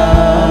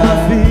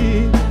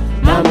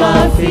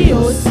n'amafi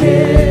yose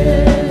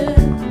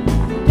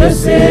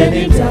byose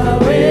ni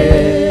byawe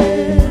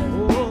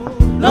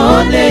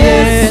none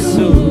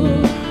Yesu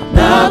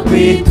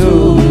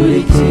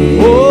nakwituriki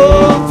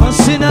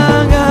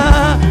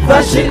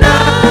fashe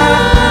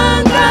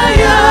inanga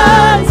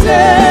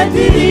yanjye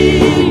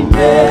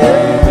ndirimbe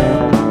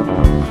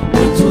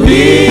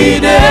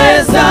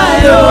neza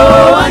yo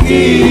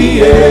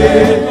wagiye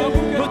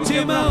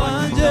mutima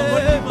wanje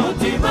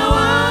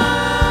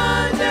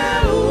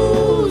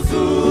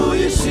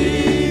uzuye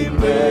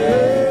ishimwe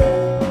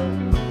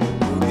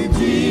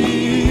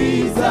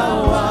ibyiza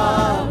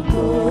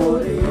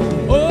wakoreye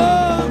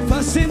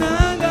fashe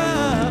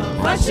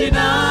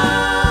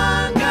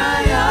inanga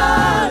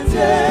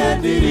yanjye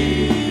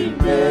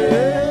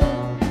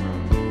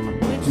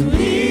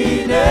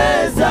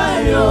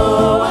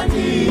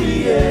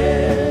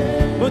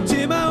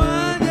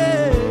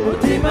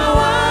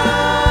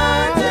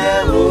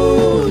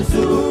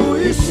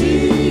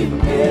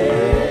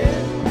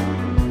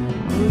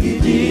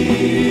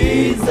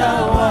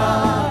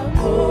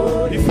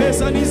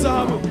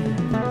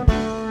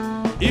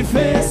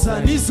ifeza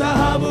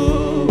n'izahabu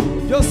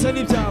byose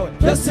ni byawe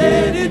byose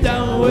ni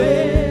byawe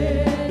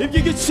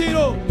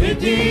iby'igiciro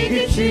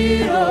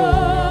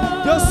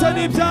byose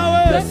ni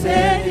byawe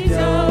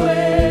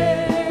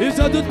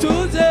ibyo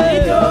dutunze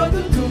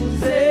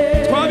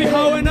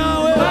twabihawe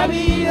nawe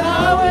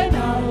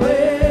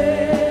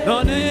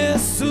none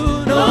Yesu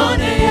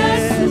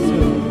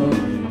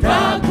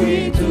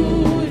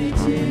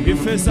ndakwiturikiye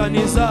ifeza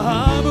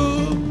n'izahabu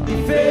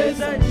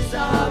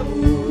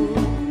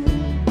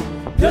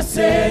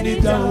byose ni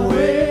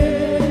byawe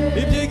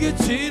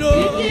iby'igiciro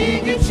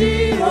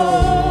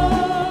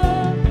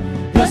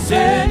byose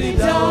ni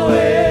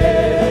byawe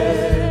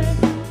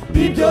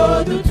ibyo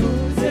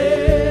dutunze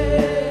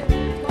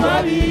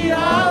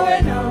twabihawe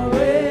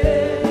nawe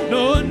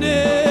none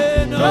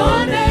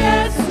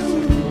Yesu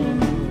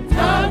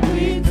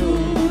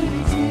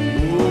ndakwiturikiye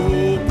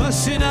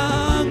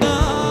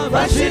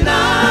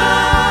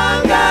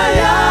bashinanga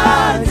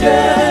yanjye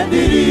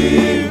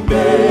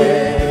ndirimbe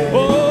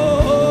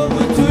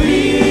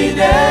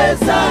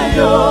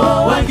yo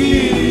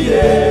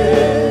wangiriye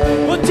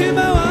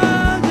mutima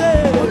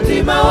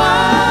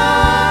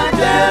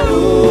wanjye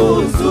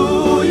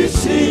wuzuye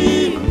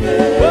ishimwe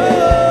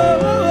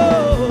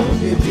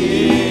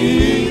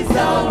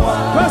ibyiza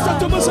wawe twese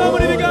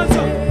tumusabura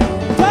ibiganza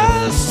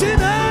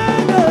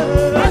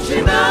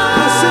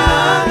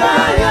bashinanga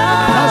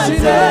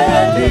yanjye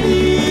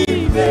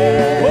ndirimbe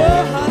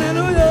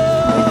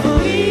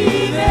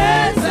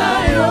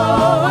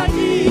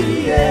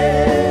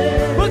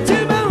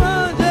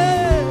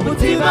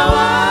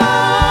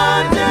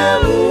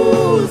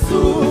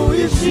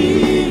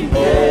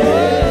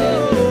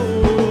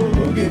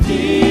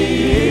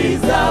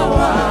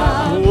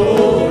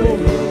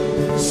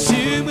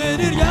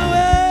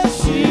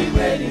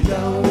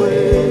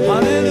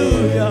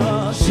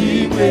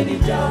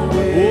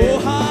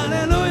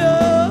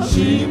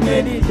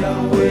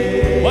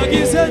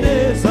wagize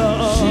neza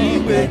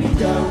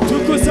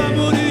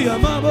tukuzamuriye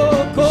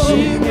amaboko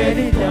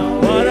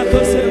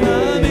warakoze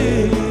mwami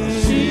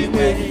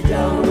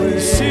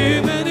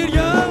shimwe ni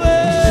ryawe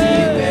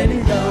shimwe ni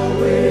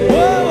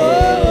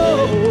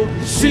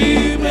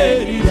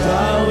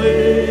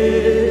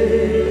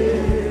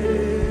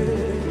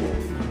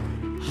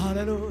ryawe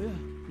haleluya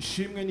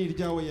ishimwe ni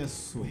ryawe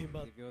Yesu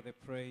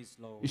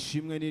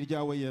ishimwe ni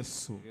ryawe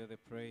Yesu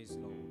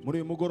muri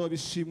uyu mugoroba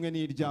ishimwe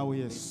ni ryawe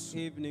Yesu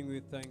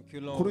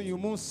kuri uyu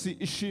munsi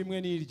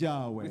ishimwe ni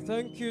ryawe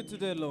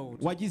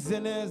wagize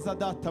neza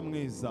data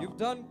mwiza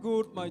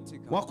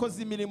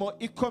wakoze imirimo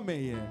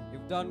ikomeye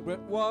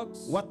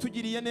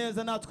watugiriye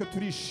neza natwe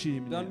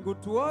turishimye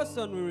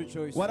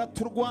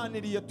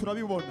waraturwaniriye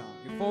turabibona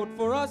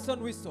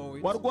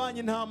warwanye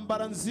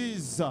intambara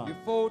nziza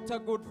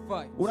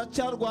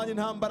uracyarwanya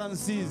intambara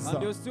nziza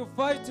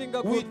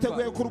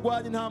witeguye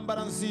kurwanya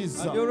intambara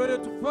nziza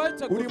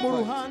uri mu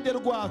ruhande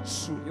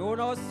rwacu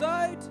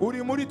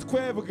uri muri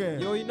twebwe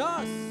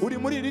uri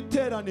muri iri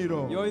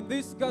teraniro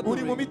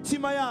uri mu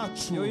mitima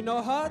yacu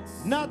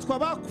natwe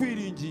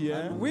abakwiringiye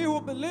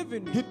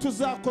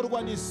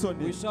ntituzakorwa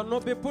n'isoni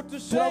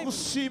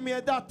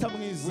turagushimiye data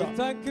mwiza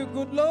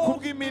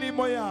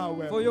kubw'imirimo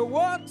yawe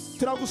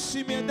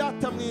turagushimiye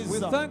data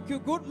mwiza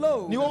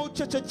ni wowe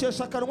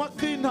ucecekesha akanwa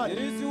k'intare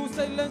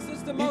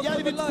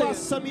ibyari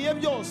bitwasamiye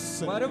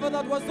byose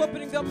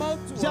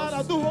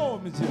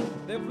byaraduhombye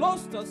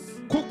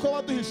kuko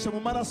waduhishe mu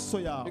maraso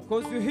yawe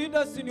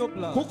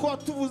kuko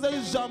watuvuzeho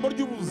ijambo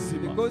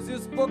ry'ubuzima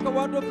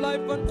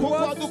kuko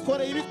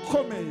wadukoreye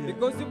ibikomeye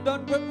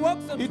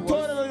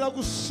itorero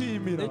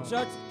riragushimira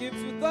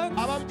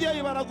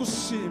ababyeyi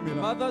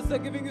baragushimira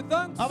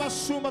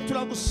abashumba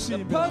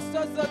turagushimira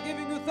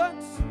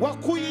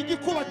wakuye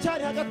igikuba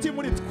cyari hagati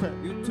muri twe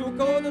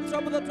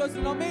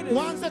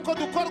wanze ko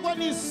dukorwa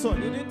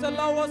n'isoni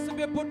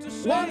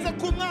wanze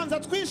ko umwanzi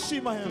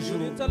atwishima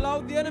hejuru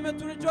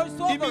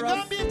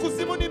imigambi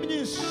y'ikuzimu ni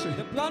myinshi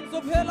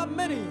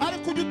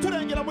ariko ujya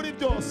uturengera muri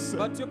byose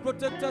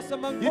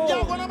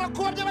ibyago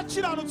n'amakuba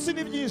by'abakiranutsi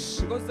ni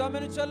byinshi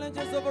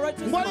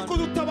ngo ariko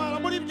udutabara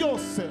muri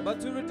byose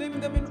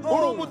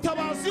uri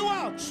umutabazi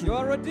wacu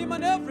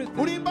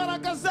uri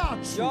imbaraga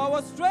zacu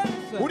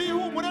uri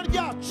ihumure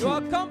ryacu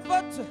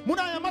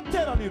muri aya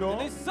materaniro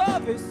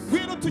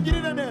ngwino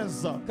tugirire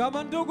neza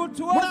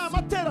muri aya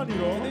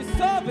materaniro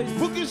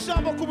vuga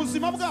ijambo ku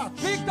buzima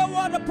bwacu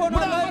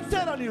muri aya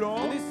materaniro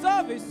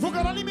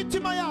vugana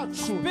n'imitima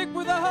yacu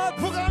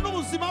vugana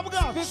n'ubuzima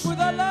bwacu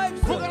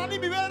vugana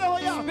n'imibereho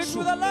yacu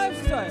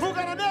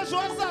vugana n'ejo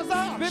hazaza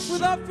hacu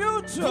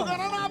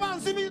vugana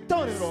n'abanzi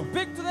b'itorero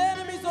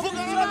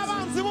vugana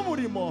n'abanzi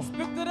b'umurimo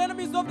vugana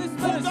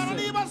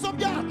n'ibibazo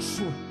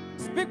byacu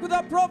Speak with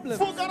our problems.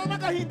 vugana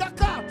n'agahinda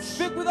kacu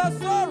Speak with our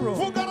sorrow.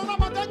 vugana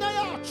n'amaganya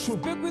n'amaganya yacu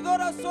Speak with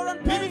all our sorrow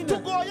and pain.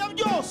 ibitugoye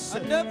byose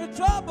And every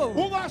trouble.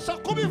 ubasha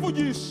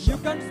kubivugisha You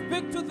can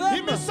speak to them.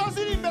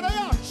 imisozi iri imbere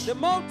yacu The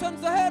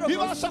mountains ahead of us.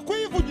 ibasha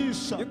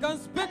kuyivugisha You can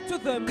speak to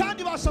them.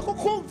 kandi ibasha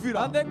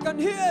kukumvira And they can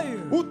hear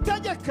you.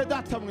 utegeke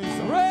data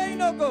mwiza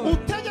Reign, O God.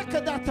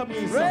 utegeke data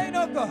mwiza Reign,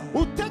 O God.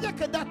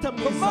 utegeke data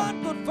mwiza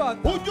Command, good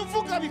Father. ujya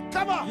uvuga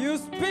bikaba You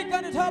speak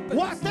and it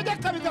happens.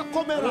 wategeka When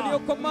bigakomera your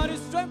command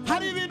is strength,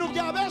 hari ibintu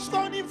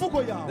byabeshwaho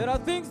n'imvugo yawe there are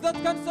things that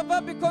can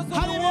survive because of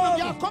hari the ibintu word.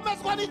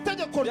 byakomezwa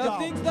n'itegeko There are ryawe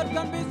things that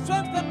can be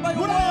strengthened by your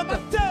muri aya word.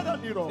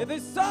 materaniro In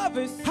this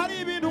service, hari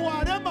ibintu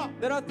warema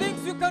there are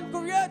things you can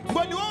create.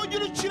 ngo ni wowe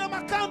ugira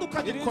ukirema kandi It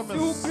is you who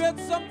ukagikomeza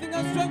create something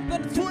and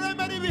strengthen it.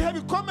 turemera ibihe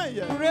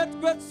bikomeye Create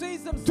great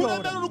seasons,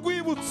 Lord. turemera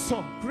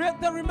urwibutso Create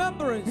the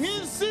remembrance. mu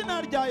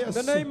izina rya In the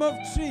yesu name of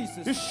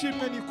Jesus.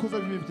 ishimwe n'ikuzo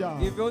bibi byawe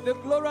Give you the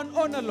glory and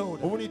honor,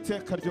 Lord. ubu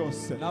n'iteka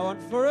ryose Now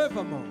and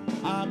forevermore.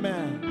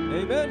 amen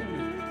Amen.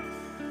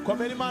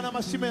 komera imana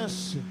amashyi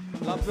menshi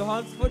Clap your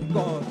hands for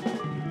God.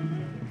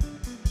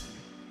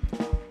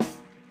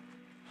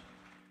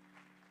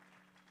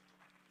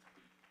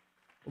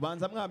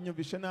 ubanza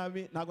mwamyumvishe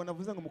nabi ntabwo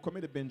navuze ngo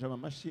mukomere Benjamin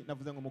amashyi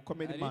navuze ngo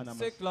mukomere I imana didn't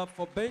say amashyi clap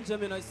for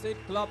Benjamin, I said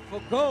clap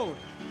for God.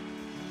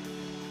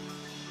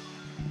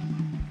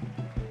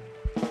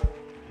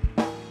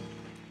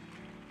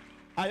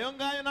 ayo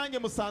ngayo nanjye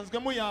musanzwe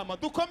muyama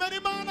dukomere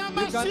imana You can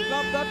amashyi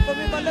clap that for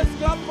me, but let's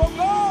clap for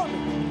God.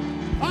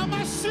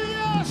 amashyi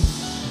yesu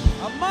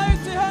A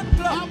mighty hand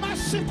clap.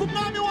 amashyi ku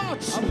mwami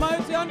wacu A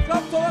mighty hand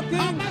clap to our King.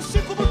 amashyi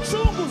ku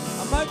mucunguzi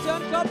A mighty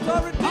hand clap to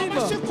our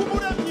amashyi Redeemer. ku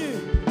muremyi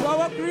To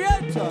our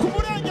Creator. ku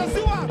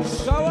murengezi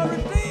wacu To our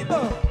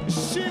Redeemer.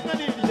 ishimwe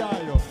ni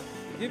iryayo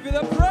Give you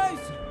the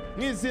praise.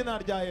 mu izina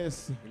rya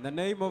yesu In the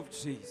name of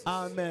Jesus.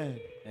 amen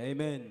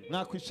Amen.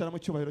 mwakwicara mu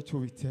cyubahiro May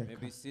cy'uwiteka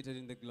be seated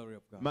in the glory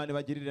of God. imana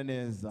ibagirire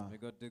neza May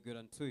God do good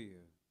unto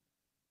you.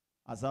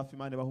 azafu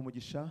imana ibaha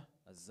umugisha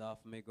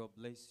Azaf, may God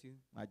bless you.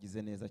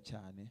 mwagize neza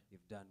cyane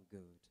You've done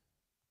good.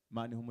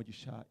 imana iha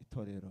umugisha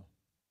itorero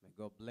May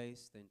God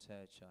bless the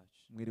entire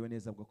church. mwiriwe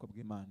neza bwoko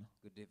bw'imana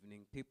Good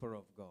evening, people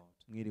of God.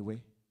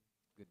 mwiriwe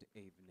Good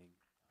evening.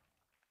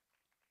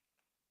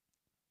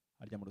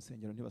 harya mu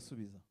rusengero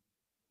ntibasubiza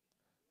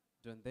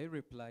Don't they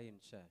reply in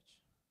church?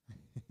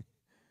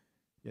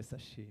 yesu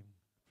ashimwe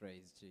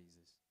Praise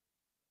Jesus.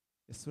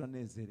 yesu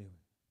uranezerewe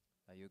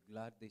Are you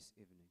glad this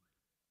evening?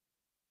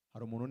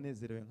 hari umuntu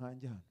unezerewe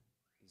nkanjye hano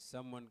Is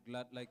someone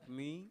glad like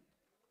me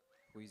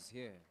who is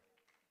here?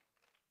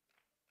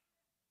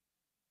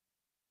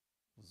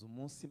 uzi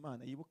umunsi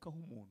imana yibukaho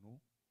umuntu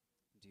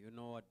Do you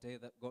know a day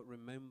that God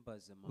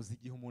remembers a man? uzi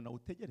igihe umuntu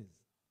awutegereza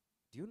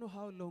Do you know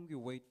how long you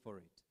wait for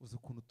it? uzi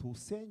ukuntu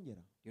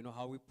tuwusengera Do you know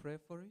how we pray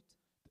for it?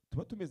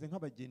 tuba tumeze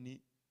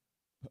nk'abageni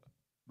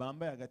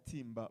bambaye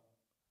agatimba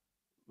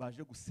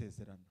baje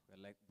gusezerana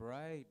We're like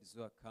brides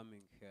who are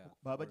coming here.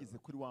 baba bageze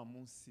kuri wa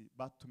munsi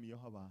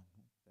batumiyeho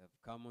abantu They have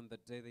come on the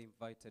day they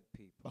invited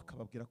people.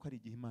 bakababwira ko ari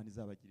igihe imana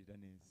izabagirira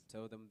neza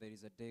Tell them there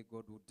is a day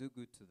God will do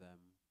good to them.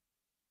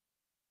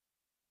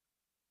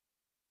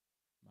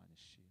 imana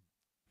ishimwe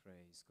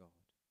Praise God.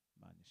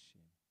 imana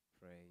ishimwe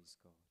Praise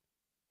God.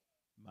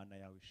 imana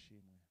yawe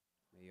ishimwe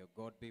May your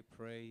God be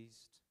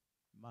praised.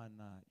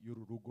 imana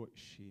y'uru rugo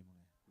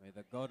ishimwe May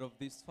the God of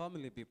this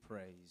family be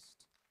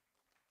praised.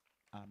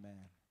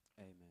 amen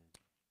Amen.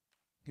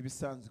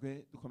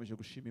 nk'ibisanzwe dukomeje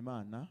gushima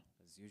imana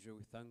As usual,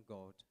 we thank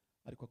God,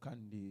 ariko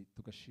kandi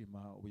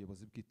tugashima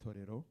ubuyobozi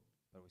bw'itorero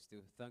but we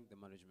still thank the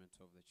management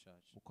of the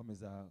church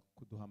gukomeza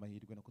kuduha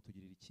amahirwe no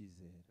kutugirira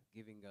icyizere for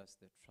giving us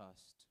the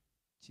trust,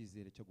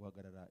 icyizere cyo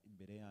guhagarara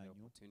imbere the yanyu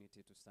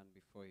opportunity to stand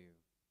before you,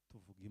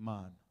 tuvuga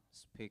imana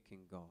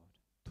speaking God,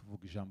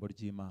 tuvuga ijambo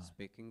ry'imana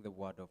speaking the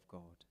word of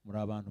God. muri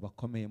abantu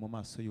bakomeye mu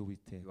maso You are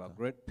y'uwiteka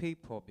great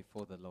people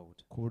before the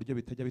Lord. ku buryo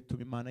bitajya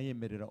bituma imana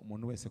yemerera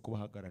umuntu wese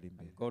kubahagarara And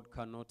imbere God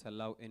cannot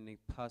allow any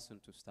person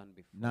to stand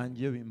before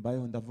nanjye you. iyo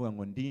bimbayeho ndavuga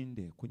ngo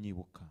ndinde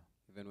kunyibuka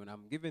Even when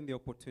I'm given the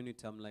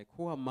opportunity, I'm like,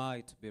 who am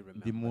I to be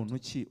ndi muntu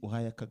remembered? ki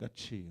uhaye aka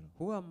gaciro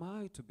Who am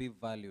I to be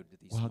valued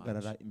this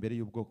guhagarara much? imbere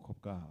y'ubwoko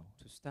bwawe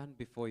To stand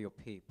before your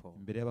people,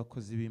 imbere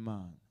y'abakozi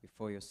b'imana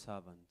before your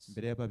servants,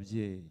 imbere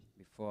y'ababyeyi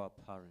before our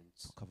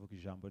parents, tukavuga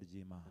ijambo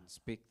ry'imana and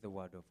speak the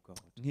word of God.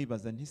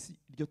 nkibaza ntisi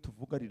iryo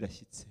tuvuga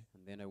rirashyitse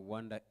And then I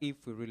wonder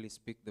if we really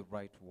speak the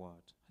right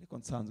word. ariko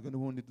nsanzwe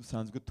n'ubundi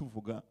dusanzwe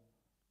tuvuga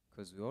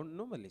Because we all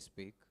normally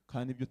speak,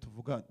 kandi ibyo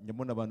tuvuga njya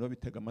mbona abantu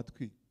babitega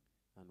amatwi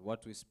and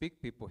what we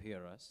speak, people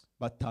hear us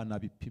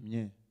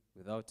batanabipimye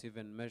without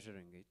even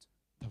measuring it.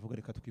 ndavuga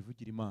reka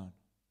twivugire imana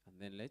And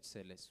then let's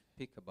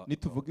speak about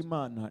nituvuga God.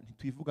 imana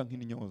ntituyivuga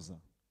nk'intyoza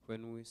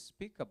When we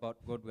speak about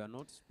God, we are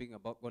not speaking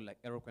about God like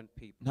arrogant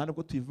people, nta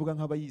nubwo tuyivuga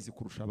nk'abayizi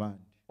kurusha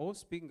abandi or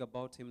speaking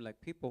about Him like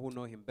people who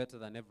know Him better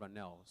than everyone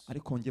else.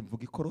 ariko njye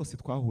mvuga ikorosi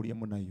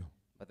twahuriyemo nayo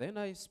But then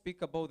I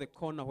speak about the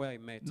corner where I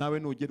met. nawe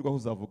nugerwaho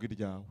uzavuga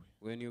iryawe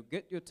When you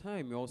get your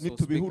time, you also speak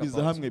nitubihuriza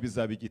about hamwe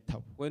bizaba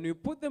igitabo When you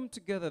put them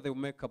together, they'll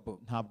make a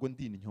book. ntabwo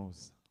ndi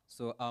intyoza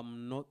So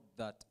I'm not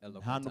that nta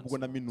eloquent and nubwo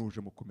smart.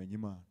 naminuje mu kumenya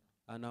imana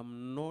And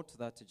I'm not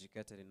that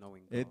educated in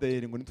knowing God.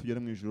 edayeri ngo nitugere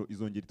mu ijoro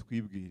izongera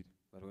itwibwire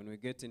But when we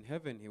get in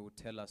heaven, he will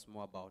tell us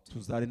more about it.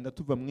 tuzarinda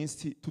tuva mu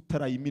isi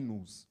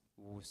tutarayiminuza,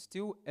 We will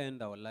still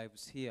end our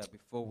lives here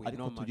before we know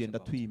ariko much tugenda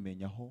about him.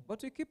 tuyimenyaho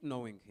But we keep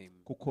knowing him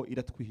kuko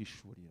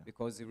iratwihishurira.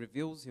 because he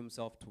reveals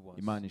himself to us.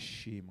 Imana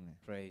ishimwe,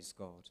 Praise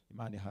God.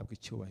 Imana ihabwe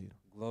icyubahiro.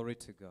 Glory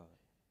to God.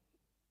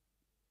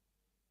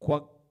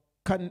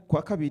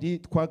 Kwa kabiri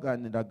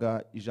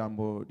twaganiraga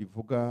ijambo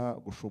rivuga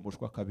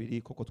gushumbushwa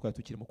kabiri, kuko twari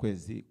tukiri mu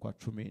kwezi kwa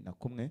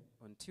 11.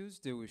 On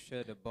Tuesday we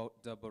shared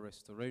about double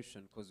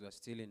restoration because we are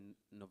still in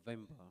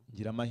November.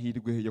 Ngira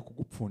amahirwe yo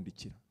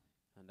kugupfundikira,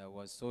 And I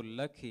was so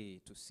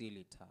lucky to seal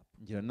it up.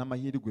 ngira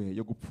n'amahirwe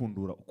yo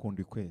gupfundura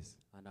ukundi kwezi.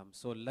 And I'm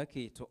so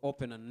lucky to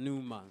open a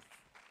new month.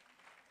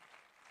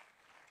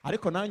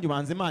 Ariko nanjye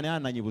ubanza Imana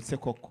yananyibutse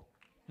koko.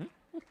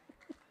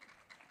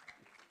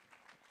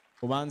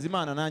 Ubanza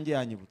Imana nanjye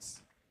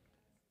yanyibutse.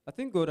 I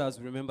think God has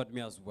remembered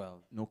me as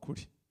well.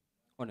 Nukuri.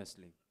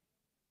 Honestly.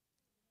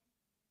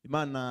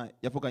 Imana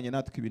yavuganye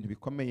natwe ibintu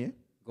bikomeye.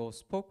 God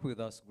spoke with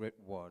us great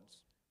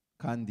words.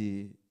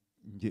 Kandi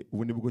nge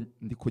ubu nibwo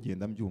ndi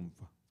kugenda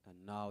mbyumva.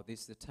 And now this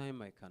is the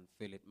time I can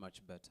feel it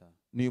much better.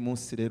 N'uyu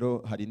munsi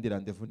rero hari indi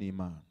rendezvous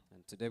n'Imana.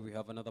 And today we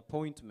have another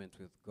appointment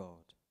with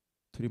God.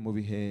 Turi mu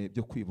bihe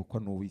byo kwibukwa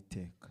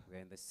n'Uwiteka. We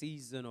are in the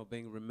season of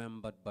being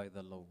remembered by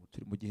the Lord.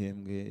 Turi mu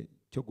gihembwe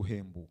cyo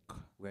guhembuka.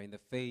 We are in the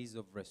phase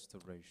of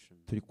restoration.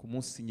 Turi ku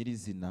munsi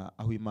nyirizina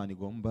aho Imana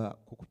igomba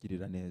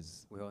kukugirira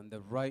neza. We are on the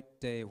right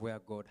day where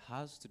God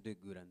has to do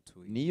good unto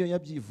you. Niyo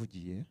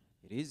yabyivugiye.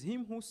 It is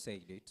him who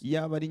said it.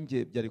 Yaba ari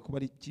nge byari kuba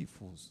ari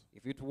icyifuzo.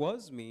 If it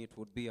was me, it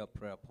would be a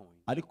prayer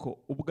point. Ariko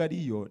ubwo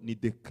ariyo ni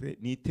decree,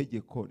 ni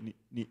itegeko,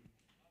 ni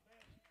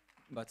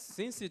But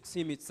since it's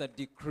him, it's a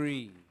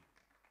decree.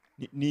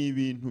 ni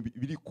ibintu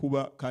biri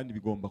kuba kandi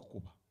bigomba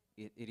kuba.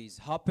 It is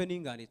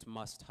happening and it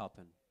must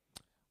happen.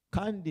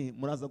 Kandi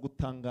muraza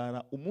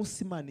gutangara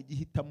umunsi Imana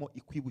igihitamo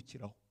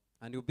ikwibukiraho.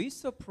 And you'll be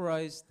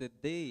surprised the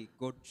day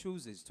God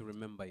chooses to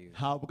remember you.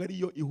 Ntabwo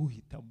ariyo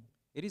ihuhitamo.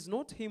 It is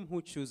not him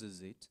who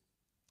chooses it.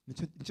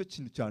 Nicyo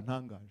kintu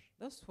cyantangaje.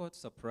 That's what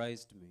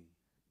surprised me.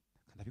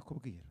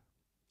 Ndabikubwira.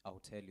 I'll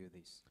tell you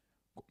this.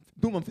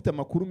 Ndumva mfite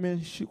amakuru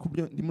menshi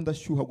kubyo ndimo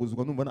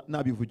ndashyuhaguzwa, numva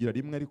nabivugira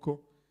rimwe,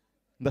 ariko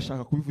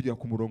ndashaka kubivugira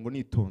ku murongo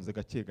nitonze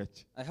gake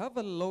gake. I have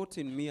a lot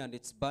in me and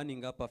it's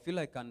burning up. I feel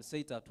I can say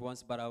it at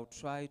once, but I'll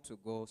try to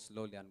go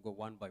slowly and go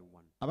one by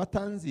one.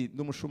 Abatanzi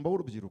ndi umushumba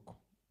w'urubyiruko.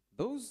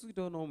 Those who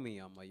don't know me,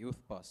 I'm a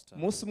youth pastor.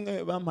 Umunsi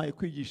umwe bampaye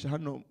kwigisha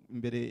hano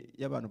imbere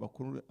y'abantu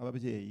bakuru,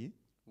 ababyeyi.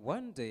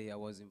 One day I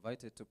was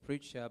invited to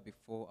preach here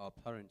before our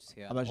parents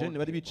here. Abajene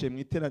bari bicaye mu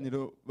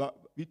iteraniro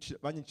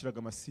banyiciraga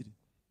amasiri.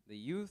 The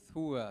youth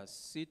who were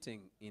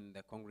sitting in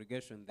the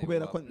congregation, they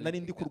kubera ko were nari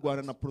ndi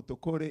kurwana na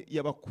protokole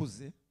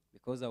y'abakuze,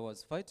 because I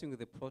was fighting with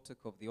the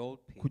protocol of the old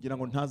people, kugira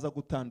ngo ntaza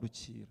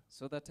gutandukira.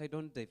 so that I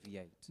don't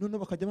deviate. None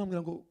bakajya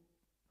bambwira ngo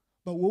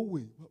ba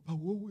wowe.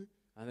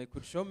 And they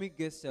could show me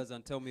gestures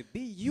and tell me, be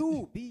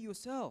you, be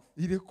yourself.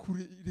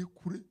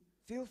 Irekure.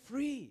 Feel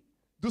free.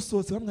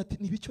 Dusohotse bamwe ati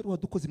nibicyo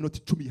wadukoze iminota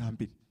 10 ya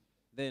mbere.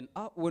 Then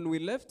when we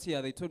left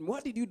here, they told me,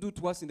 what did you do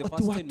to us in the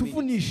first 10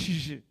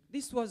 minutes?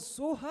 This was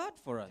so hard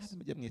for us.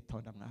 I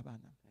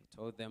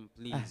told them,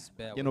 please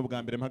bear with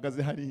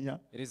me.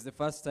 It is the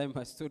first time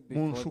I stood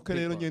before people.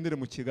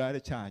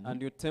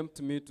 And you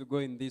tempt me to go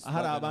in this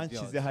wagon of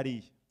yours.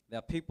 There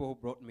are people who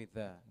brought me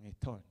there.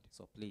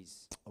 So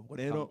please,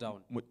 calm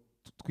down.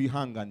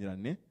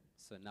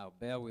 So now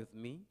bear with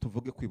me.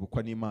 Tuvuge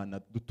kwibukwa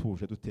n'Imana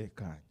dutuje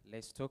dutekanye.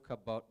 Let's talk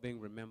about being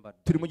remembered.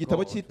 Turi mu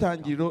gitabo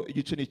cy'Itangiriro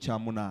igice ni cya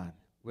 8.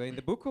 We're in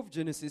the book of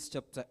Genesis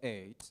chapter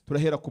 8.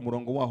 Turahera ku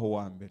murongo waho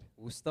wa mbere.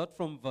 We'll start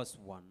from verse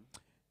 1.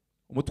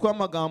 Umutwe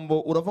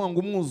w'amagambo uravuga ngo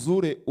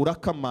umwuzure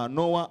urakama,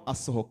 Nowa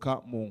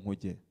asohoka mu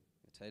nkuge.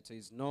 The title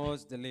is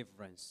Noah's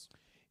Deliverance.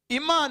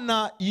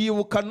 Imana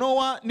yibuka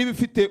Nowa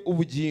n'ibifite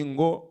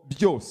ubugingo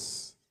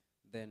byose.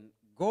 Then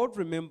God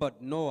remembered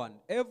Noah and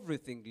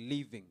everything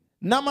living.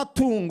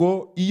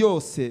 N'amatungo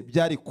yose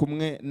byari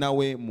kumwe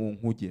nawe mu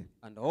nkuge.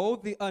 And all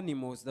the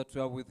animals that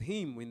were with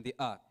him in the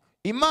ark.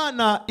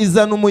 Imana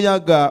izana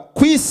umuyaga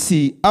ku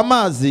isi,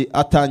 amazi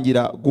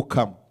atangira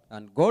gukama.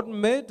 And God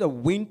made a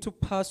wind to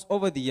pass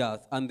over the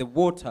earth, and the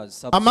waters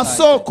subsided.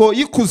 Amasoko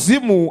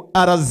y'ikuzimu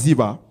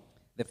araziba.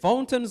 The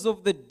fountains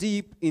of the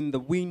deep in the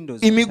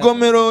windows.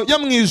 Imigomero yo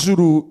mu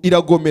ijuru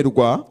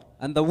iragomerwa.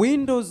 And the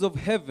windows of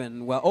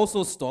heaven were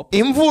also stopped.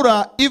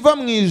 Imvura iva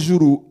mu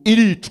ijuru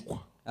iricwa.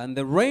 And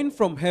the rain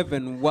from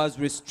heaven was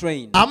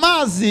restrained.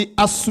 Amazi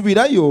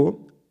asubirayo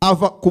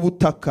ava ku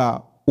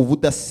butaka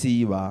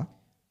ubudasiba.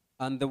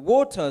 And the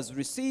waters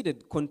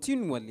receded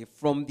continually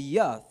from the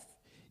earth.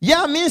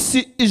 Ya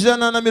minsi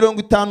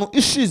 150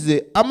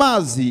 ishize,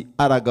 amazi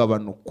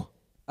aragabanukwa.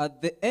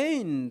 At the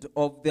end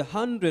of the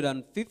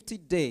 150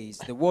 days,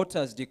 the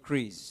waters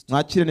decreased.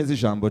 Mwakire neza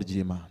ijambo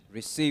ry'Imana.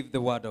 Receive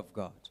the word of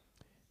God.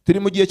 Turi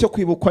mu gihe cyo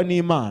kwibukwa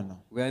n'Imana.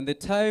 We are in the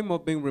time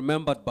of being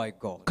remembered by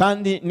God.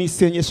 Kandi ni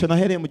isengesho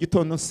nahereye mu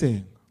gitondo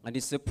nsenga. And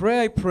it's a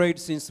prayer I prayed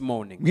since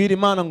morning. Mbwira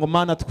Imana ngo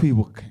Mana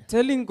twibuke.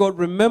 Telling God,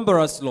 remember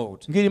us,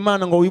 Lord. Mbwira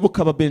Imana ngo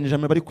wibuke aba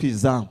Benjamin bari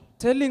kwizamu.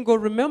 Telling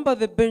God, remember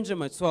the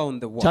Benjamites who are on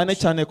the watch. cyane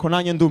cyane ko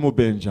nanjye ndi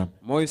umubenjamin.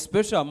 More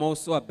especially, I'm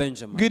also a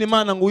Benjamin. Mbwira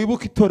Imana ngo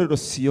wibuke itorero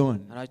Siyoni.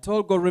 And I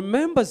told God,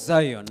 remember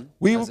Zion.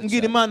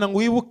 Mbwira Imana ngo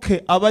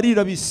wibuke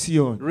abarira b'i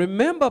Siyoni.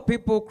 Remember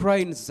people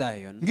crying in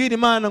Zion. Mbwira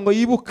Imana ngo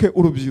yibuke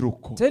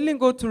urubyiruko. Telling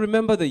God to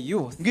remember the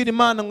youth. Mbwira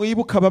Imana ngo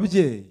yibuke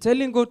ababyeyi.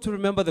 Telling God to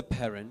remember the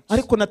parents.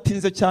 Ariko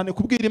natinze cyane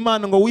kubwira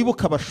Imana ngo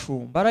wibuke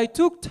abashumba. But I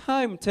took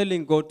time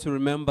telling God to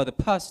remember the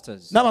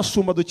pastors.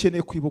 N'abashumba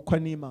dukeneye kwibukwa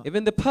n'Imana.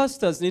 Even the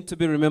pastors need to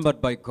be remembered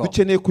by God.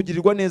 Dukeneye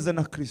kugirirwa neza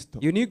na Kristo.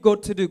 You need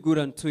God to do good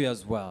unto you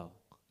as well.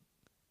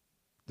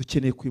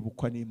 Dukeneye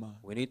kwibukwa n'Imana.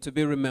 We need to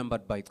be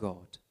remembered by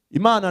God.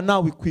 Imana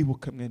nawe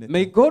ikwibuke mwene.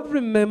 May God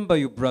remember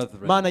you,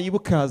 brethren. Imana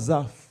yibuke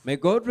Azafu. May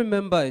God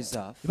remember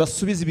Asaph.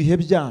 Basubize ibihe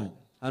byanyu.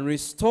 And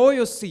restore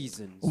your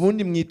seasons.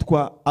 Ubundi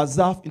mwitwa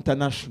Azaf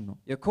International.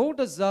 You're called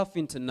Asaph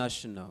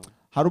International.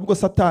 Hari ubwo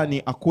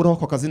Satani akuraho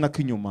ako kazina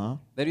k'inyuma.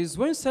 There is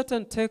when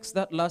Satan takes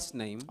that last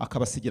name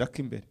akabasigira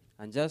k'imbere.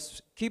 And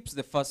just keeps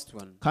the first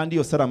one. Kandi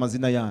yose ari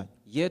amazina yanyu.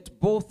 Yet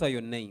both are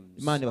your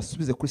names. Imana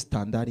basubize kuri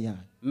standard yanyu.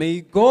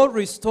 May God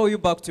restore you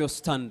back to your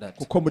standard.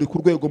 Kuko muri ku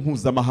rwego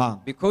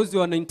mpuzamahanga. Because you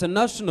are an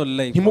international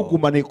level.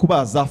 Ntimugumane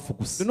kuba Azafu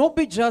gusa. Do not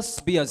be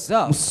just be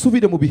Asaph.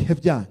 Musubire mu bihe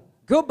byanyu.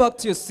 Go back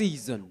to your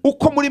season.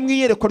 Uko muri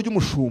mwiyerekwa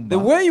ry'umushumba. The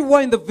way you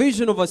were in the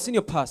vision of a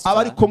senior pastor.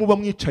 Abariko muba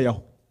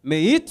mwicayaho.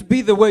 May it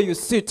be the way you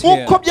sit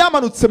here. Uko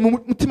byamanutse mu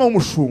mutima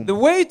w'umushumba. The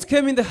way it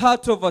came in the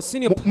heart of a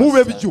senior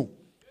mube pastor. byo.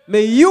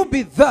 May you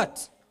be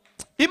that.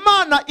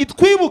 Imana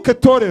itwibuke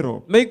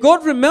torero. May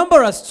God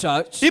remember us,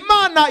 church.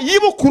 Imana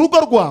yibuke urugo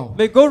rwawe.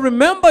 May God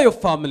remember your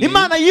family.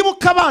 Imana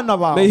yibuke abana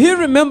bawe. May He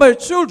remember your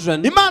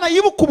children. Imana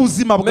yibuke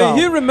ubuzima bwawe.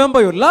 May He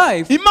remember your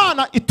life.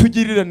 Imana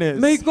itugirire neza.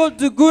 May God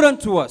do good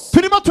unto us.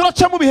 Turimo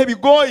turaca mu bihe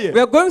bigoye.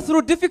 We are going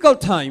through difficult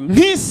times.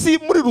 Nk'isi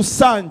muri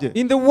rusange.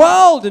 In the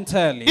world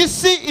entirely.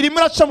 Isi irimo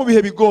iraca mu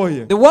bihe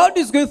bigoye. The world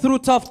is going through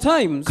tough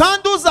times.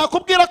 Kandi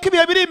uzakubwira ko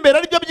ibihe biri imbere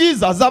ari byo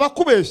byiza azaba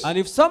akubeshya. And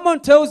if someone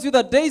tells you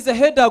that days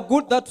ahead are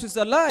good, that is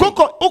a lie.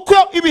 Kuko uko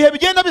ibihe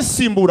bigenda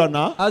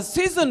bisimburana. As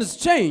seasons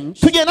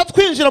change. Tugenda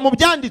twinjira mu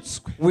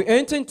byanditswe. We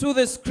enter into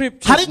the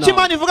scriptures hari now.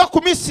 Imana ivuga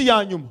ku minsi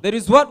ya nyuma. There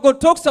is what God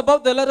talks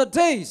about the latter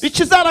days.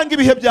 Ikizaranga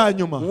ibihe bya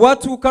nyuma.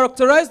 What will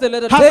characterize the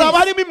latter days. Hazaba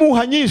harimo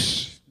impuha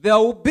nyinshi. There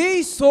will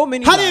be so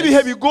many hari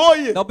ibihe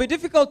bigoye. There will be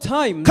difficult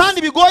times.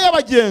 Kandi bigoye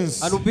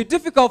abagenzi. And will be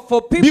difficult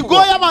for people.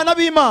 Bigoye abana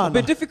b'Imana.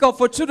 Will be difficult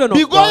for children of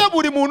God. Bigoye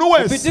buri muntu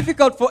wese. Will be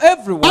difficult for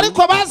everyone.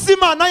 Ariko abazi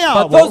Imana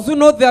yabo. But those who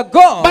know their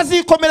God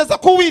bazikomereza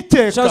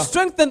kuwiteka. shall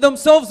strengthen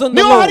themselves on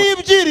the Niho Lord. hari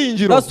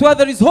ibyiringiro. That's why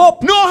there is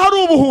hope. Niho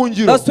hari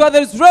ubuhungiro. That's why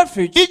there is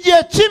refuge.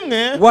 Igihe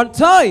kimwe one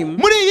time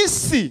muri iyi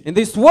si in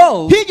this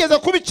world higeze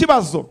kuba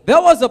ikibazo.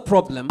 There was a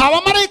problem.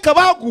 Abamarayika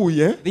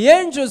baguye. The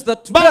angels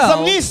that baza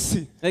mu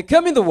isi. They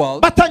came in the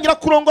world batangira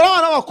kurongora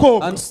abana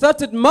b'abakobwa. And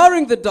started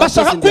marrying the daughters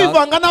bashaka in dark.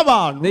 kwivanga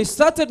n'abantu. They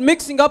started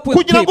mixing up with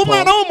kugira ngo people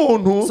umwana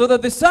w'umuntu so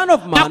that the son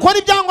of man akora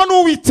ibyangwa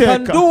n'Uwiteka.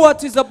 can do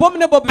what is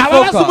abominable before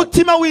ababaza God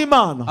umutima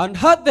w'Imana. and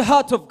hurt the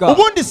heart of God.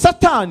 Ubundi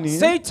Satani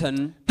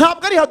Satan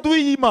ntabwo ari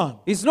haduyi y'Imana.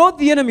 is not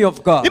the enemy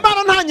of God.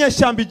 Imana nta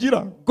nyeshyamba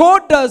igira.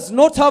 God does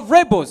not have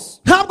rebels.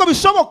 Ntabwo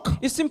bishoboka.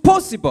 It's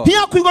impossible.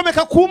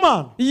 Ntiyakwigomeka ku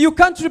Mana. You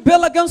can't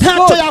rebel against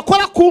ntacyo God.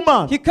 yakora ku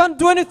Mana. He can't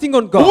do anything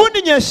on God.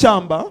 Ubundi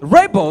nyeshyamba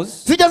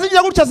Rebels, zijya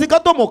zigira gutya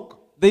zigadomoka.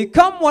 they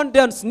come one day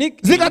and sneak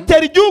in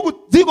zigatera igihugu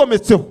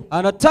zigometseho.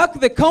 and attack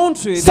the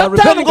country they are Satani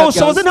rebelling ubwo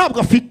bushobozi against. ntabwo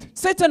afite.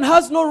 Satan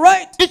has no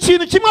right.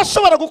 ikintu kimwe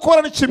ashobora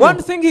gukora ni kimwe.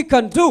 One thing he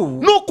can do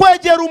ni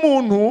ukwegera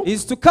umuntu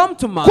is to come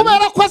to man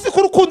kubera ko azi ko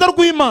urukundo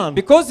rw'Imana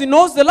because he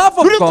knows the love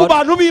of ruri ku God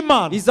bantu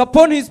b'Imana. is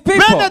upon his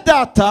people. Bene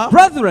data,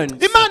 Brethren,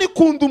 Imana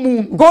ikunda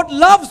umuntu God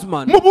loves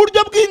man mu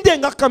buryo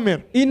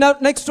bw'indengakamere. in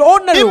an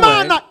extraordinary way.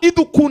 Imana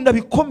idukunda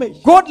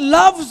bikomeye. God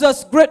loves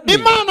us greatly.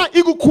 Imana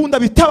igukunda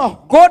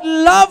bitabaho. God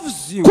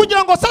loves you.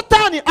 kugira ngo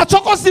Satani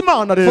acokoze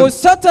Imana rero For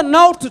Satan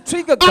now to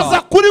trigger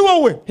aza God, kuri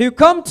wowe he will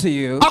come to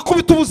you,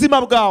 akubita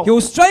ubuzima bwawe. he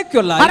will strike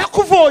your life,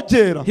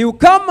 arakuvogera he will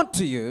come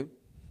to you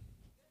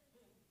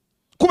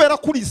kubera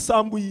ko uri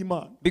isambu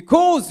y'Imana.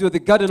 because you're the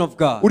garden of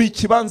God. uri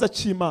ikibanza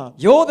cy'Imana.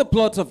 You're the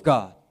plot of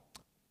God.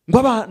 ngo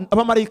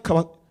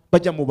abamarayika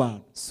bajya mu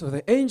bantu So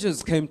the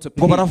angels came to ngo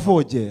people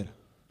baravogera.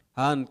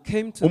 and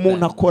came to umuntu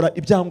them. akora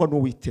ibyangwa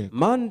n'Uwiteka.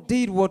 Man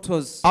did what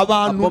was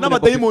abantu abominable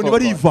n'abadayimoni before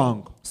God.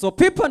 barivanga. So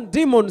people and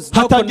demons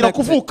now hatangira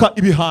connected. kuvuka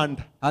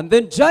ibihanda. And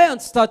then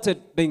giants started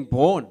being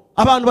born.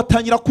 abantu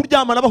batangira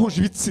kuryamana bahuje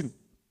ibitsina.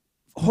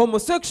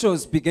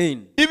 Homosexuals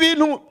began.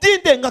 ibintu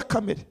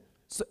by'indengakamere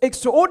So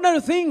extraordinary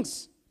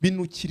things.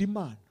 binukira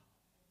Imana.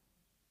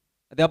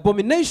 The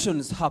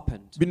abominations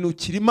happened.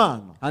 binukira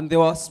Imana. And they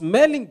were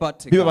smelling bad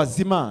to God.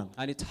 bibabaza Imana.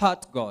 And it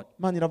hurt God.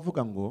 Imana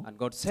iravuga ngo And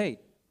God said,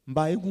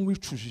 mbaye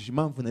nk'uwicujije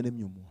impamvu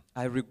naremye umuntu.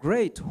 I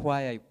regret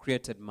why I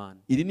created man.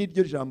 iri ni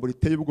ryo jambo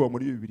riteye ubwoba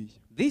muri Bibiliya.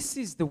 This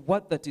is the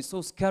word that is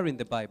so scary in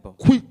the Bible.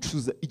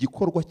 kwicuza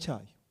igikorwa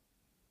cyayo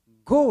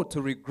Go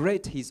to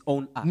regret his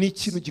own ni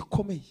acts. ikintu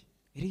gikomeye.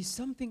 It is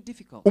something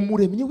difficult.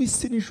 umuremyi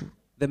w'isi n'ijuru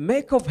The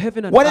maker of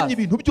heaven and waremye earth,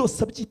 ibintu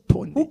byose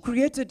abyitondeye, who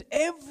created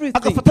everything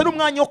agafata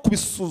n'umwanya wo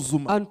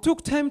kubisuzuma and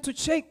took time to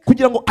check,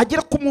 kugira ngo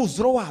agere ku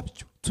mwuzuro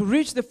wabyo. to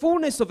reach the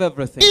fullness of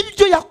everything.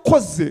 Ibyo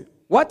yakoze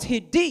What he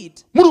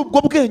did muri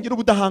ubwo bwenge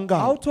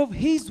n'ubudahangarwa out of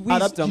his wisdom,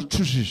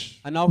 arabyicujije.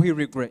 and now he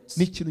regrets.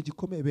 Ni ikintu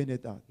gikomeye bene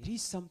data. It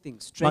is something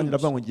Imana strange.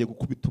 iravuga ngo ngiye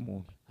gukubita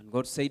umuntu. And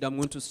God said, I'm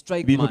going to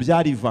strike Ibintu man.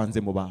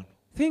 byarivanze mu bantu.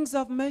 Things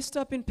have messed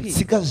up in peace.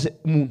 Sigaje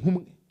umuntu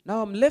umwe.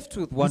 Now I'm left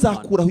with one man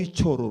Nzakuraho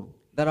icyororo.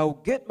 that I'll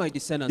get my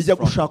descendants Ijya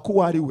from. gushaka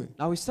uwo ari we.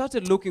 Now he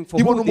started looking for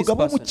Ibona who this umugabo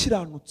person.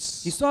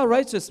 w'umukiranutsi He saw a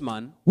righteous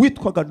man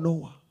witwaga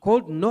Nowa.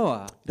 called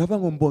Noah. Iravuga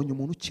ngo mbonye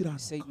umuntu He ukiranuka.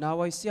 said,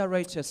 now I see a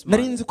righteous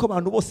Nari man. nzi ko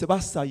abantu bose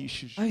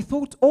basayishije. I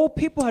thought all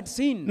people had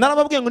seen.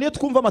 Narababwiye ngo niyo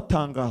twumva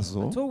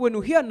amatangazo So when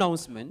you hear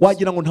announcements,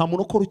 wagira ngo nta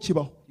muntu ukora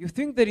ukibaho. you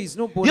think there is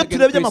no born Iyo again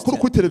turebye amakuru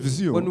kuri Christian.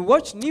 televiziyo When we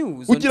watch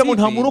news on ugira ngo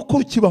nta muntu TV,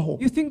 ukora ukibaho.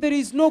 you think there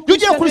is no Iyo ugiye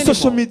Christian kuri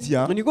social anymore.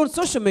 media When you go on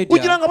social ugira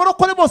media, ngo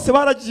abarokore bose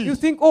baragiye. you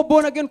think all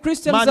born again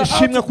Christians Imana are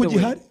ishimwe out ko of the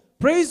way. gihari.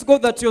 Praise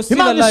God that you're still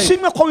Imana alive.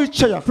 ishimwe ko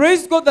wicaye aho.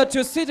 Praise God that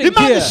you're sitting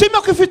Imana here.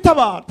 ishimwe ko ifite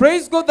abantu.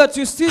 Praise God that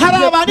you still Hari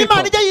have abantu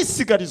Imana people. ijya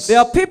yisigariza. There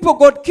are people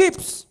God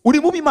keeps. Uri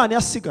mu Imana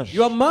yasigaje.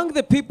 You're among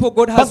the people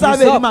God has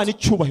Bazabera Imana reserved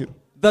icyubahiro.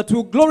 that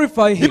will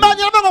glorify Him. Imana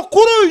iravuga ngo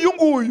kuri uyu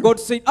nguyu God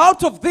said,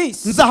 out of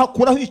this,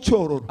 nzahakuraho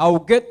icyororo. I will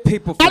get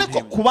people from Ariko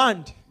Him. ku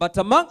bandi But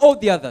among all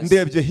the others,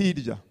 ndebye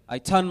hirya. I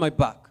turned my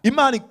back.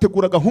 Imana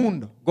itegura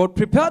gahunda God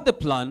prepared the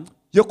plan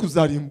yo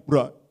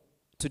kuzarimbura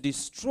to ibyo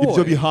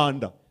destroy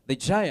bihanda the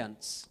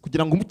giants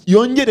kugira ngo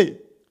yongere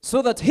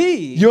so that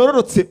He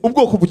yororotse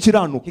ubwoko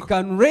bukiranuka.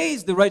 can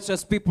raise the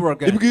righteous people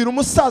again. Ibwira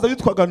umusaza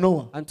witwaga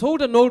Nowa. And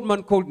told an old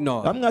man called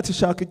Noah, Yamwati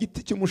shaka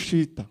igiti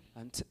cy'umushita.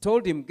 and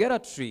told him, get a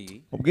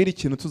tree, Ubwira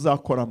ikintu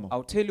tuzakoramo.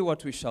 I'll tell you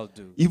what we shall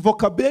do.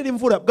 Ivokabere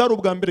imvura bwari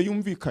ubwa mbere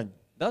yumvikanye.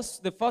 That's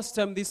the first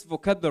time this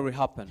vocabulary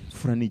happened.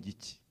 Imvura ni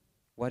igiki?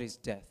 What is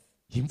death?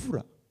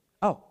 Imvura.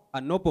 Oh, a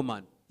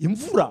nobleman.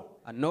 Imvura.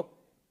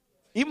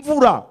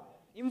 Imvura,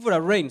 Imvura.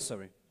 rain,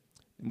 sorry.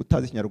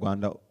 Mutazi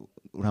Kinyarwanda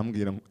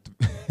urambwira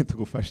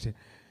tugufashe.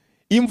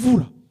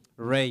 Imvura.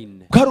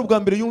 Rain. Bwari ubwa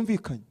mbere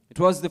yumvikanye. It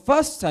was the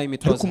first time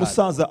it was Ariko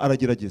umusaza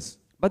aragerageza.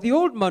 But the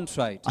old man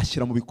tried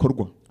Ashyira mu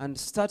bikorwa and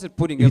started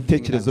putting everything in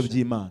ibitekerezo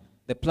action. by'Imana.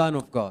 The plan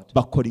of God.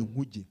 Bakora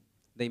inkuge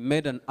They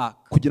made an ark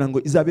kugira ngo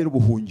izabere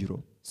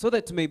ubuhungiro so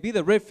that it may be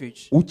the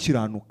refuge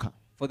ukiranuka.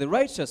 for the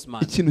righteous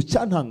man. Ikintu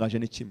cyantangaje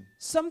ni kimwe.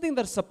 Something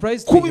that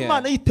surprised me Kuba here.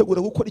 Imana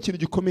yitegura gukora ikintu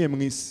gikomeye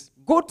mu isi.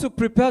 God to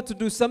prepare to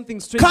do something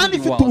strange Kandi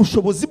in the ifite world.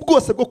 ubushobozi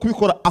bwose bwo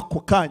kubikora ako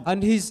kanya.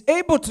 And He's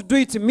able to do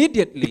it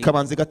immediately.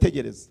 Ikabanza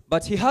igategereza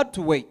But He had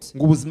to wait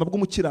ngo ubuzima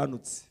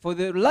bw'umukiranutsi for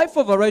the life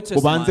of a righteous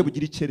bubanze man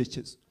bugira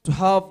icyerekezo. to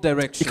have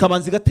direction.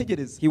 Ikabanza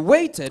igategereza He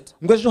waited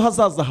ngo ejo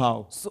hazaza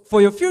hawe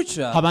for your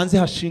future habanze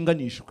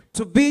hashinganishwe.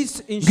 to be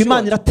Ngo Imana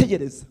ensured.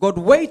 irategereza God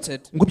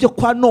waited ngo ibyo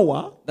kwa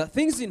Nowa that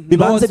things in bibanze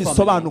Noah's family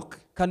bisobanuke.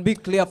 can be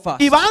clear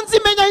fast. Ibanze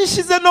imenya aho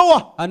ishize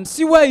Nowa. And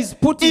see where He's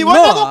putting Ibone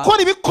Noah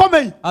gukora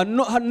ibikomeye.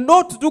 and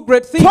not to do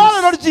great things.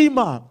 Itorero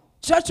ry'Imana.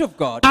 Church of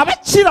God,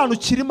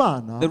 Abakiranukira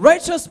Imana the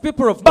righteous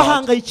people of God,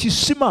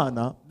 bahangayikisha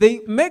Imana they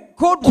make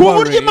God ku buryo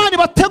worry Imana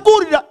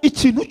ibategurira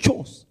ikintu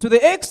cyose. to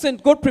the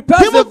extent God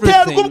prepares Ntimuterwe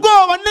everything.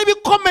 ubwoba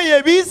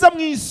n'ibikomeye biza mu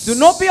isi. Do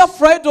not be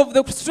afraid of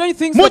the strange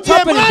things Mu that gihe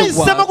happen in the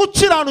mwahisemo world.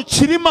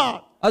 gukiranukira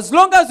Imana. As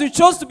long as you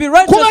chose to be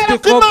righteous Kubera ko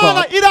before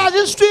Imana God, iraje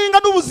inshinga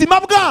n'ubuzima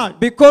bwanyu.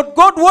 because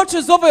God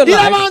watches over your life,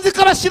 Irabanza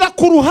ikabashyira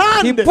ku He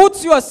ruhande.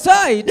 puts you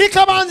aside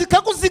Ikabanza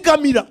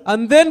ikakuzigamira.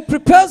 and then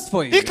prepares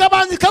for you.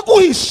 Ikabanza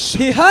ikaguhisha.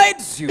 He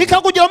hides you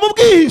Ikakugira mu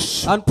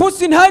bwihisho. and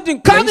puts in hiding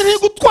Kandi place.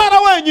 ntigutwara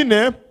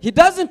wenyine. He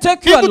doesn't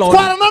take you alone.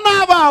 Igutwarana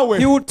n'abawe.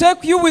 He will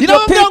take you with your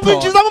Irababwira ngo people.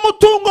 injiza mu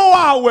mutungo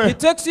wawe. He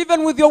takes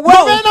even with your Ngo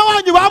wealth bene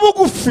wanyu ba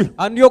bugufi.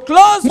 and your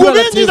close Ngo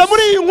binjiza relatives.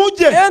 muri iyi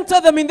nkuge.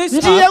 Enter them in this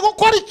Ngiye ark.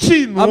 gukora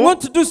ikintu I'm going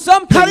to do ntari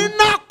something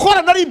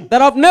nakora na rimwe.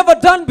 that I've never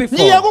done Ngiye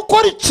before.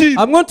 gukora ikintu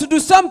I'm going to do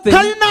something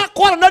ntari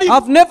nakora na rimwe.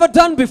 I've never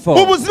done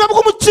before. Ubuzima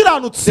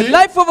bw'umukiranutsi The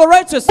life of a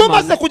righteous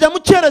bumaze man, kujya mu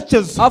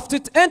cyerekezo. after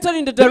it entered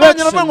in the Imana iravuga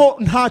direction, ngo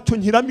ntacyo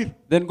nkiramira.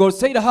 then God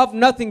said, I have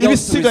nothing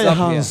else to Ibisigaye reserve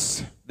here.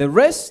 hanze. The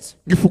rest,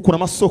 Ngifukura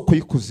amasoko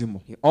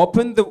y'ikuzimu. He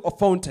opened the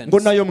fountains, Ngo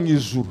nayo mu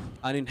ijuru.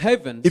 and in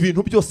heaven,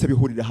 Ibintu byose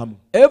bihurira hamwe.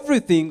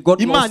 everything God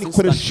Imana lost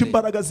ikoresha instantly.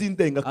 imbaraga And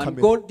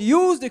z'indengakamere God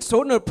used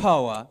extraordinary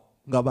power,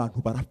 ngo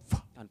abantu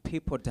barapfa. and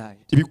people died.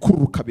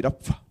 Ibikururuka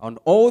birapfa. And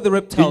all the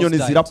reptiles Inyoni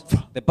died.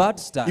 zirapfa. The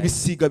birds died.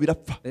 Ibisiga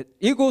birapfa. The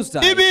eagles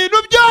died. Ibintu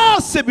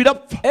byose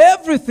birapfa.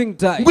 Everything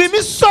died. Ngo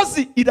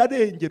imisozi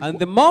irarengerwa. And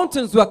the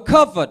mountains were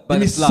covered by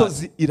the flood.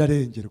 Imisozi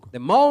irarengerwa. The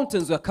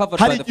mountains were covered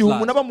by Hari the igihe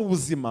umuntu flood. aba mu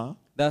buzima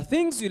There are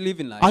things you live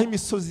in life. aho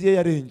imisozi ye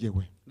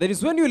yarengewe. There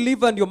is when you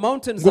live and your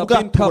mountains Ngo have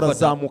been ubwato covered up.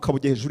 burazamuka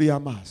bujya hejuru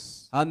y'amazi.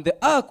 And the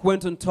ark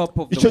went on top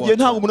of the Icyo gihe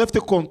ntabwo water. umuntu afite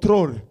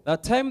control.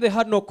 That time they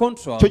had no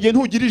control. Icyo gihe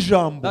ntugira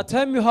ijambo. That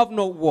time you have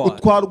no word.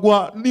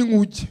 Utwarwa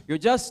n'inkuge. You're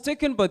just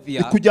taken by the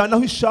ark. Ikujyana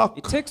aho ishaka.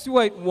 It takes you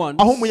where it wants.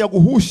 Aho umuyaga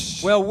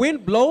uhushye Where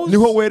wind blows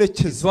niho is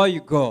werekeza. where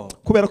you go.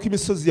 Kubera ko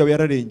imisozi yawe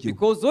yararengewe.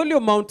 Because all your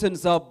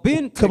mountains are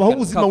being Ukabaho taken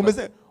ubuzima covered.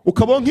 bumeze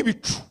ukabaho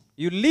nk'ibicu.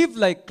 You live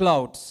like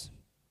clouds.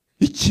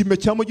 Ikime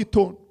cya mu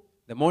gitondo.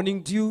 The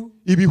morning dew,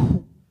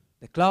 Ibihu.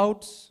 The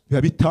clouds,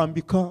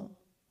 bitambika,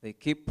 they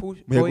keep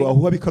pushing.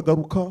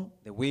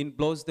 The wind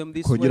blows them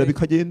this way.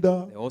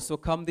 They also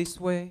come this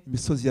way.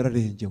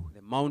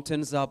 The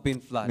mountains are being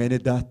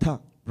flooded.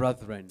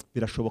 Brethren,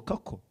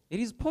 it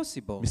is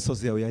possible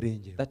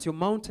that your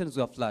mountains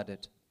were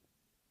flooded.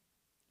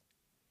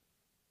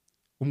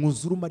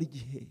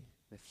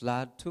 The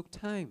flood took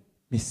time.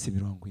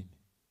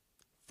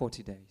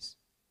 40 days.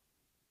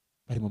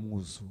 They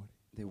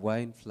were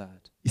in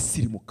flood.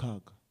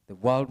 The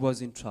world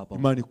was in trouble.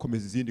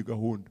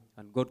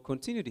 And God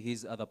continued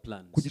his other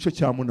plans.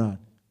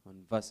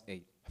 On verse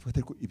 8.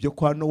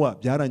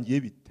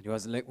 He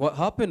was like, what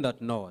happened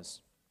at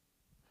Noah's?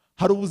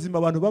 There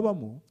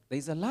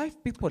is a life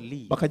people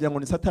live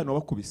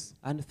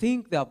and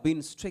think they are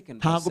being stricken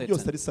by Satan.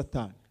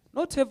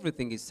 Not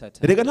everything is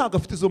Satan.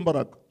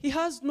 He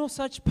has no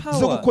such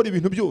power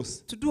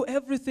to do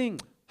everything.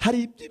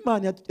 There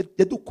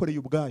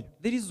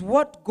is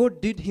what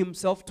God did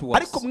himself to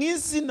us.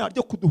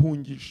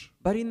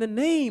 But in the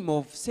name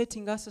of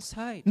setting us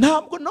aside,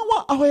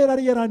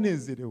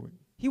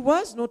 he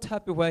was not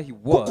happy where he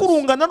was.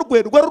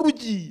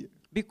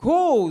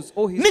 Because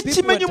all his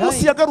people were dying.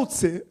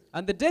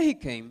 And the day he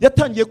came,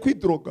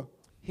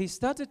 he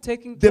started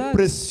taking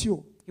drugs.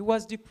 He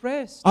was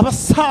depressed.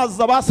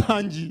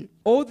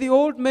 All the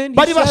old men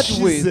he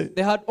shared with,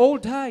 they had all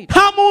died.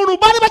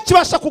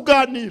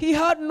 He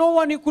had no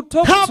one he could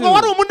talk to.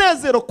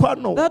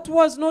 That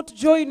was not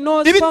joy in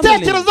Noah's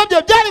family.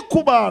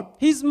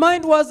 His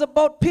mind was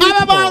about people.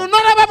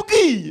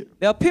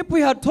 There are people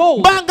he had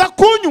told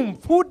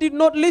who did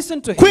not listen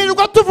to him.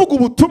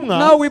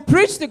 Now we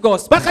preach the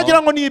gospel.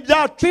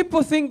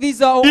 People think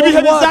these are all words.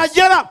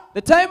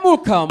 The time will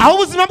come where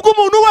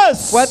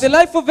the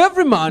life of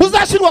every man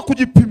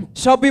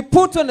shall be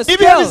put on a scale.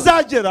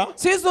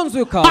 Seasons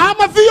will come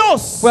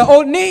where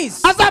all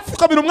knees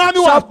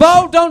shall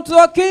bow down to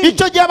our King.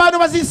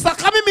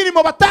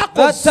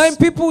 That time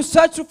people will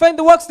search to find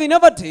the works they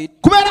never did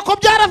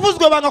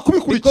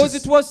because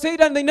it was said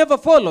and they never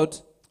followed.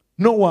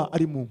 Noah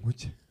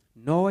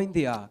in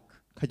the ark,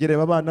 he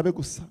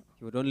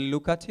would only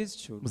look at his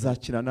children.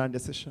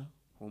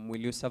 Whom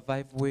will you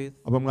survive with?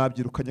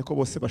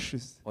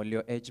 All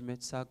your age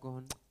mates are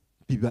gone.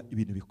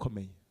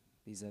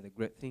 These are the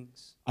great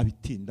things.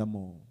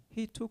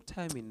 He took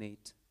time in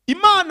it.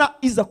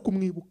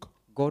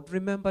 God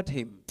remembered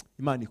him.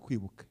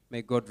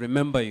 May God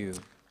remember you.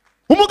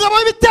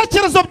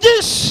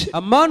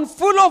 A man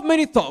full of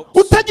many thoughts,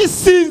 who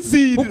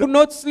could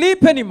not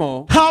sleep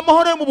anymore.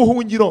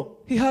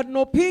 He had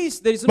no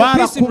peace. There is no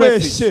peace in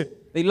refuge.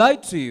 They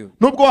lied to you.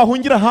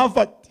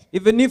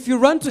 Even if you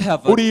run to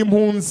heaven,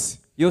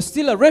 you're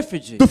still a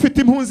refugee.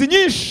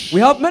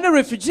 We have many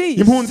refugees.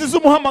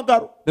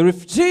 The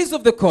refugees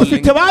of the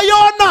calling.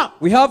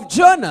 We have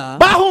Jonah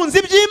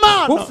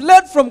who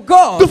fled from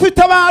God.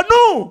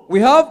 We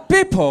have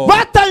people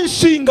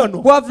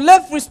who have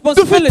left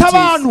responsibilities.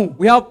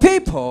 We have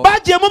people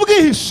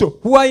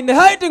who are in the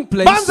hiding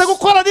place,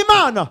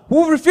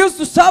 who refuse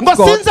to serve God,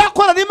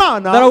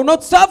 that will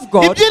not serve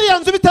God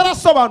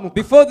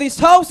before this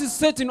house is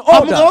set in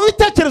order.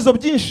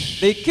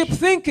 They keep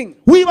thinking,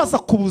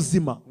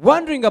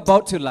 wondering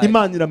about your life.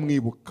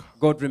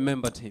 God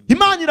remembered him.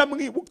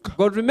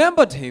 God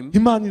remembered him.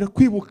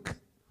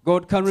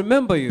 God can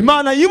remember you.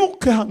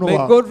 May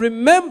God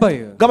remember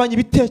you.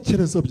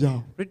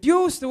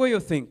 Reduce the way you're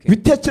thinking.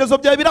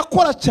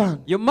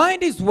 Your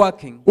mind is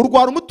working.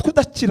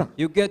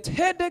 You get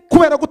headache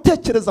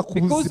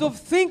because of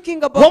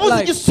thinking about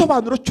life.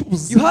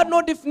 You had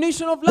no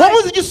definition of life.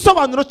 You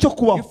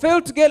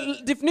failed to get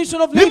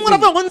definition of living.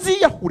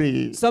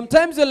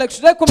 Sometimes you're like,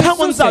 should I commit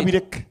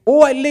suicide?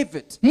 Or I leave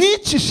it.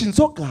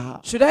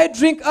 Should I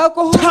drink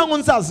alcohol?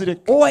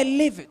 Or I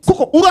leave it.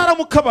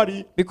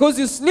 Because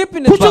you sleep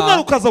in a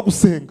bar,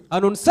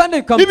 and on Sunday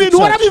you come to church.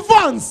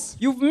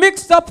 You've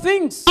mixed up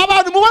things.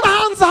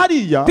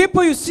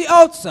 People you see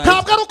outside,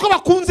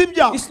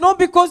 it's not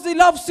because they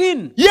love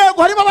sin. Yes,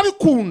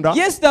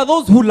 there are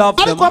those who love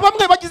them,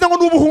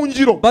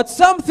 but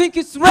some think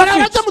it's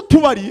refuge.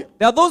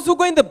 There are those who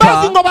go in the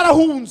bar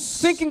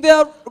thinking they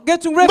are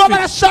getting refuge,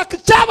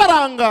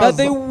 that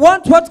they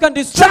want what can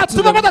distract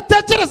them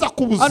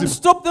and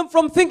stop them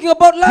from thinking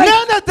about life.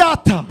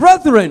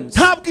 Brethren,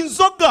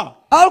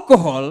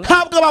 alcohol,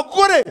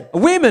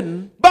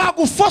 women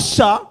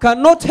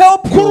cannot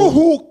help you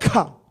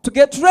to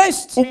get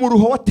rest.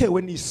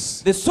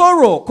 The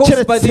sorrow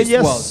caused by this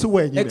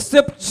world,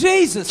 except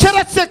Jesus,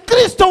 except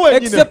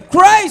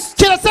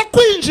Christ,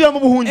 except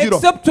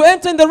to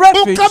enter in the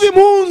refuge,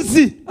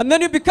 and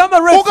then you become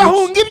a refuge,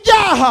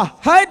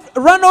 hide,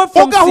 run away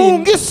from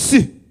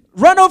sin,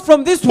 run out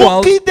from this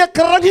world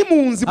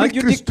and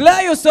you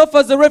declare yourself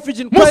as a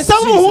refugee in Christ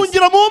Jesus.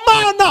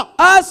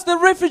 Ask the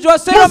refugee or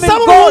asylum in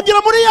God.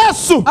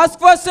 Ask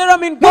for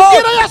asylum in God.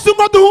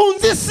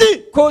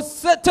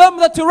 Tell him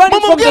that you're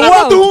running from the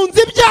world.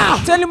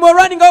 Tell him we're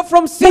running out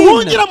from sin.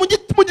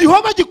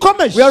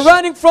 We are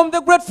running from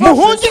the great fortress.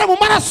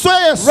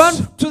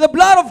 Run to the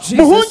blood of Jesus.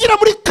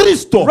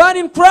 Run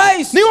in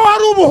Christ.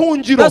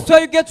 That's why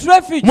you get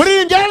refuge. One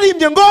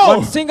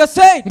singer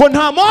said that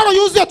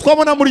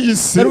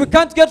we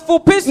can't get full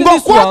peace in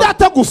this world.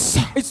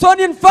 It's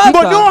only in Father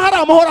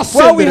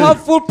where we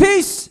have full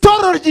peace.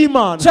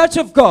 Church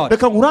of God,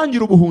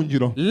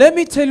 let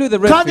me tell you the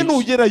refuge.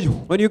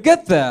 When you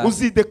get there,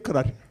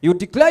 you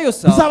declare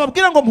yourself.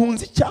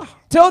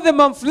 Tell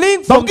them I'm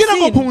fleeing from sin.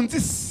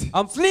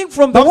 I'm fleeing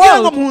from the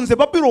world.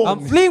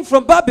 I'm fleeing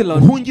from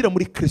Babylon.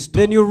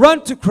 Then you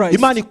run to Christ.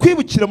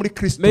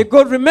 May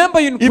God remember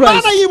you in Christ.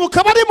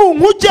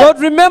 God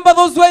remember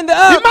those who are in the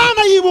earth.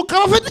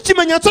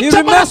 He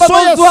remember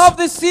those who have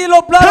the seal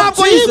of blood of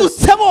Jesus.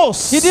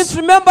 He didn't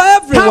remember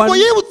everyone.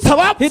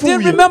 He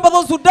didn't remember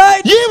those who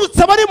died. He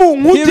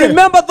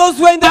remembered those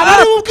who are in the earth.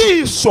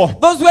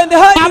 Those who are in the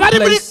hiding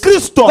place.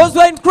 Those who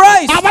are in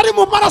Christ.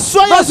 Those who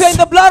are in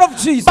the blood of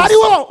Jesus.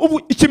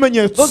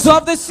 Those who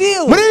have the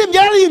seal.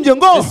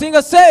 The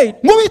singer said,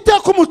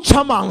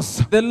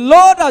 the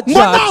Lord our judge.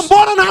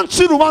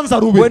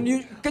 When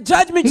you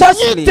judge me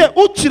justly,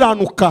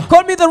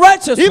 call me the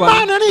righteous one.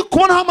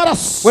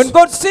 When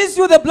God sees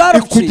you the blood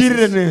of Jesus,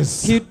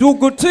 He do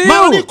good to you.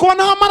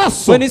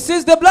 When He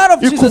sees the blood of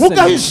Jesus,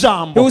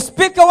 He will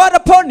speak a word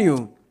upon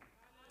you.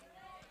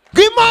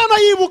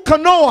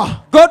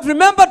 God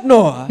remembered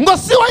Noah.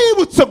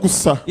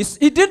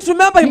 He didn't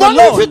remember him alone.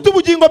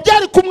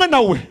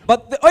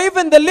 But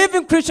even the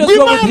living creatures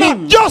were with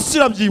him.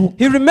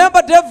 He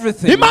remembered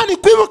everything.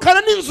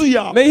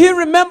 May He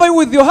remember you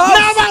with your house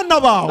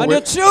and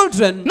your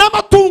children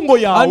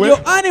and your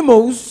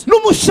animals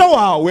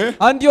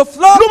and your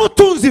flock and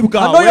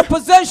all your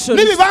possessions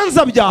and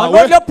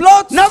all your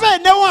plots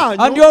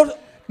and your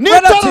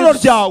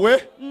relatives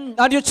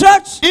and your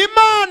church.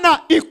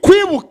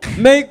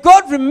 May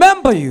God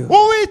remember you.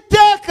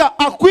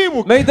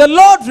 May the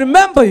Lord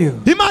remember you.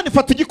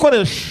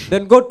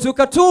 Then God took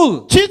a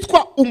tool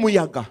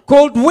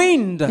called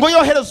wind, and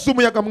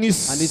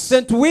He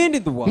sent wind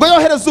in the world. He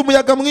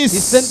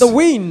sent the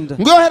wind.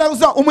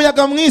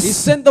 He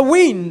sent the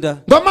wind,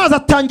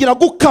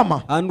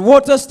 and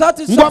water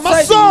started subsiding,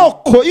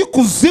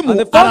 and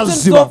the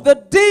fountains of the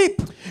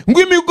deep. And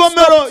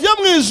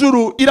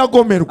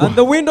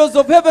the windows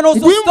of heaven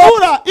also stopped.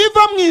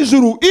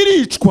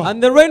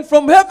 And the rain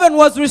from heaven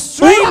was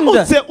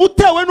restrained.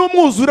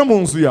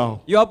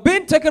 You have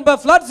been taken by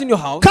floods in your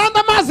house.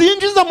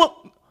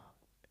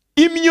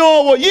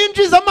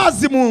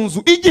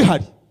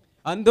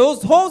 And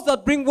those holes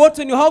that bring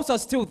water in your house are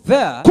still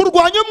there.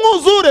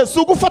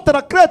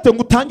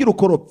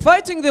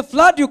 Fighting the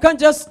flood, you can't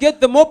just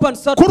get the mop and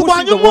start pushing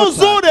the water.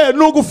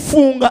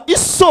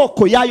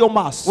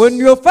 When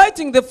you're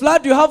fighting the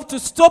flood, you have to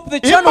stop the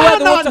channel where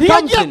the water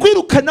comes in.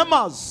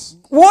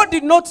 God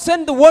did not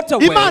send the water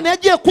away.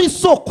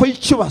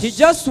 He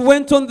just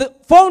went on the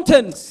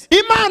fountains.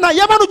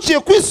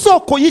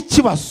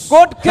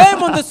 God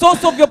came on the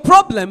source of your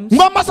problems,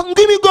 and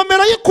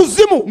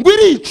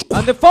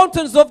the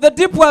fountains of the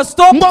deep were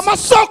stopped, and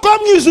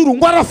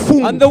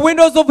the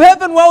windows of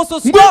heaven were also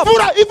stopped,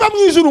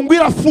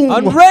 and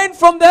rain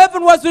from the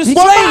heaven was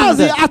restrained,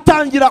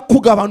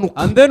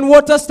 and then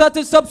water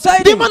started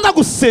subsiding.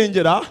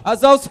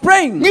 As I was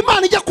praying,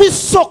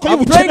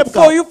 I'm praying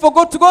for you for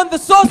God to go on the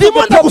source of your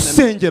problem.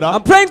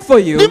 I'm praying for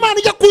you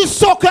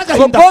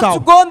for God to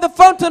go on the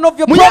fountain of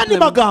your problem.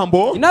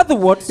 In other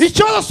words,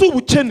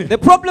 the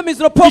problem is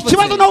not poverty.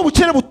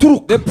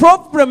 The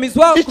problem is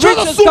where riches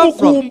come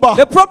from.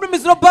 The problem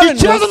is not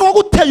barrenness. The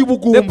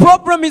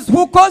problem is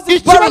who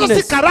causes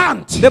barrenness.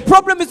 The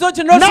problem is not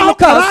generational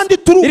curse.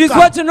 It is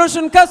where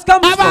generational curse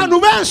comes from.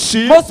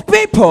 Most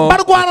people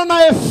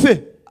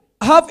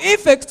have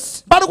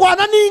effects.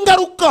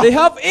 They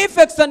have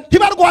effects and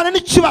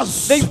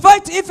they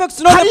fight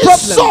effects, not the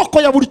problem.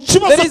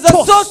 There is a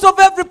source of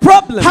every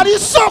problem.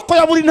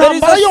 There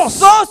is a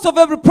source of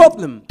every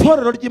problem.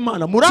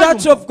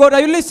 Church of God,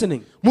 are you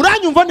listening?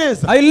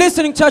 Are you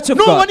listening, Church of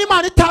God?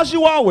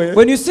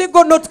 When you see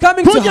God not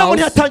coming to house,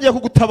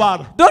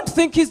 don't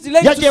think He's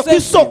delaying to save you.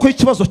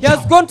 He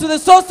has gone to the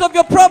source of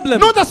your problem.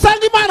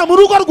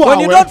 When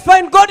you don't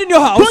find God in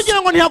your house,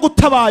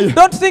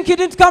 don't think He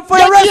didn't come for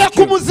your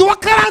rescue.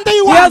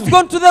 He has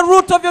gone to the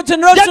root of your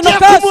generational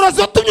curse.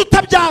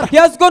 He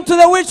has gone to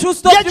the witch who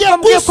stopped you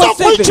from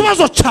conceiving.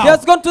 He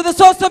has gone to the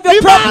source of your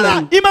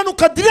problem.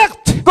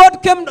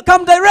 God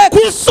come direct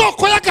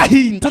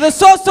agahinda, to the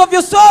source of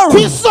your sorrow, ku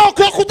isoko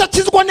yo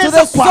kudakizwa to neza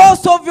the kwawe.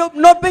 source of your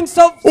not being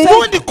saved.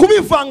 Ubundi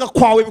kubivanga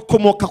kwawe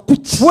bikomoka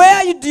kuki?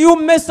 Where do you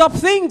mess up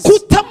things?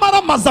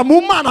 Kutamaramaza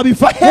mu Mana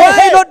biva Why are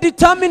you hehe? not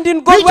determined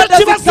in God? Nicyo Where does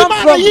it kibazo come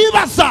Imana from?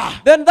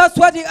 yibaza. Then that's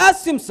what he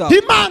asks himself.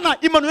 Imana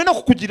imanuye no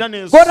kukugira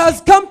neza, God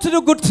has come to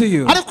do good to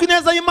you. ariko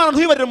ineza y'Imana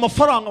ntuyibarire mu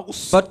mafaranga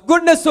gusa. But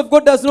goodness of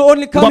God does not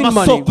only Ngo come in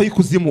money. amasoko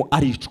y'ikuzimu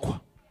aricwa.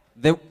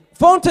 The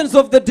fountains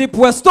of the deep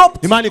were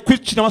stopped. Imana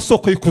ikwicira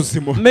amasoko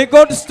y'ikuzimu. May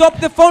God stop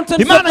the fountains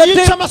of Imana the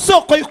yica deep.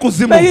 amasoko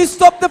y'ikuzimu. May he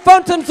stop the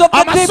fountains of the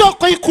deep.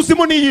 Amasoko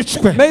y'ikuzimu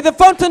niyicwe. May the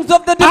fountains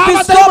of the deep be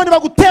Abadayimoni stopped.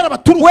 bagutera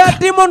baturuka. Where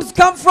demons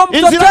come from to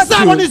Inzira attack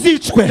zabo you.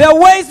 nizicwe. Their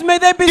ways may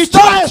they be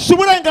stopped. Ikibahesha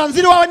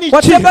uburenganzira iwawe ni iki?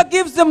 Whatever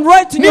gives them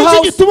right in your Niki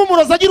house. gituma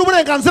umurozi agira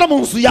uburenganzira mu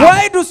nzu yawe?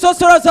 Why do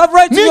sorcerers have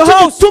right in your Niki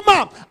house?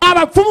 gituma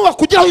abapfumu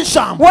bakugiraho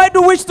ijambo? Why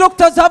do witch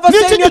doctors have a say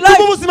Niki in your gituma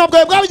life? ubuzima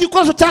bwawe bwaba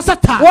igikoresho cya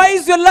Satani? Why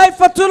is your life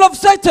a tool of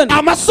Satan?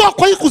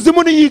 Amasoko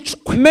y'ikuzimu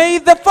niyicwe. May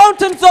the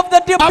fountains of the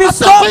deep be Amasoko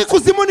stopped.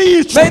 y'ikuzimu May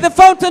niyicwe. the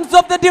fountains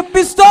of the deep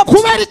be stopped.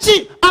 Kubera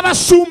iki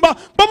abashumba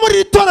bo muri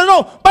iri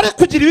torero bari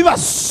kugira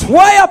ibibazo?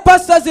 Why are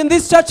pastors in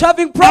this church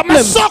having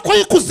problems? Amasoko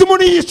y'ikuzimu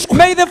niyicwe.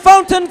 May the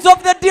fountains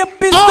of the deep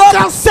be Aho stopped.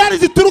 kanseri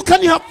zituruka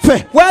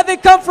nihapfe. Where they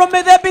come from,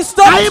 may they be Aho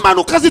stopped.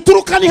 impanuka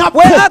zituruka Where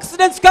nihapfe.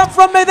 accidents come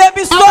from, may they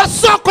be stopped.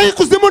 Amasoko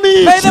y'ikuzimu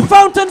May the niyicwe.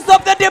 fountains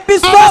of the deep be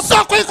stopped.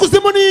 Amasoko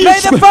y'ikuzimu May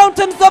the niyicwe.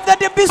 fountains of the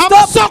deep be stopped.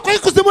 Amasoko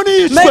y'ikuzimu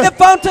May the niyicwe.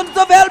 fountains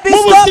of hell be Mu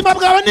stopped. buzima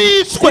bwawe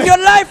niyicwe. In your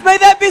life, may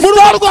they be Mu rugo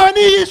stopped. rwawe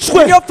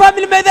niyicwe. In your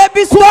family, may they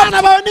be Ku bana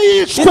stopped. bawe In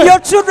niyicwe. your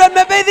children,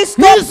 may they be Mu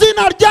stopped.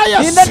 izina rya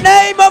In the Yesu.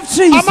 name of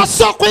Jesus.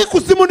 Amasoko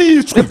y'ikuzimu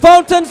niyicwe. The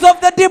fountains of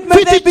the deep,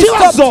 may they be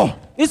Ikibazo. stopped.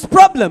 It's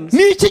problems.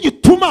 Niki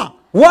gituma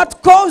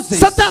What causes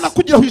Satani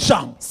akugiraho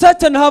ijambo?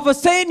 Satan have a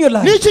say in your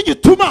life? Niki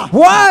gituma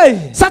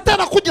Why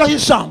Satani akugiraho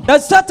ijambo?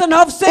 does Satan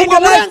have say in Ubwo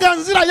your life?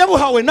 burenganzira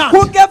yabuhawe nande?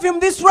 Who gave him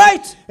this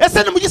right?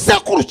 Ese ni mu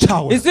gisekuru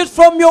cyawe? Is it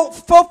from your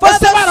Ese forefathers?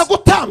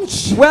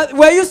 baragutambye?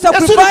 Were you Ese uri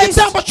sacrificed?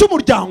 igitambo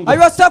cy'umuryango? Are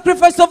you a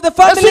sacrifice of the Ese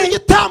uri family?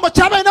 igitambo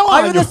cya bene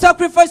Are you the wanyu?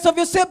 sacrifice of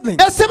your siblings?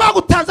 Ese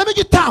bagutanzemo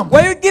igitambo?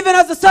 Were you given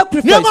as a Niyo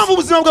sacrifice? mpamvu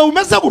ubuzima bwawe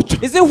bumeze gutyo.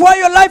 Is it why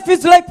your life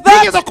is like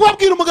that? Nigeze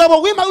kubabwira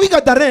umugabo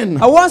wiga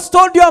Darena I once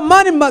told you a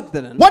man in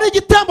Magdalene wari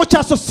igitambo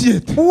cya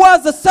sosiyete. who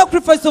was a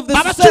sacrifice of the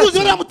Abacuruzi society.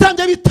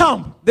 baramutangiye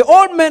ibitambo. The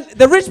old man,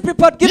 the rich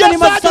people had given him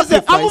Yesu a ageze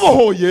sacrifice.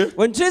 amubohoye,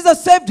 When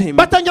Jesus saved him,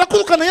 batangira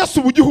kwirukana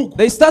Yesu mu gihugu.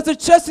 they started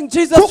chasing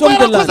Jesus Kuko from the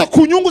yarakoze land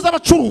ku nyungu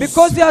z'abacuruzi.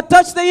 because he had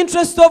touched the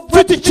interest of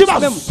Mfite rich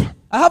ikibazo. men.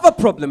 I have a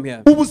problem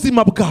here.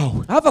 Ubuzima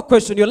bwawe I have a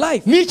question. Your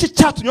life. ni iki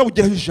cyatumye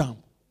wabugiraho ijambo?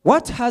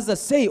 What has a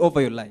say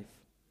over your life?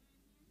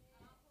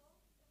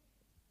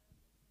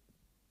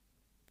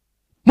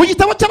 Mu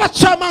gitabo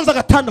cy'abacamanza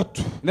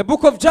gatandatu In the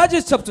book of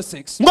Judges chapter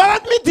 6, ngo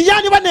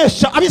abamidiyani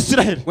banesha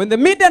abisiraheli when the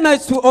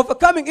Midianites were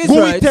overcoming ngo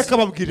Israelites, uwiteka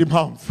ababwira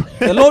impamvu.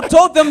 the Lord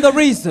told them the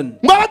reason.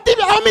 Ngo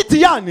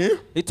abamidiyani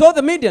He told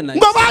the Midianites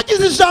ngo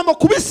bagize ijambo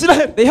ku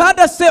bisiraheli they had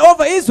a say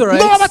over ngo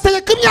Israelites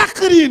babategeka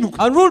imyaka 7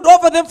 and ruled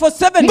over them for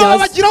 7 ngo years,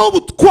 babagiraho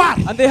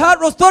ubutware and they had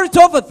authority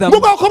over them. ngo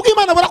ubwoko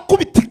bw'Imana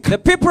barakubitika The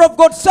people of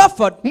God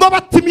suffered. ngo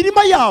bata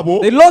imirima yabo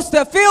They lost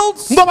their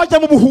fields ngo bajya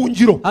mu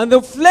buhungiro and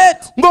they fled.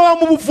 ngo baba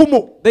mu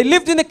buvumo They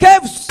lived in the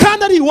caves,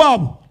 kandi ari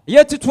iwabo.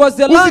 yet it was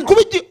their Uzi land.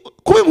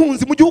 kuba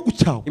impunzi mu gihugu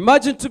cyawe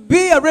Imagine to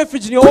be a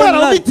refuge in your own kubera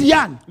land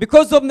abamidiyani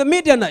because of the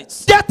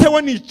Midianites.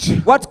 byatewe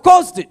n'iki? What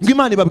caused it? ngo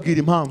Imana ibabwira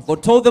impamvu.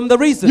 God told them the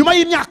reason. Nyuma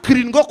y'imyaka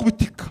 7 yo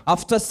kubitika,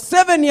 After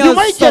 7 years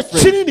nyuma y'igihe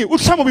suffering, kinini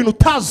uca mu bintu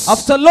utazi,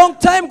 after a long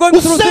time going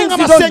through things usenga you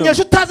don't know,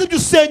 amasengesho utazi ibyo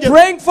usengera,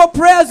 praying for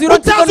prayers you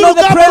don't even utazi know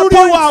the urugamba prayer ruri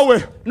points,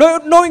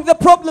 iwawe. knowing the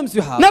problems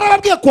you have.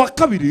 Narababwiye kuwa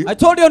kabiri I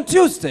told you on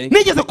Tuesday,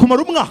 nigeze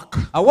kumara umwaka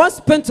I once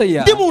spent a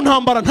year ndi mu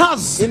ntambara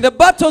ntazi in the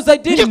battles I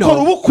didn't ngikora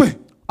know. ubukwe,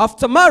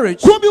 After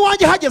marriage, kumbi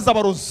iwanjye hageze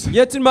abarozi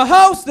yet in my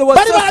house there was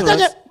bari barajyanye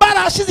sorcerers.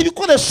 barashize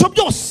ibikoresho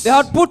byose, They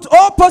had put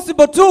all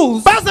possible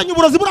tools. bazanye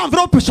uburozi muri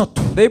envelope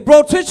 3, They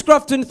brought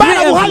witchcraft in 3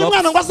 barabuhaye envelopes.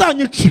 umwana ngo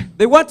azanyice,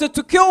 They wanted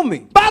to kill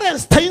me.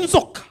 barensitaye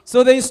inzoka,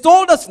 So they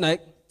installed a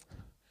snake.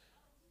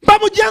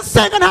 bamugiye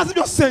nsenga ntazi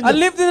ibyo I nsengera,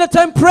 lived in a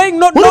time praying,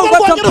 not urugo knowing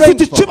what rwanjye I'm praying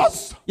rufite for.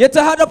 ikibazo Yet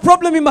I had a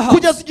problem in my house.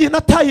 kugeza igihe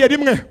natahiye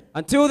rimwe.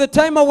 Until the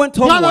time I went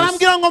home Mwana once,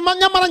 arambwira ngo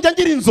nyamara njya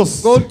ngira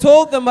inzozi, God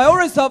told them I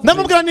always have dreams.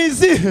 ndamubwira ni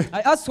izihe?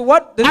 I asked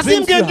what the dreams you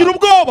azimbwiye ngira have.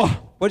 ubwoba,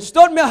 When she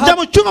told me I njya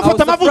mu cyumba was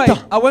mfata afraid,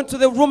 amavuta, I went to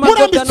the room and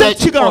got the murambitseho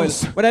anointing oil.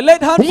 ikiganza, When I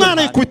laid hands on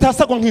umwana her, yikubita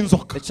hasi agwa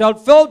nk'inzoka. the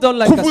child fell down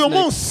like Kuva uyu a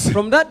munsi, snake.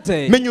 From that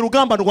day, menya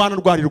urugamba ndwana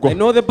urwo ari rwo. I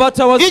know the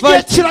battle I was Igihe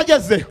fighting.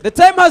 kirageze The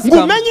time has ngo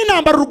come umenye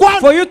intambara urwana,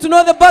 for you to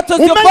know the battles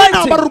you're umenye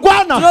fighting. intambara To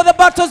urwana. know the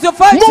battles you're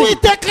fighting.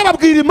 Uwiteka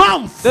ababwira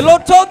impamvu, The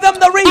Lord told them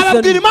the ababwira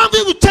reason impamvu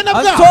y'ubukene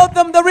and bwabo, told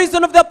them the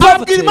reason of their ababwira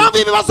poverty. impamvu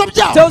y'ibibazo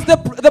byabo, Tells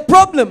the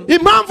problem,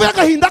 impamvu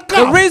y'agahinda the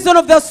kabo, reason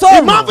of their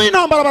sorrow, impamvu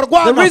y'intambara the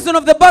barwana. reason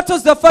of the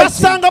battles they're fighting.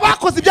 Basanga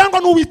bakoze ibyangwa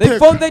They n'Uwiteka,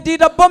 found they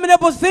did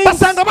abominable things.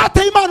 basanga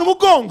bateye Imana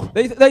umugongo.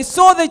 They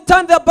saw they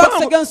turned their backs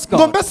against Ngo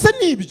God. mbese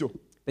ni ibyo?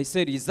 They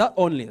said, is that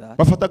only that?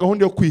 Bafata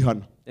gahunda yo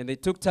kwihana And they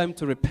took time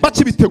to repent.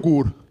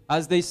 bakibitegura.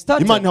 As they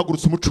started, Imana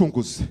ihagurutsa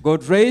umucunguzi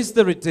God raised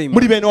the Redeemer.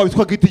 muri bene wabo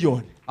witwa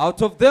Gideyoni.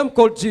 Out of them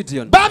called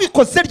Gideon.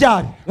 Babikoze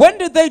ryari? When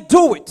did they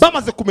do it?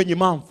 Bamaze kumenya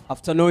impamvu.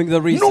 After knowing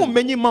the reason.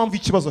 Numenya impamvu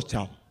ikibazo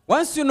cyawe.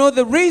 Once you know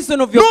the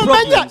reason of your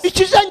problems,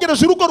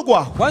 ikijengereje urugo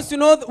rwawe, once you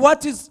know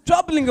what is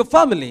troubling your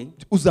family,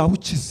 uzaba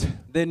ukize.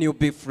 then you'll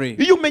be free.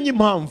 Iyo umenya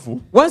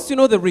impamvu, once you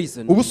know the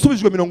reason,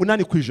 ubusubijwe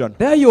 80%.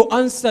 there you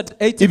answered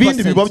 80%.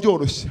 Ibindi biba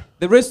byoroshye.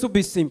 The rest will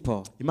be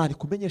simple. Imana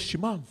ikumenyesha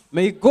impamvu.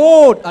 May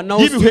God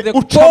announce you the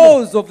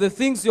cause of the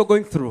things you're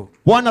going through.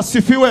 Bwana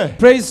sifiwe.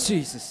 Praise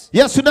Jesus.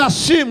 Yesu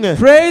nashimwe.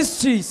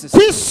 Praise Jesus. Ku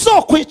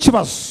isoko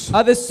y'ikibazo.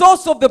 At the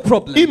source of the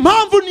problem.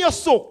 Impamvu niyo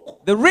soko.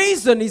 The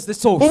reason is the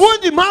source.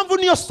 Ubundi impamvu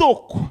niyo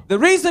soko. The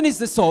reason is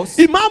the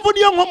source. Impamvu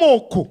niyo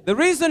nkomoko. The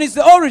reason is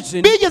the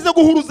origin. Bigeze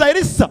guhuruza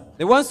Elisa.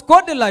 They once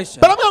called Elisha.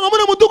 Baramubwira ngo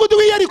muri mudugudu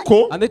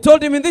w'Yeriko. And they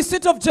told him, in this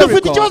city of Jericho,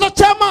 dufite ikibazo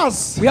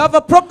cy'amazi. we have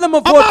a problem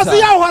of water. Amazi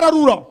yaho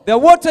hararura. The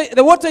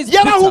water is bitter.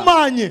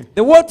 Yarahumanye.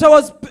 The water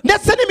was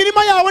ndetse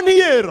n'imirima yaho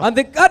ntiyera. and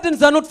the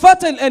gardens are not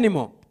fertile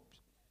anymore.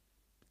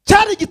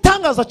 Cyari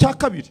igitangaza cya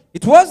kabiri.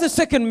 It was the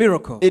second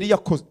miracle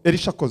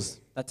Elisha koze.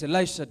 that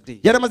Elisha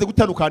did. Yaramaze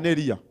gutandukana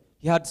Eliya.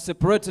 He had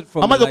separated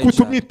from amaze kubita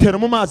Elijah. umwitero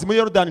mu mazi mu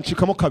Yorodani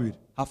ncikamo kabiri.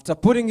 After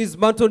putting his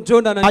mantle on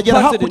Jordan and agera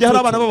planted hakurya hari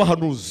abana in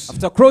b'abahanuzi.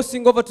 after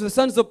crossing over to the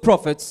sons of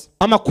prophets,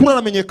 amakuru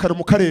aramenyekana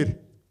mu karere.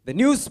 the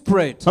news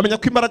spread. bamenya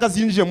ko imbaraga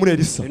zinjiye muri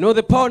Elisa. You know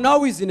the power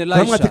now is in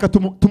Elisha. Baramwateka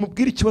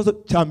tumubwire ikibazo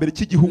cya mbere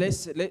cy'igihugu.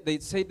 They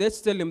say,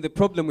 let's tell him the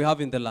problem we have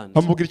in the land.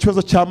 bamubwira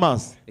ikibazo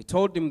cy'amazi. They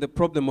told him the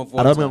problem of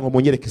water. arababwira ngo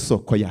munyereke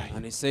isoko yayo.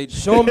 And he said,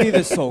 show me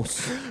the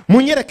source.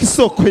 munyereke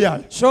isoko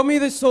yayo. Show me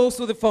the source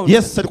of the fountain.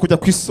 Yesu ari kujya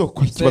ku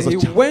isoko So he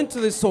ikibazo went to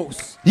the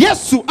source.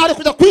 Yesu ari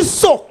kujya ku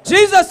isoko.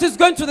 Jesus is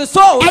going to the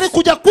source. ari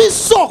kujya ku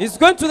isoko. He's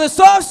going to the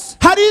source.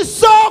 hari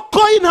isoko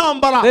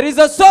y'intambara. There is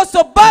a source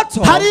of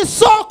battle. hari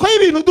isoko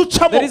y'ibintu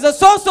ducamo. There is a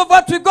source of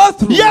what we go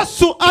through.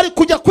 Yesu ari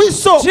kujya ku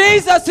isoko.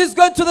 Jesus is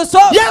going to the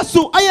source.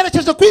 Yesu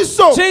ayerekeje ku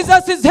isoko.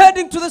 Jesus is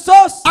heading to the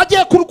source.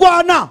 agiye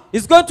kurwana.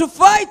 He's going to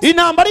fight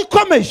intambara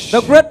ikomeje.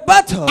 the great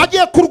battle.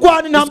 agiye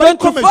kurwana He's intambara going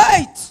to ikomeje.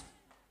 fight.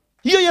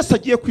 iyo Yesu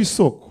agiye ku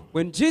isoko,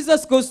 When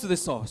Jesus goes to the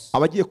source,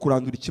 aba agiye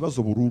kurandura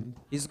ikibazo burundu.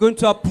 he's going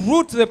to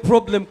uproot the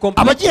problem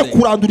aba agiye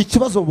completely. kurandura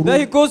ikibazo Then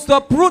he burundu. goes to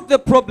uproot the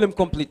problem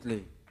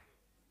completely.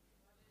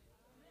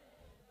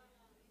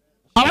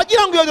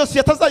 abagira ngo iyo yose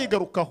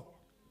atazayigarukaho.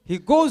 He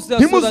goes there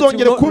so that you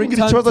ntimuzongere will not kumbwira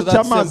return ikibazo to that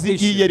cy'amazi same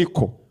issue.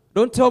 y'Iyeriko.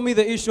 Don't tell me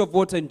the issue of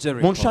water in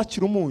Jericho.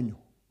 munshakira umunyu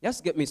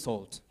Just get me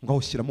salt. ngo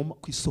awushyira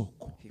ku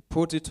isoko. He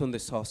put it on the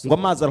source. ngo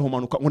amazi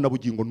arahumanuka ngo na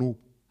bugingo n'ubu.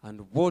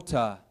 And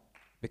water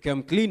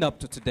became clean up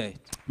to today.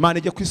 Mana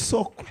ijye ku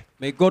isoko.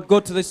 May God go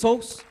to the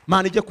source.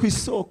 Mana ijye ku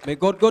isoko. May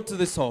God go to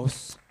the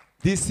source.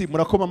 disi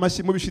murakoma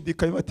amashyi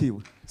mubishidikanya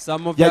batiwe.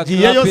 Some of you are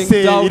yagiyeyo clapping,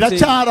 se doubting.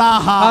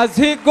 iracyaraha. Has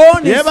he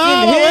gone? He's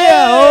still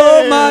here.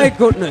 Oh my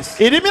goodness.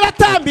 irimo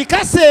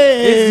iratambika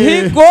se. Is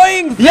he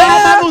going there?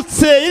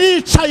 yamanutse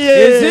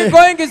iricaye. Is he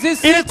going? Is he iri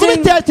sitting?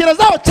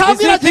 kubitekerezaho Is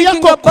cyangwa he iragiye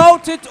thinking koko.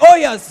 about it? Oh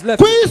yes,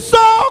 left. ku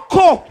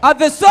isoko. At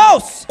the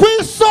source. ku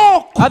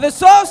isoko. At the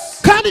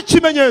source. kandi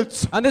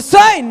ikimenyetso And the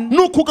sign. ni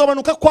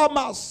ukugabanuka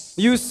kw'amazi.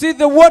 You see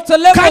the water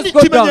levels Kandi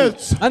go down.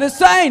 ikimenyetso. And the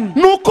sign.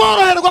 ni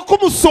ukoroherwa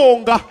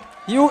k'umusonga.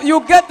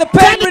 You get the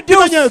pain Kandi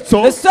reduced.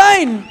 ikimenyetso. The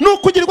sign ni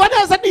ukugirwa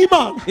neza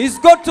n'Imana. is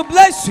God to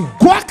bless you.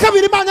 ku wa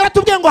kabiri Imana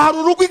yaratubwiye ngo hari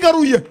urugo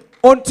igaruye.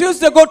 On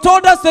Tuesday, God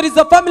told us there is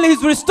a family He's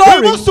uyu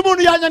restoring. munsi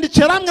umuntu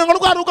yanyandikiye aramwe ngo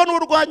rwa rugo ni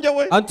urwanjye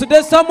we. And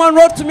today, someone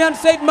wrote to me and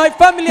said, my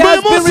family uyu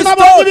has been munsi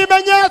nabonye restored.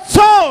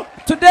 ibimenyetso.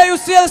 Today, you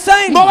see a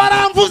sign. ngo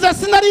baramvuze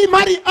sinari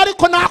impari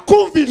ariko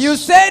nakumvise. You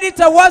said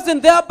it, I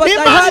wasn't there, but I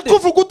Imana heard it.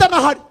 ikuvuga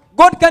utanahari.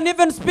 God can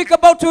even speak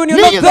about you when you're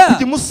not nigeze kujya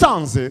there. i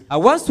Musanze. I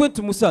once went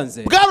to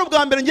Musanze. bwari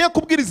ubwa mbere ngiye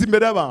kubwiriza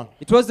imbere y'abantu.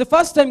 It was the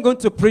first time going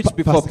to preach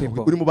before Pastor,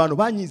 people. uri mu bantu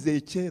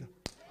banyizeye kera.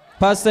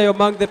 Pastor, you're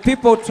among the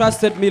people who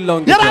trusted me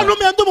long ago.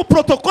 yarantumiye ndi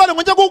umuprotokole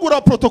ngo njye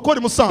guhugura protokole i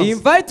He Musanze.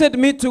 invited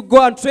me to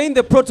go and train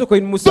the protocol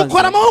in dukora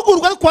Musanze.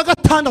 amahugurwa ari kuwa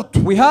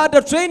gatandatu. We had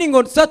a training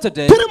on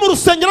Saturday. turi mu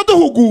rusengero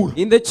duhugura.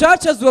 In the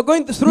church as we were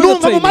going through the numva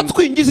mu training,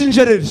 matwi ngize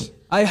injereri.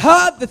 I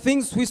heard the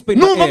things whispered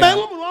in numva my mbaye ear.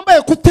 nk'umuntu wambaye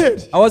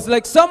ekuteri. I was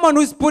like someone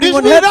who is putting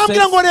on ijwi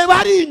rirambwira ngo headsets. reba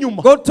hari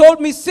inyuma. God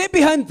told me, see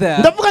behind there.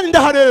 ndavuga ni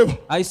ndahareba.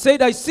 I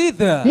said, I see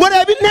there. ngo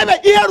reba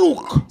intebe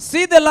iheruka.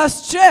 See the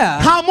last chair.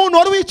 nta muntu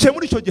wari wicaye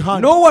muri icyo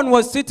gihande. No one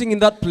was sitting in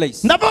that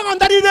place. ndavuga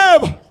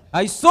ndarireba.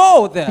 I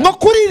saw there ngo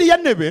kuri iriya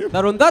ntebe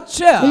that on that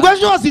chair, ngo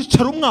ejo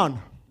hazicara umwana.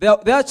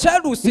 their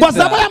child will sit ngo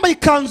azaba there. yambaye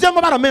ikanzu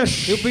y'amabara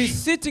menshi. He'll be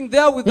sitting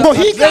there with ngo a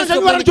dress higanje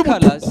of ibara many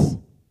colors.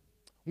 ry'umutuku.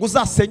 ngo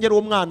uzasenyere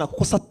uwo mwana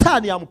kuko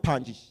satani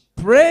yamupangiye.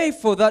 Pray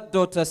for that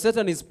daughter.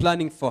 Satan is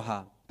planning for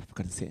her.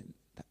 ndavuga nti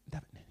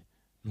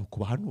ni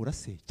ukubahanura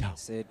se cyangwa.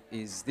 Said,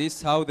 is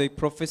this how they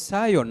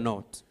prophesy or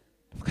not?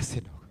 ndavuga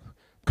se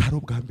bwari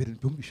ubwa mbere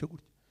mbyumvishe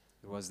gutya.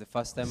 It was the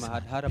first time I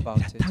had heard about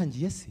it.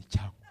 biratangiye se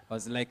cyangwa. I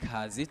was like,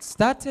 has it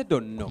started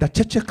or no?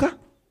 ndaceceka.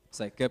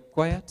 So I kept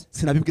quiet.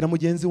 sinabibwira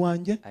mugenzi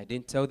wanjye. I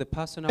didn't tell the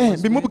person I was with.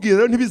 mbimubwire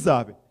rero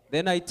ntibizabe.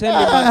 Then I tell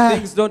him that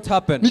things don't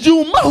happen.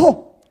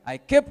 ndyumaho. I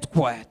kept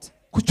quiet.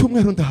 ku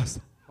cyumweru ndaza.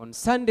 On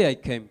Sunday I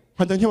came.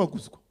 nkajya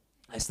nkebaguzwa.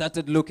 I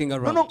started looking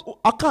around.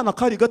 Akana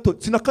kari gato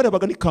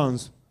sinakarebaga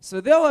n'ikanzu.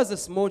 So there was a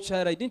small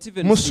child, I didn't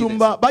even see this.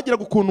 Mushumba bagira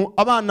gukuntu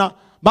abana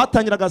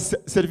batangiraga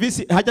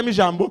service hajyamo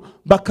ijambo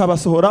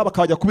bakabasohora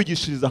bakajya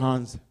kubigishiriza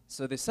hanze.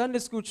 So the Sunday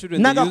school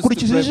children they used to pray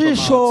from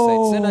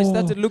outside. Then I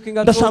started looking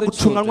at all the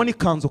children.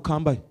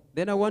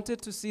 Then I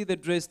wanted to see the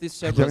dress this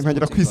child was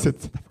putting on.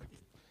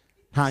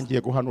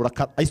 Ntangiye guhanura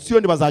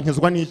Isiyoni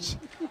bazankizwa n'iki?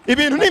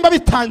 Ibintu nimba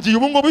bitangiye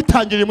ubu ngo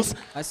bitangiriye musa.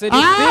 I said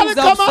if things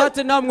have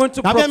started now I'm going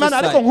to prophesy.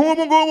 Ariko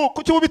nk'ubu ngubu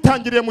kuki ubu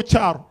bitangiriye mu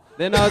cyaro?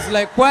 Then I was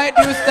like, why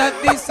do you start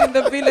this in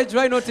the village,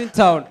 why not in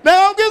town?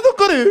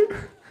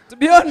 To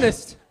be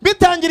honest,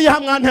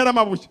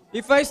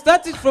 if I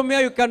start it from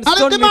here, you can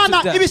stone me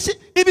to death.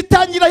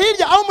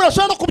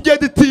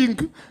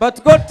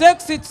 But God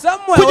takes it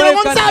somewhere where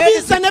you can edit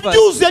it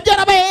first. So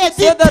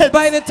that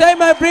by the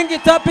time I bring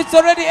it up, it's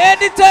already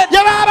edited.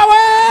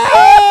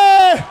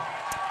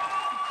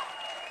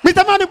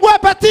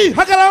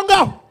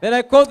 Then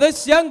I called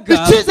this young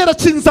girl.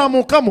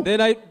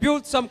 Then I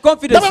built some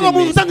confidence in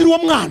me.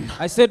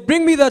 I said,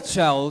 bring me that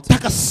child.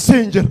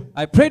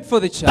 I prayed for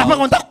the child.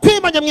 I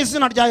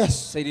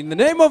said, in the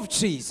name of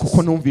Jesus.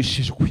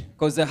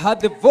 Because I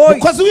heard the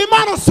voice.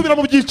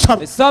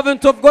 The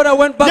servant of God, I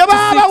went back to sit.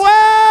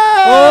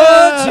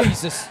 Oh,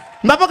 Jesus.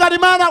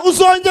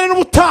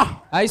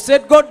 I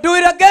said, God, do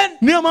it again.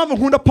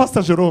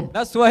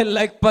 That's why I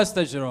like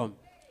Pastor Jerome.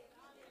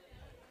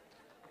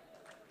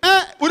 So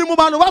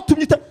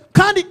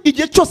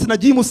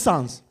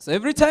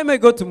every time I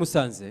go to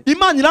Musanze,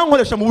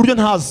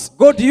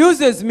 God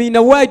uses me in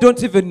a way I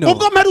don't even know.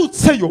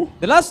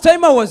 The last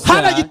time I was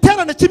there,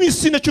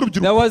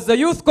 there was a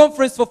youth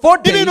conference for 4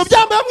 days.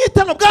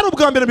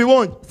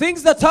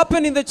 Things that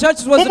happened in the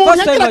church was the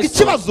first time I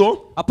saw.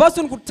 A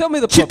person could tell me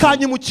the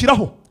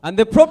problem. And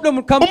the problem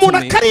would come to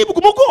me.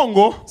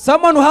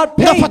 Someone who had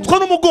pain,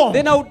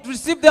 then I would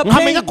receive their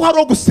pain.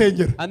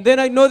 And then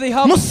I know they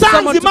have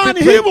someone to be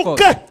prayed for.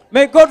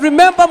 May God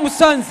remember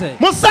Musanze.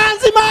 May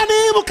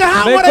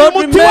God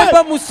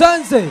remember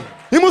Musanze.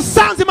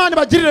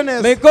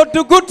 May God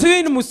do good to you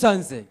in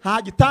Musanze.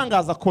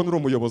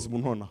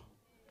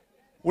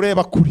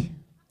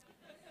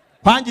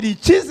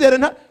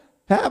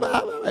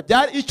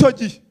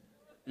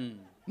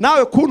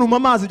 Nawe kuntu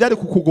amazi byari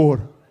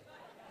kukugora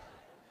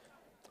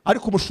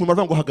ariko umushumba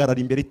avuga ngo hagarara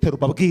imbere itero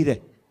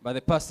babwire. But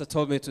the pastor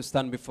told me to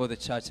stand before the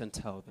church and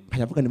tell them.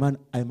 Ayavuga ni man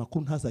aya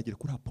makuru ntazagire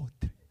kuri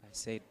apotre. I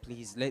said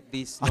please let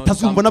this not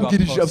come to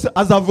nabwirije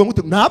azavuga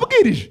ngo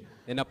nabwirije.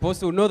 An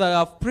apostle will know that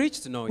I've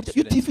preached. No, it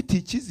shouldn't. Utifitiye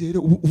ikizere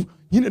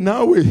nyine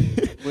nawe.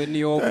 When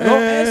you have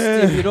no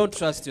esteem, you don't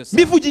trust yourself.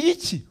 Bivugiye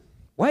iki?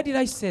 Why did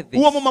I say this?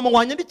 Uwo mama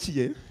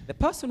wanyandikiye. The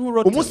person who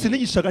wrote umunsi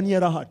nigishaga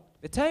ntiyari ahari.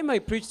 The time I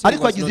preached to him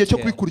was not here.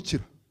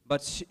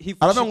 But he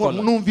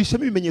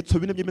numvishemo ibimenyetso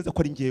bine byemeza ko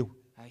ari ngewe.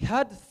 I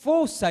had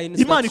 4 signs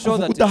that show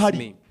that it's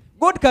me.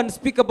 God can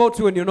speak about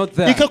you when you're not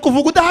there.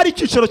 Ikakuvuga udahari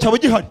icicaro cyawe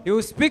gihari. He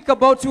will speak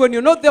about you when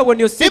you're not there, when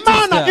you're sitting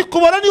there. Imana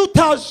ikubona ni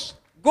utaje.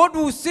 God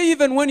will see you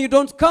even when you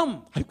don't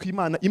come. Ariko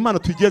Imana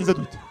tuyigenze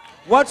dute?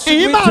 What should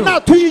we do? What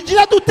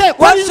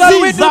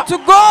shall we do to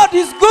God?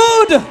 He's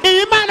good.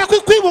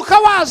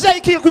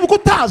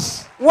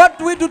 What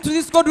do we do to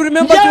this God who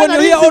remembers you when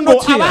you're here or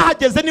not here?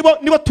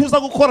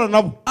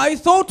 I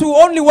thought we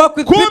only work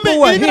with people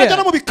who are here.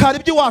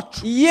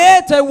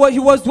 Yet he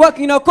was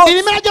working in our courts.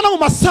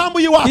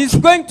 He's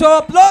going to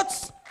our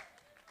plots.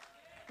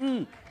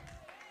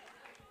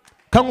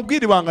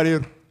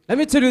 Let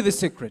me tell you the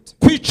secret.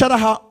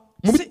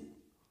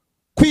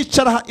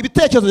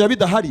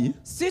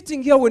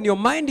 Sitting here when your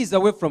mind is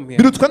away from here,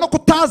 it's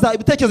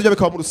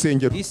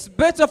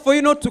better for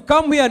you not to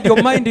come here and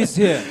your mind is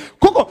here.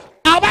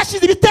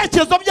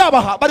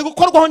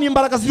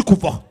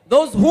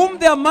 Those whom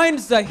their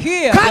minds are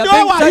here,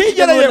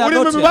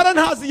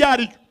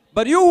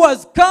 but you who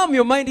has come,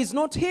 your mind is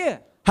not here.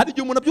 That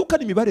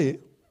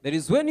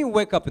is when you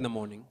wake up in the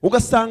morning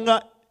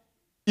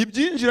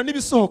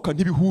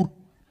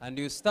and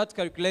you start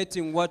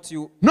calculating what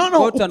you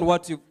got and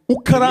what you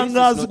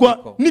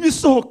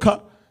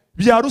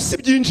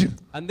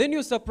and then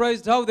you're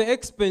surprised how the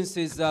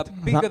expenses are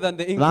bigger than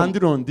the income.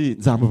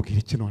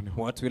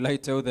 What will I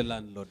tell the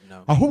landlord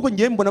now?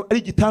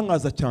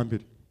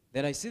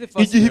 Then I see the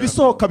first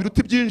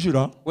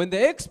miracle. When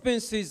the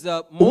expenses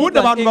are more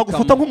than income,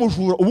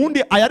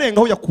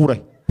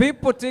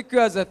 people take you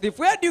as a thief.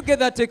 Where do you get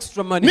that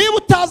extra money?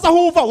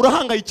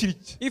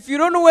 If you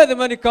don't know where the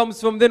money comes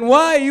from, then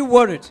why are you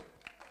worried?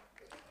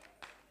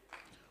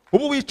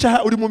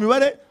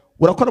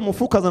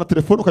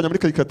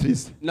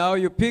 Now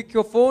you pick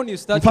your phone, you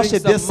start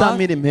doing some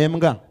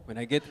math. When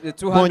I get the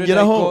 200 I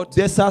got,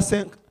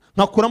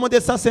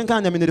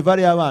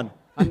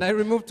 and I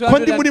remove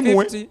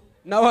 250,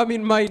 now I'm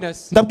in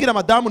minus.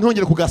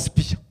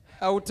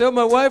 I will tell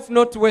my wife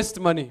not to waste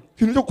money.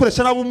 She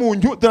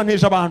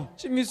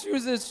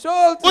misuses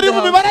salt. Uri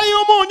mu mibare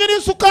y'umunyu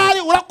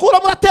n'isukari urakura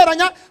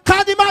murateranya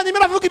kandi Imana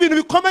imiravuga ibintu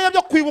bikomeye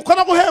byo kwibuka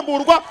no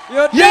guhemburwa.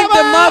 You're doing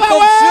the mark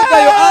of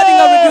sugar, you're adding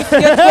and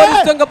reducing. Yet God is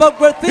talking about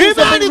great things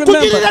that being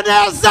remembered.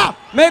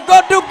 May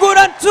God do good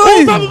unto you.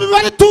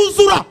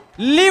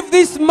 Leave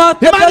this math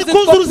that doesn't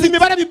complete.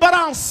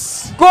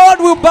 God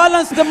will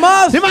balance the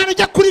math.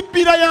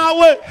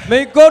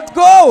 May God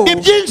go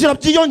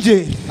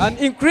and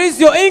increase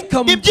your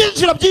income.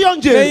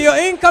 May your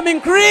income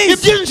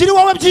increase.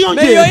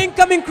 May your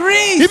income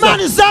increase. May God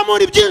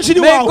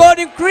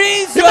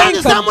increase your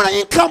income.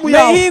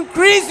 May He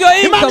increase your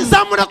income.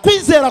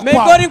 May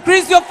God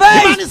increase your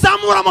faith. May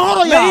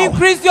He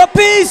increase your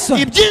peace.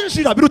 May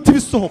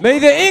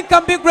the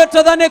income be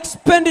greater than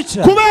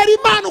expenditure.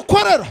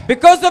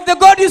 Because of the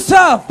God you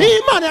serve.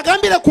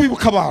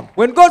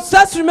 When God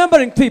starts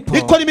remembering people,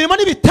 He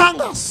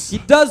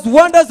does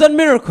wonders and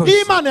miracles.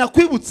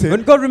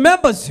 When God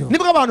remembers you,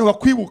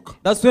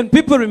 that's when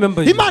people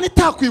remember you.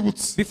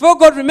 Before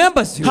God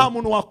remembers you,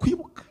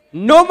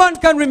 no man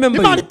can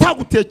remember you.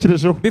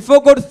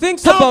 Before God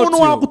thinks about you,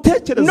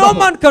 no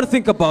man can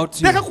think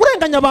about you.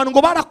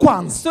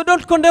 So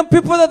don't condemn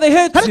people that they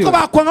hate you.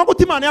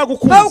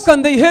 How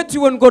can they hate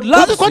you when God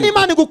loves you?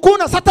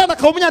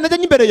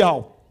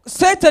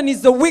 Satan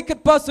is the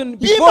wicked person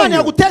before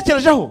you.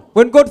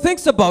 When God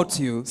thinks about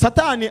you,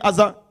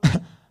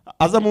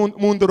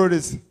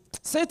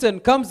 Satan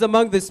comes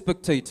among the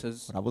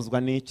spectators.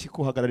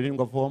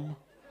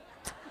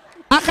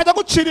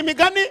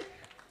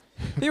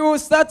 He will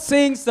start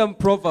saying some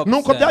proverbs.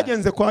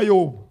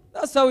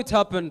 That's how it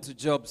happened to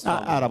Job's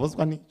family.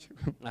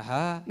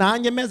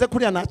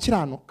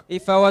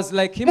 If I was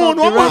like him, I would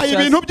be righteous.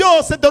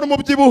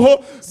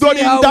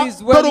 See how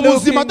he's well looking.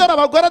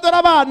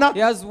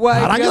 He has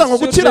wife, he has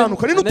children. And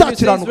then he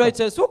says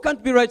righteous. Who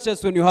can't be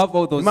righteous when you have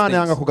all those things?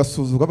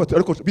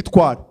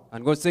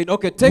 And God said,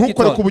 okay, take it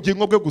all,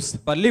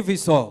 but leave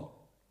his soul.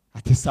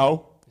 He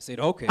said,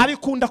 okay.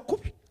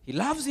 He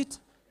loves it.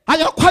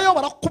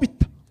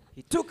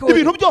 He took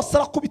away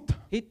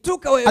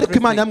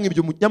everything.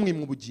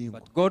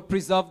 But God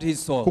preserved his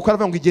soul.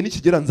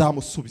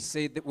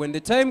 Say that when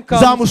the time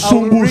comes, I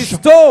will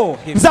restore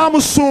him. I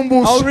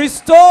will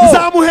restore.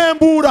 I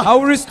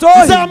will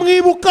restore him. I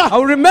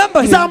will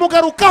remember him.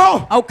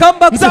 I'll come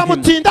back to him.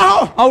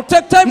 I'll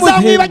take time with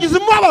him.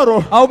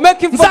 I'll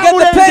make him forget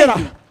the pain.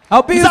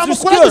 I'll be his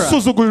restorer.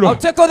 I'll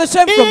take all the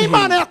shame from him.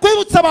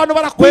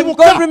 When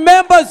God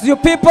remembers you,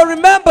 people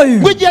remember you.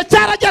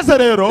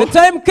 The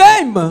time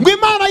came.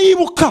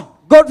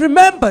 God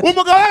remembered.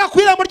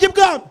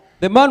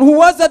 The man who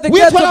was at the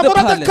gate of the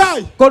palace,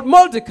 called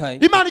Mordecai.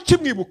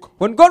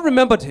 When God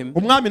remembered him,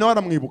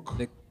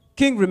 the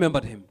king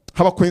remembered him.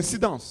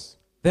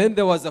 Then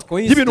there was a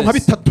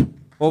coincidence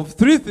of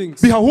three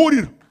things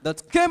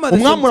that came at the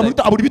same time.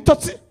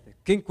 The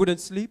king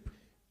couldn't sleep.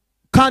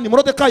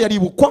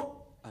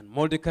 And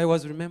Mordecai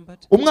was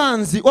remembered.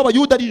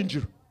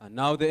 And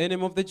now the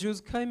enemy of the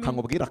Jews came in. Let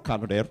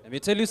me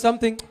tell you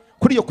something.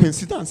 I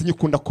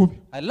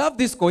love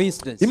this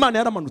coincidence.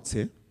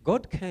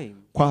 God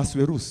came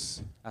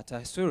at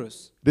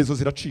Ahasuerus.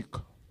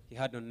 He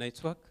had no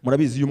network.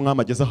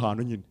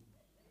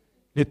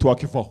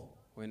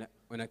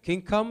 When a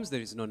king comes,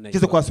 there is no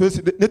network.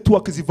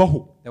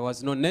 There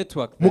was no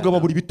network there.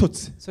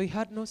 So he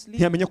had no sleep.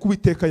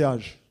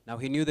 Now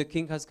he knew the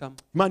king has come.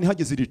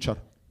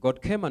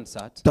 God came and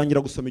sat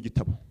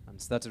and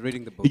started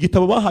reading the book. The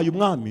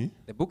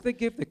book they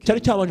gave the king,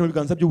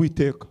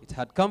 it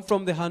had come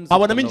from the hands of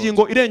the Lord.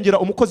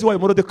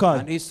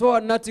 And he saw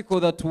an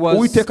article that was,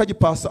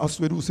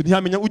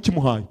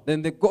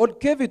 then the God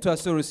gave it to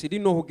Ahasuerus. He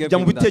didn't know who gave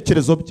him that.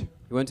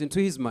 He went into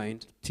his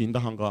mind.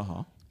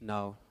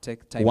 Now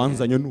take time here.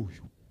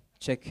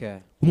 Check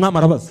here.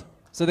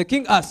 So the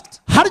king asked,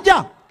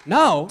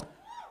 now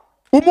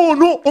a person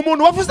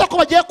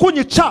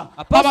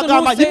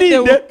who said they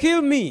will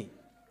kill me.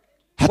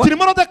 He said,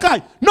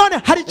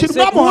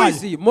 who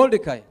is he?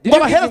 Mordecai. Did you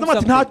give him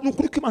something?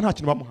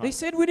 They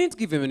said, we didn't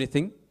give him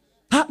anything.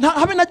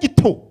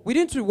 We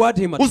didn't reward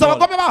him at all.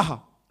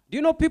 Do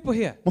you know people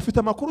here?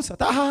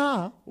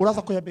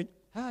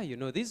 You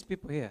know these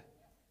people here.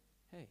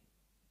 Hey.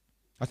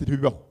 He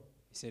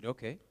said,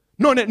 okay.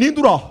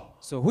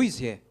 So who is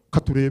here?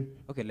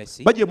 Okay, let's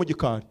see. When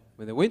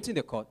they went in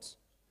the court,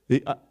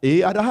 he's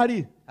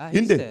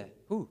there.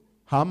 Who?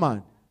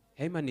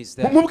 Haman is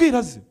there.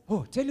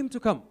 Oh, tell him to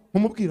come.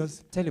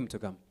 Tell him to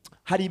come.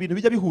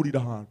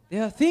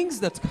 There are things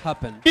that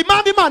happen.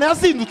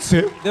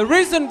 The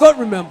reason God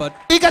remembered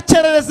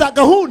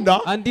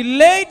and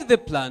delayed the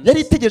plan,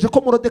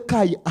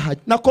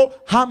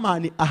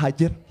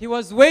 he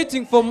was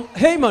waiting for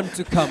Haman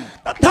to come.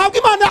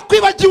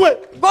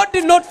 God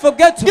did not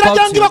forget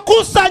about you.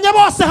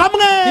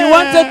 He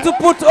wanted to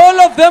put all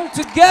of them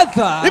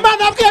together.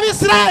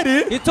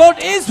 He told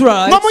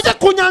Israel that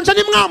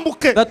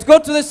go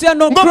to the sea and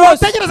not cross.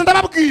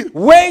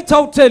 Wait,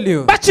 I'll tell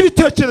you.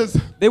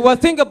 They were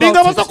thinking about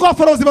it.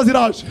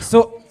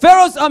 So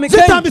Pharaoh's army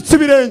came.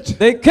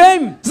 They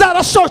came.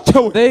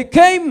 They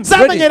came.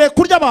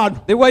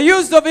 They were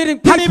used of eating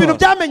people.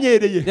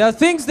 There are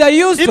things they are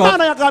used of. God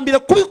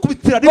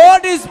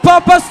is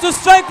purpose to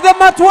strike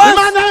them at once.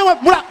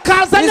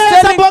 He's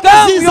telling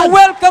them, you're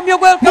welcome, you're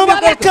welcome, you're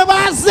welcome. Come,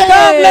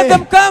 let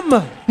them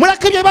come.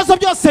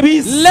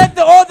 Let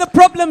all the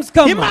problems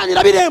come.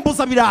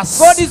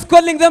 God is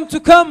calling them to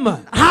come.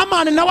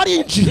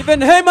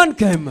 Even Haman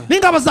came.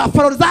 And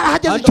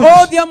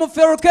all the arm of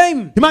Pharaoh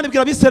came.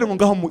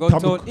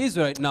 God told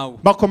Israel, now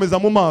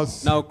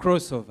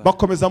cross over.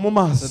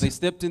 So they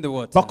stepped in the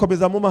water.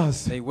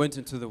 They went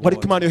into the water.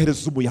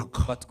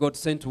 But God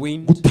sent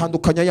wind that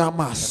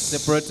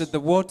separated the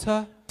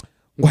water.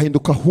 And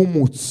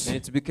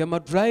it became a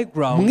dry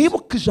ground.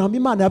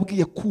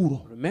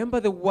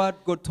 Remember the word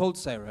God told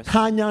Cyrus.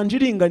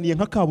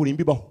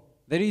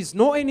 There is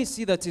no any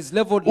sea that is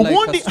leveled like a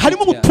street.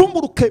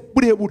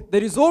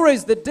 There is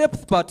always the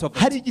depth part of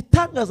it.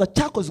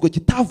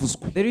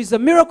 There is a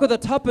miracle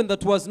that happened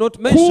that was not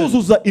mentioned.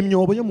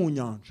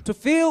 To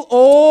fill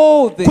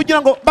all the... To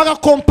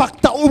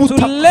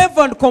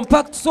level and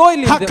compact soil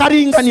in the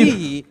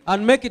sea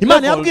and make it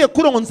level.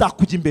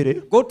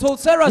 God told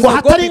Sarah,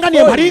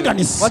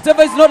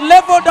 whatever is not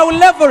leveled, I will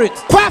level it.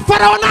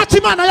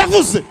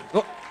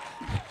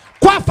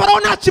 At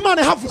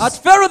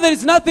Pharaoh there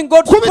is nothing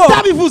God spoke.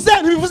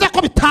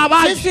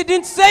 Since he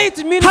didn't say it,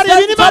 it means that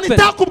happened.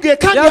 There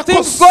are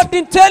things God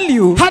didn't tell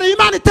you. There is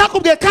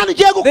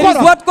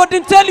what God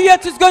didn't tell you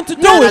yet he's going to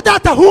do it.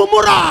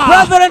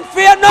 Brethren,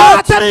 fear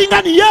not. Where there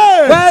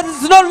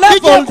is no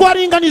level,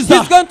 he's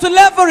going to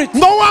level it. The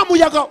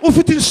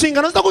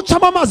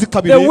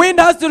wind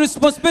has the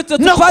responsibility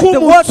to part the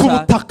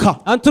water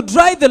and to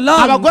dry the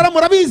land.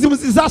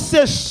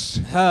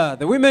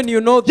 The women,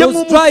 you know, those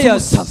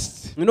dryers.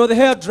 You know the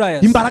hair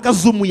dryers. The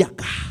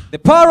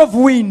power of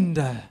wind.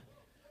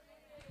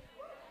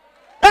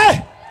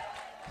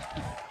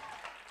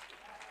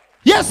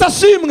 Yes,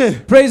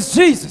 ashimwe. Praise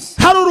Jesus.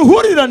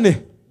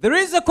 There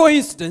is a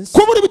coincidence.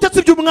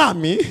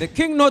 The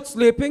king not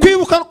sleeping.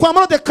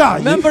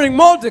 Remembering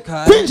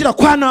Mordecai.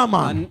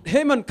 And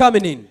Haman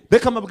coming in.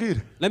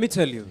 Let me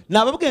tell you.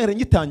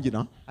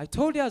 I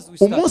told you as we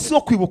started.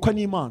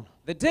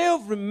 The day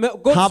of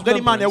God's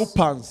remembrance,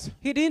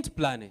 he didn't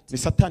plan it. It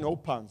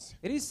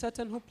is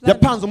Satan who planned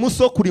it.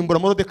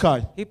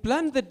 He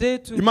planned the day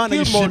to kill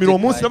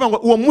Mordecai.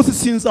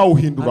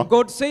 And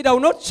God said, I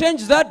will not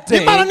change that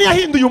day. God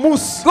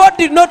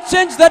did not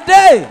change the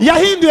day. He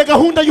didn't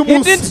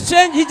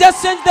change, he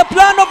just changed the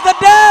plan of the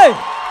day.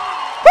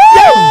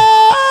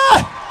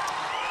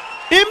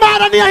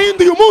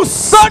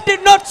 God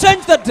did not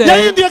change the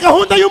day.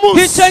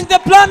 He changed the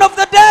plan of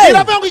the day.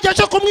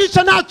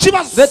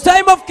 The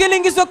time of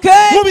killing is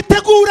okay.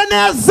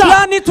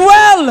 Plan it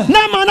well.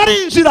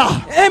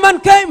 Haman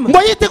came.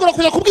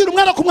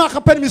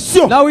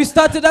 Now he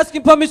started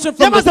asking permission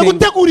from the king.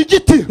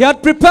 He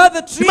had prepared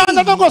the tree.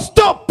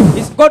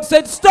 God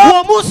said,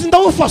 stop.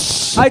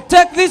 I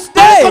take this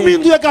day. I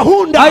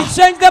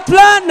change the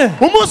plan.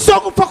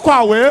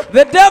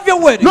 The day of your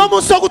wedding.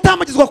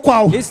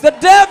 It's the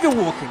day of your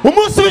walking. The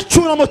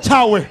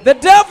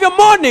day of your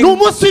mourning.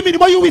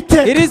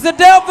 It is the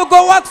day of the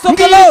good works of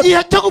the Lord.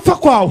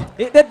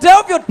 The day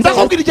of your death.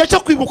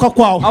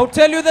 I'll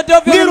tell you the day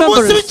of your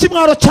remembrance.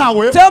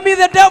 Tell me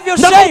the day of your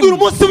shame.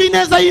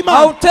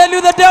 I'll tell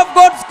you the day of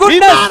God's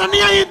goodness.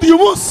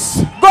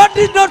 God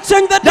did not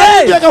change the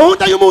day. He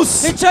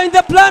changed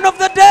the plan of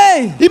the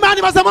day.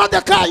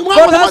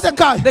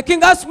 The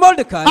king asked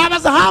Mordecai.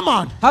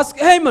 Ask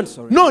Haman,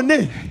 sorry.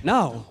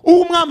 Now,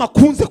 he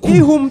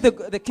whom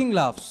the king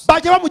loves.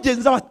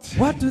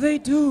 What do they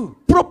do?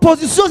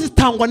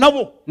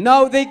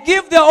 Now they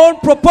give their own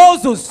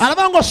proposals.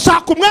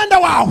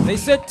 They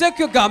said, take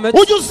your garment,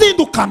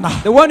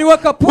 the one you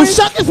work up with,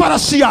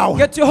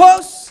 get your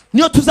horse.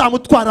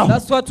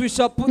 That's what we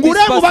shall put this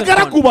person on.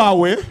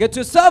 Get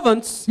your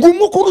servants,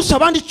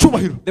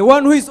 the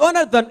one who is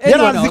honored than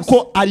anyone else.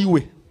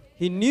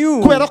 He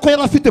knew it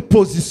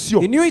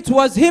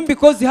was him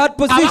because he had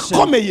position.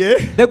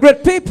 The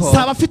great people,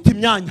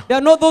 they are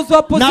not those who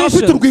have position.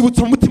 They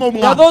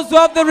are those who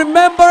have the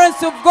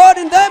remembrance of God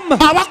in them.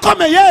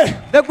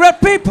 The great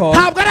people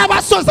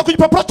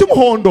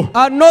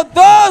are not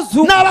those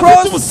who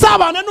cross,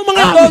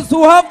 and those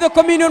who have the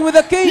communion with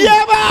the king.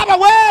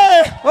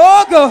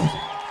 Oh God.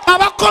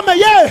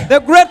 The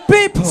great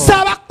people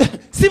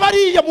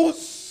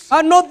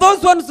are not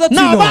those ones that you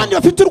know.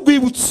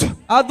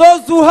 Are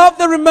those who have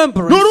the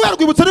remembrance.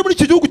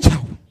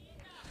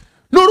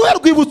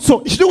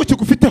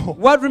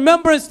 What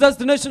remembrance does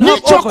the nation have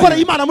over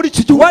you?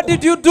 What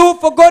did you do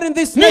for God in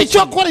this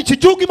nation? What did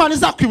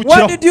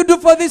you do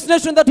for this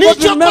nation that God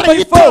will remember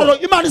you for?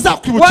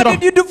 What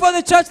did you do for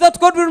the church that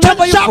God will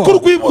remember you for?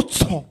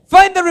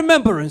 Find the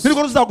remembrance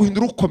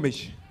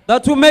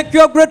that will make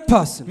you a great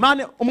person.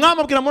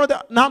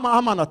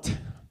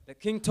 The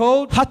king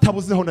told,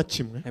 hatabuzeho na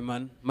kimwe.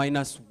 Haman,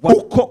 minus one.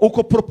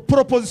 Uko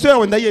proposition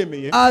yawe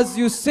ndayemeye. As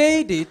you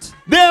said it,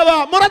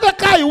 reba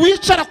Moridekayi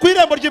wicara ku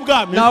irembo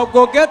ry'ibwami. Now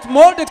go get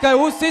Mordecai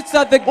who sits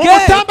at the gate.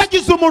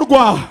 Umutambagize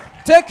umurwa.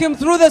 Take him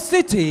through the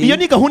city. Iyo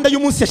ni gahunda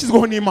y'umunsi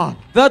yashyizweho n'Imana.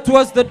 That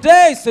was the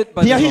day set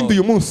by the Ntiyahinduye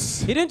Lord.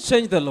 umunsi. He didn't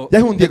change the law.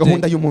 Yahinduye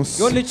gahunda y'umunsi.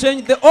 You only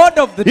changed the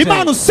order of the day.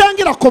 Imana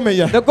usenga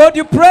irakomeye. The God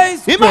you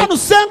praise. Imana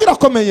usenga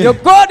irakomeye. Your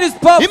God is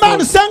powerful.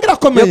 Imana usenga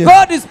irakomeye. Your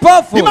God is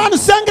powerful. Imana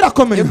usenga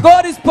irakomeye. Your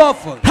God is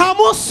powerful. Nta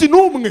munsi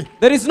n'umwe.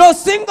 There is no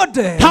single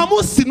day. Nta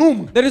munsi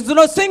n'umwe. There is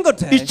no single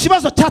day.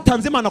 Ikibazo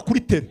cyatanze Imana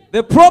kuri tere.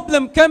 The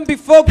problem came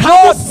before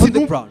God on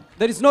the ground.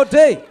 There is no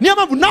day. Niyo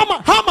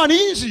mpamvu Hamani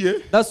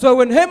yinjiye. That's why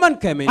when Haman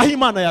came in, aho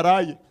Imana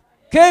yaraye.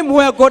 Came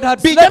where God had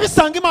bijya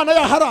bisanga Imana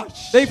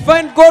yaharaje. They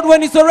find God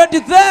when He's already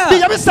there.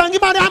 bijya bisanga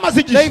Imana yamaze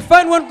igihe. They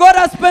find when God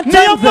has spent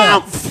time there.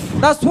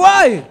 That's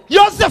why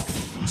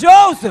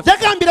Joseph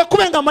yagambiriye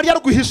kubenga Mariya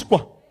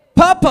rwihishwa.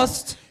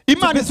 Purposed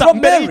Imana iza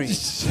mbere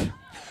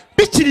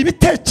bikiri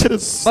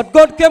ibitekerezo. But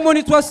God came when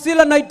it was still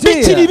an idea.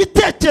 bikiri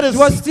ibitekerezo. It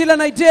was still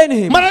an idea in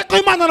him. Marayika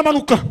w'Imana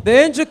aramanuka.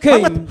 The angel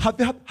came.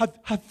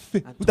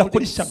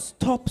 Udakora ishyano.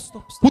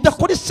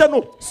 Udakora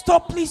ishyano.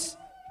 Stop please.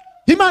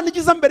 Imana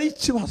igiza mbere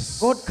y'ikibazo.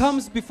 God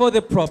comes before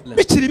the problem.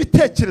 bikiri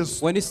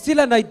ibitekerezo. When it's still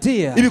an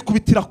idea.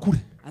 ibikubitira kure.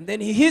 And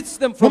then He hits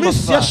them from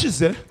afar.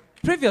 yashize.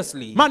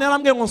 Previously, Imana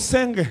yarambwiye ngo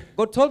nsenge.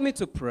 God told me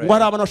to pray. ngo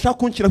hari abantu bashaka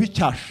kunshyiraho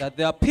icyasha. That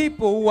there are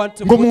people who want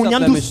to put a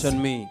blemish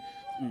on me.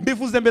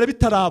 Mbivuze mbere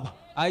bitaraba.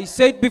 I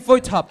said before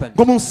it happened.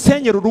 ngo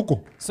munsenyere urugo.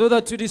 So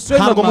that you destroy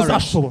my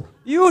marriage.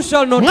 You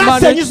shall not manage.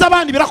 mwasenyiza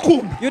abandi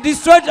birakunda. You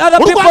destroyed other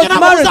people's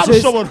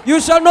marriages. You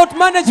shall not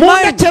manage mine.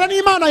 mundekere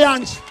n'Imana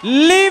yanjye.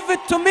 Leave it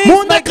to me.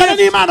 mundekere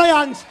n'Imana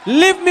yanjye.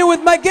 Leave me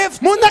with my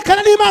gift.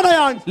 mundekere n'Imana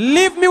yanjye.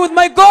 Leave me with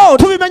my God.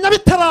 tubimenya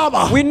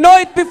bitaraba. We know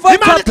it before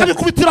it happens. Imana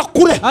ikabikubitira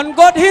kure. And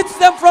God hits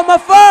them from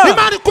afar.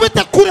 Imana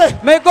ikubite kure.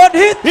 May God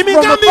hit from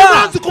imigambi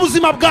afar. iranzi ku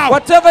buzima bwawe.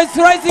 Whatever is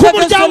rising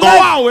against your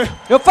life,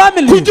 your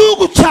family, ku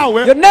gihugu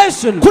cyawe, your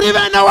nation, kuri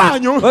bene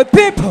wanyu, your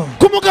people,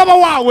 ku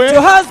mugabo wawe,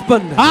 your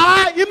husband.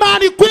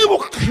 Imana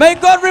ikwibuka. May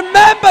God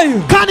remember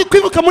you. kandi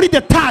kwibuka muri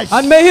details.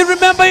 And may He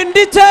remember in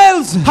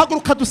details.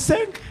 haguruka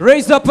dusenge.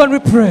 Raise up and we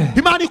pray.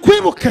 Imana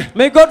ikwibuke.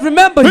 May God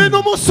remember you. uyu ni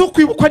umunsi wo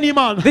kwibukwa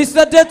n'Imana. This is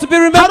the day to be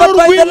remembered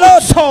by the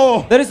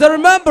Lord. There is a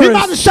remembrance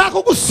Imana ishaka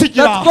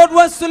kugusigira. that God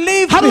wants to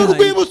leave hari behind.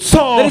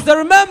 urwibutso. There is a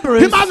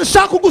remembrance Imana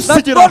ishaka that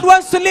kugusigira. God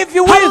wants to leave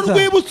you hari with.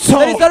 urwibutso.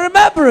 There is a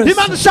remembrance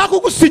Imana ishaka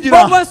kugusigira.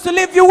 God wants to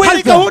leave you with.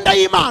 hari gahunda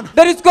y'Imana.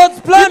 There is God's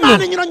plan.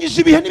 Imana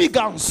inyuranyije ibihe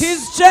n'ibiganza.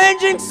 He's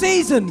changing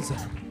seasons.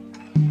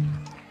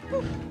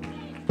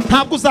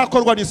 ntabwo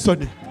uzakorwa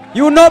n'isoni.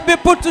 You will not be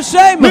put to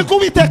shame. niko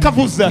Uwiteka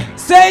avuze.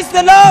 Says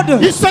the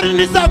Lord. isoni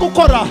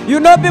ntizagukora. You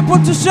will not be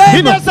put to shame.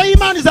 ineza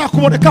y'Imana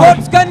izakubonekaho.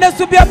 God's kindness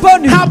will be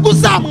upon you. ntabwo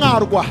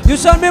uzamwarwa. You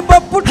shall be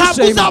put to ntabwo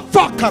shame.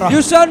 uzapfakara.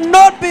 You shall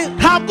not be.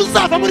 ntabwo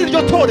uzava muri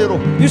iryo torero.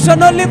 You shall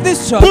not leave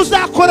this church.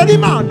 uzakorera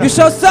Imana. You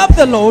shall serve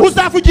the Lord.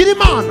 uzavugira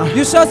Imana.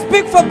 You shall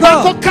speak for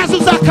ako God. kazi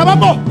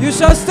uzakabamo. You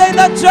shall stay in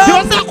that job.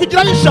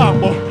 ntibazakugiraho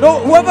ijambo. No,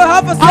 whoever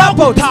have a aho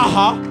support,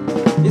 gutaha.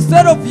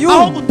 instead of you,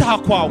 aho gutaha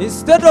kwawe.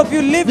 instead of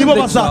you leaving nibo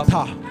the job,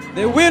 bazataha.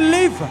 they will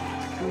leave.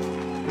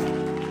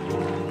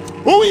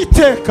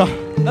 Uwiteka.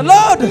 The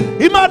Lord,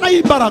 Imana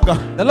y'imbaraga.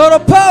 the Lord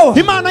of power,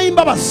 Imana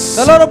y'imbabazi.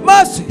 the Lord of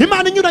mercy,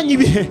 Imana inyuranye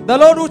ibihe. the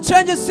Lord who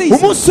changes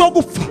seasons. umunsi wo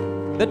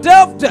gupfa The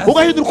day of death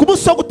ugahinduka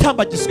umunsi wo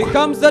gutambagizwa.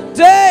 becomes the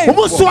day.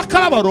 umunsi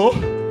w'akababaro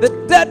The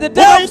day of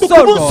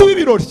ugahinduka umunsi sorrow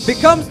w'ibirori.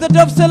 becomes the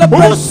day of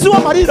celebration. umunsi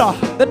w'amarira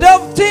The day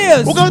of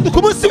tears ugahinduka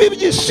umunsi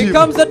w'ibyishimo.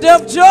 becomes the day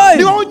of joy.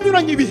 ni wowe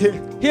unyuranye ibihe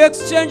He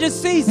exchanges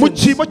mu seasons.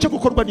 cyimbo cyo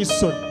gukorwa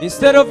n'isoni.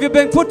 Instead of you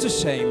being put to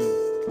shame,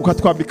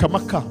 ukatwambika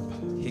amakamba.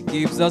 He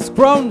gives us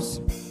crowns.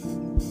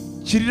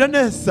 kirira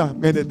neza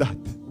mwene data.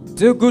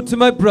 Do good to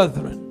my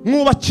brethren.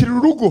 mwubakira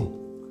urugo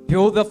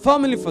Build a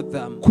family for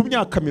them ku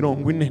myaka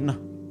 40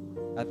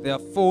 at their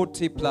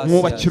 40 plus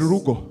mwubakira years.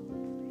 urugo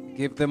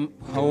Give them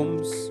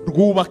homes.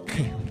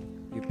 rwubake.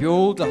 You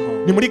build a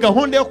home. ni muri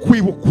gahunda yo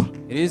kwibukwa.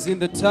 It is in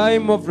the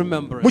time of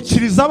remembrance.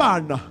 mukiriza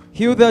abana.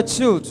 Heal their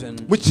children.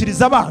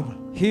 mukiriza abana.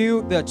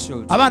 Heal their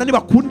children. abana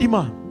nibakunda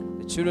Imana.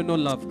 The children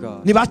don't love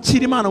God.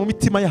 nibakira Imana mu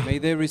mitima yabo. May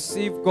they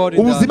receive God in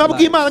ubuzima their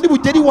lives. bw'Imana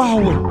nibugera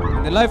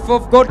iwawe. The life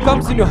of God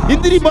comes in your heart.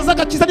 indirimbo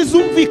z'agakiza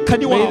nizumvikana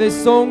May iwawe. the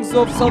songs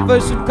of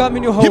salvation come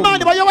in your home. Imana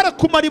ibayobore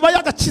ku mariba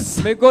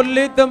y'agakiza. May God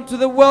lead them to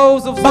the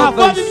wells of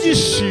bahava salvation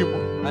ibyishimo.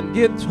 and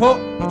get hope,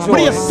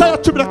 muri joy. Yesaya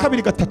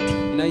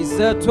 12:3. In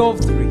Isaiah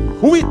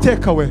 12:3.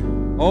 Uwiteka we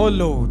Oh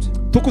Lord,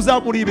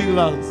 tukuzamuriye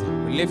ibiganza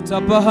we lift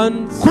up our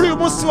hands kuri uyu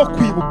munsi wo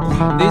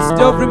kwibukwa. this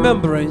day of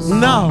remembrance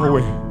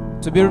nawe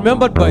to be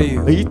remembered by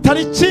you. iyi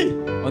tariki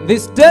On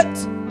this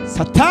date,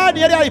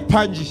 Satani yari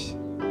yayipangiye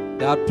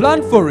they had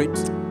planned for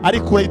it,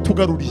 ariko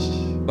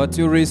urayitugaruriye. but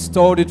you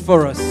restored it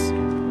for us.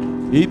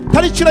 iyi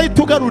tariki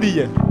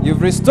urayitugaruriye.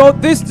 You've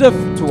restored this day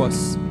to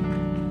us.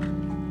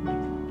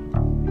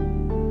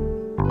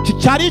 iki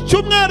cyari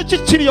icyumweru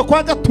cy'ikiriyo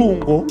kwa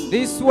Gatungo,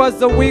 This was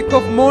the week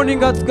of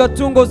mourning at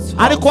Gatungo's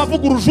ariko house,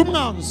 wavuguruje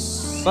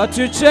umwanzi. but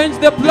you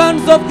changed the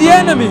plans of the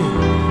enemy.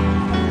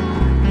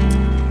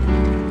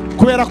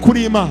 kubera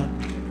kuri Imana.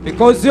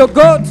 Because you're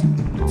God.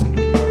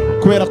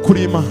 Kubera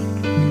kuri Imana.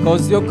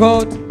 Because you're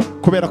God.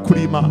 Kubera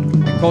kuri Imana.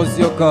 Because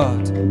you're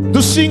God.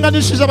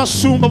 Dushinganishije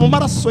abashumba mu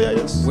maraso ya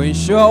Yesu. We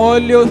ensure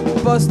all your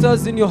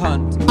pastors in your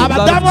hand.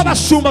 Abadamu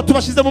b'abashumba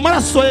tubashize mu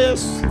maraso ya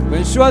Yesu. We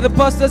ensure the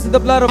pastors in the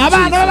blood of Jesus.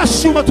 Abana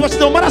b'abashumba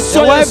tubashize mu maraso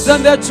Their ya wives Yesu.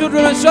 and their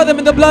children, ensure them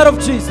in the blood of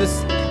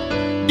Jesus.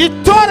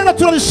 Itorero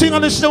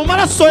turarishinganishije mu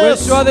maraso ya We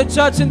Yesu. ensure the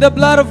church in the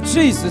blood of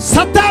Jesus.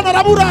 Satani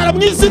araburara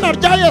mu izina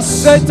rya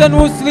Yesu. Satan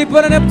will sleep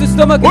on an empty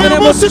stomach in the Uyu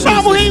name of munsi nta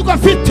Jesus. muhigo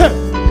afite.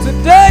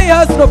 Today he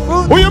has no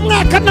fruit. Uyu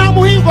mwaka nta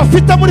muhigo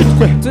afite muri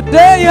twe.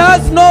 Today he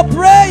has no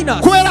prey in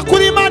us. Kubera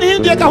kuri Imana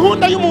ihinduye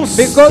gahunda y'umunsi.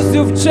 Because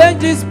you've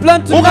changed his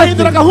plan to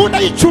ugahindura nothing. gahunda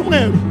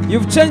y'icyumweru.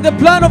 You've changed the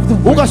plan of the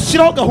week.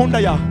 Ugashyiraho gahunda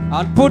yawe.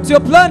 And put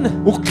your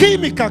plan.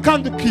 Ukimika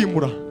kandi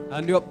ukimura.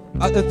 And you're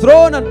at the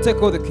throne and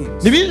take all the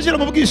kings. Nibinjira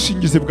mu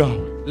bwishingizi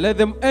bwawe. Let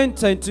them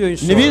enter into your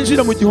insurance.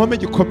 Nibinjira mu gihome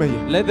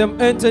gikomeye. Let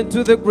them enter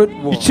into the great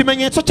wall.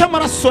 Ikimenyetso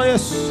cy'amaraso ya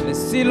Yesu. The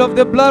seal of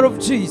the blood of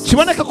Jesus.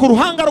 Kiboneka ku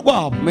ruhanga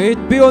rwabo. May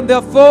it be on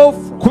their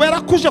forefront.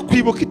 Kubera ko uje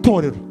kwibuka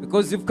itorero.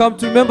 Because you've come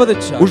to remember the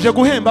church. Uje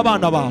guhemba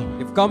abana bawe.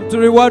 You've come to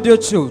reward your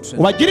children.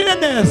 Ubagirire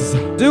neza.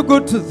 Do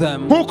good to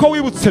them. Nk'uko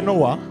wibutse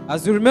Nowa.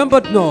 As you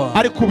remembered Noah.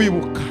 Ari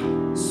kubibuka.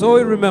 So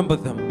you remember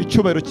them.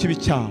 Icyubahiro kibi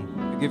cyawe.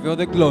 We give you all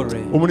the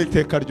glory. Ubu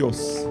n'iteka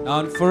ryose.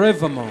 And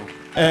forevermore.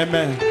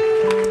 Amen.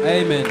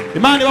 Amen.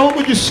 Imana ibahe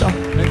umugisha.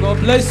 May God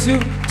bless you.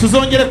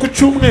 Tuzongere ku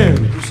cyumweru.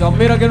 We shall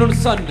meet again on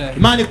Sunday.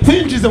 Imana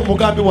ikwinjize mu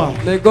mugambi wawe.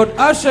 May God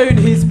usher you in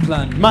His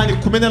plan. Imana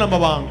ikumenera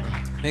amabanga.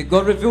 May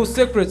God reveal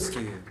secrets to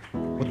you.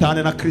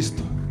 Utane na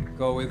Kristo.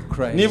 Go with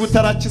Christ. Niba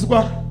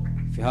utarakizwa,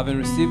 if you haven't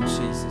received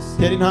Jesus,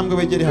 tera intambwe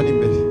wegere hano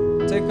imbere.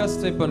 take a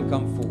step and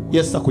come forward.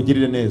 Yesu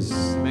akugirire neza.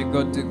 May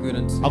God do good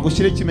unto you.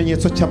 Agushyire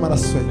ikimenyetso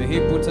cy'amaraso ye. May He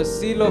put a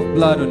seal of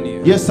blood on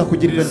you. Yesu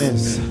akugirire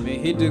neza. May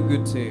He do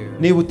good to you.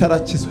 Niba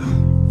utarakizwa,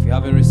 if you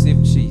haven't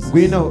received Jesus,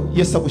 ngwino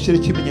Yesu agushyire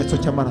ikimenyetso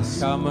cy'amaraso.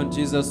 come and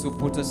Jesus will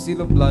put a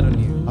seal of blood on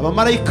you.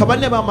 Abamarayika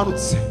bane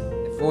bamanutse.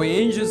 The 4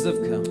 angels have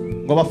come.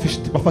 Ngo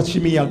bafashe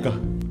imiyaga.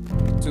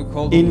 Took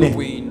hold of the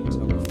wind,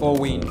 of 4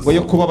 winds. Ngo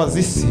yo kubabaza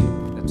isi.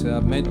 That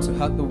are meant to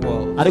hurt the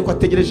world. Ariko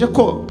ategereje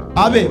ko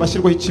abe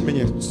bashyirwaho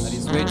ikimenyetso. And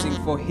He's waiting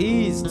for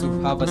His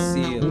to have a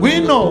seal.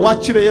 Ngwino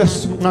wakire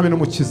Yesu mwami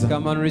n'umukiza.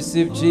 Come and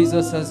receive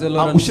Jesus as your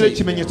Lord and agushyire Savior.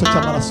 ikimenyetso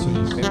cy'amaraso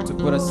ye. To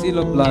put a seal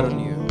of blood on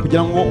you.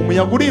 Kugira ngo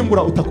umuyaga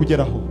urimbura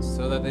utakugeraho.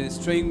 So that the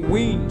destroying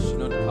wind should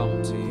not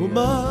come to you.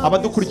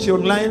 Abadukurikiye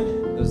online,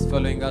 Those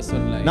following us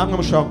online, namwe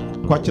mushobora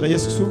kwakira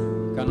Yesu.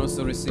 can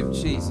also receive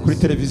Jesus. Kuri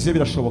televiziyo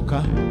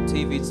birashoboka.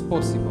 TV, it's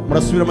possible.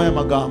 Murasubiramo aya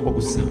magambo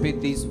gusa.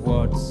 Repeat these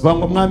words. Vuga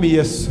ngo mwami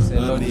Yesu. Say,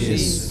 Lord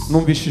Jesus,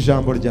 numvishe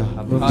ijambo ryawe.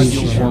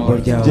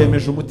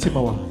 Byemeje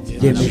umutima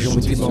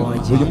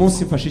wanjye. Uyu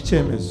munsi mfashe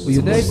icyemezo.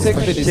 Today take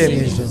the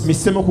decision.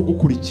 Misemo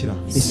kugukurikira.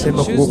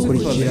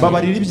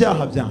 Babarira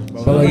ibyaha byanjye.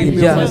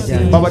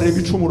 Babarira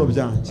ibicumuro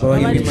byanjye.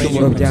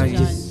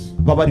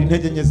 Babari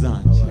intege nke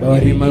zanjye.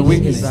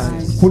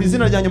 Kuri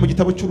izina ryanjye mu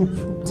gitabo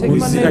cy'urupfu.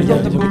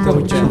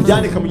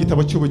 Byandika mu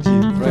gitabo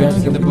cy'ubugingo.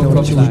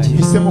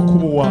 Hisemo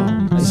kuba uwawe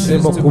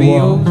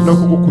no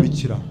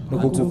kugukurikira.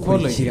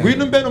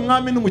 Ngwino mbere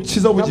umwami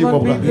n'umukiza w'ubugingo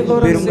bwawe.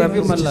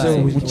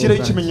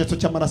 Ukireho ikimenyetso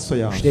cy'amaraso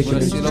yawe.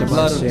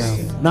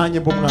 Nanjye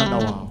mba umwana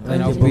wawe.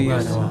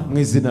 Mu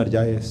izina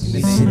rya Yesu.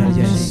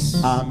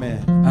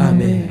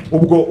 Amen.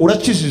 Ubwo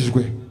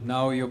urakijijwe.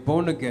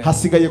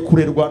 Hasigaye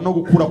kurerwa no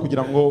gukura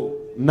kugira ngo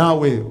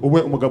nawe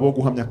ube umugabo wo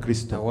guhamya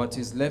Kristo.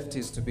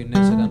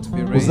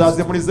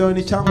 Uzaze muri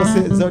Zayoni cyangwa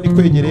se Zayoni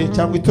kwegereye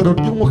cyangwa itorero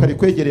ry'umwuka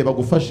rikwegereye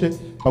bagufashe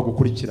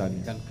bagukurikirane.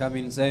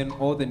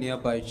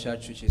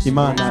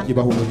 Imana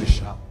ibahe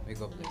umugisha.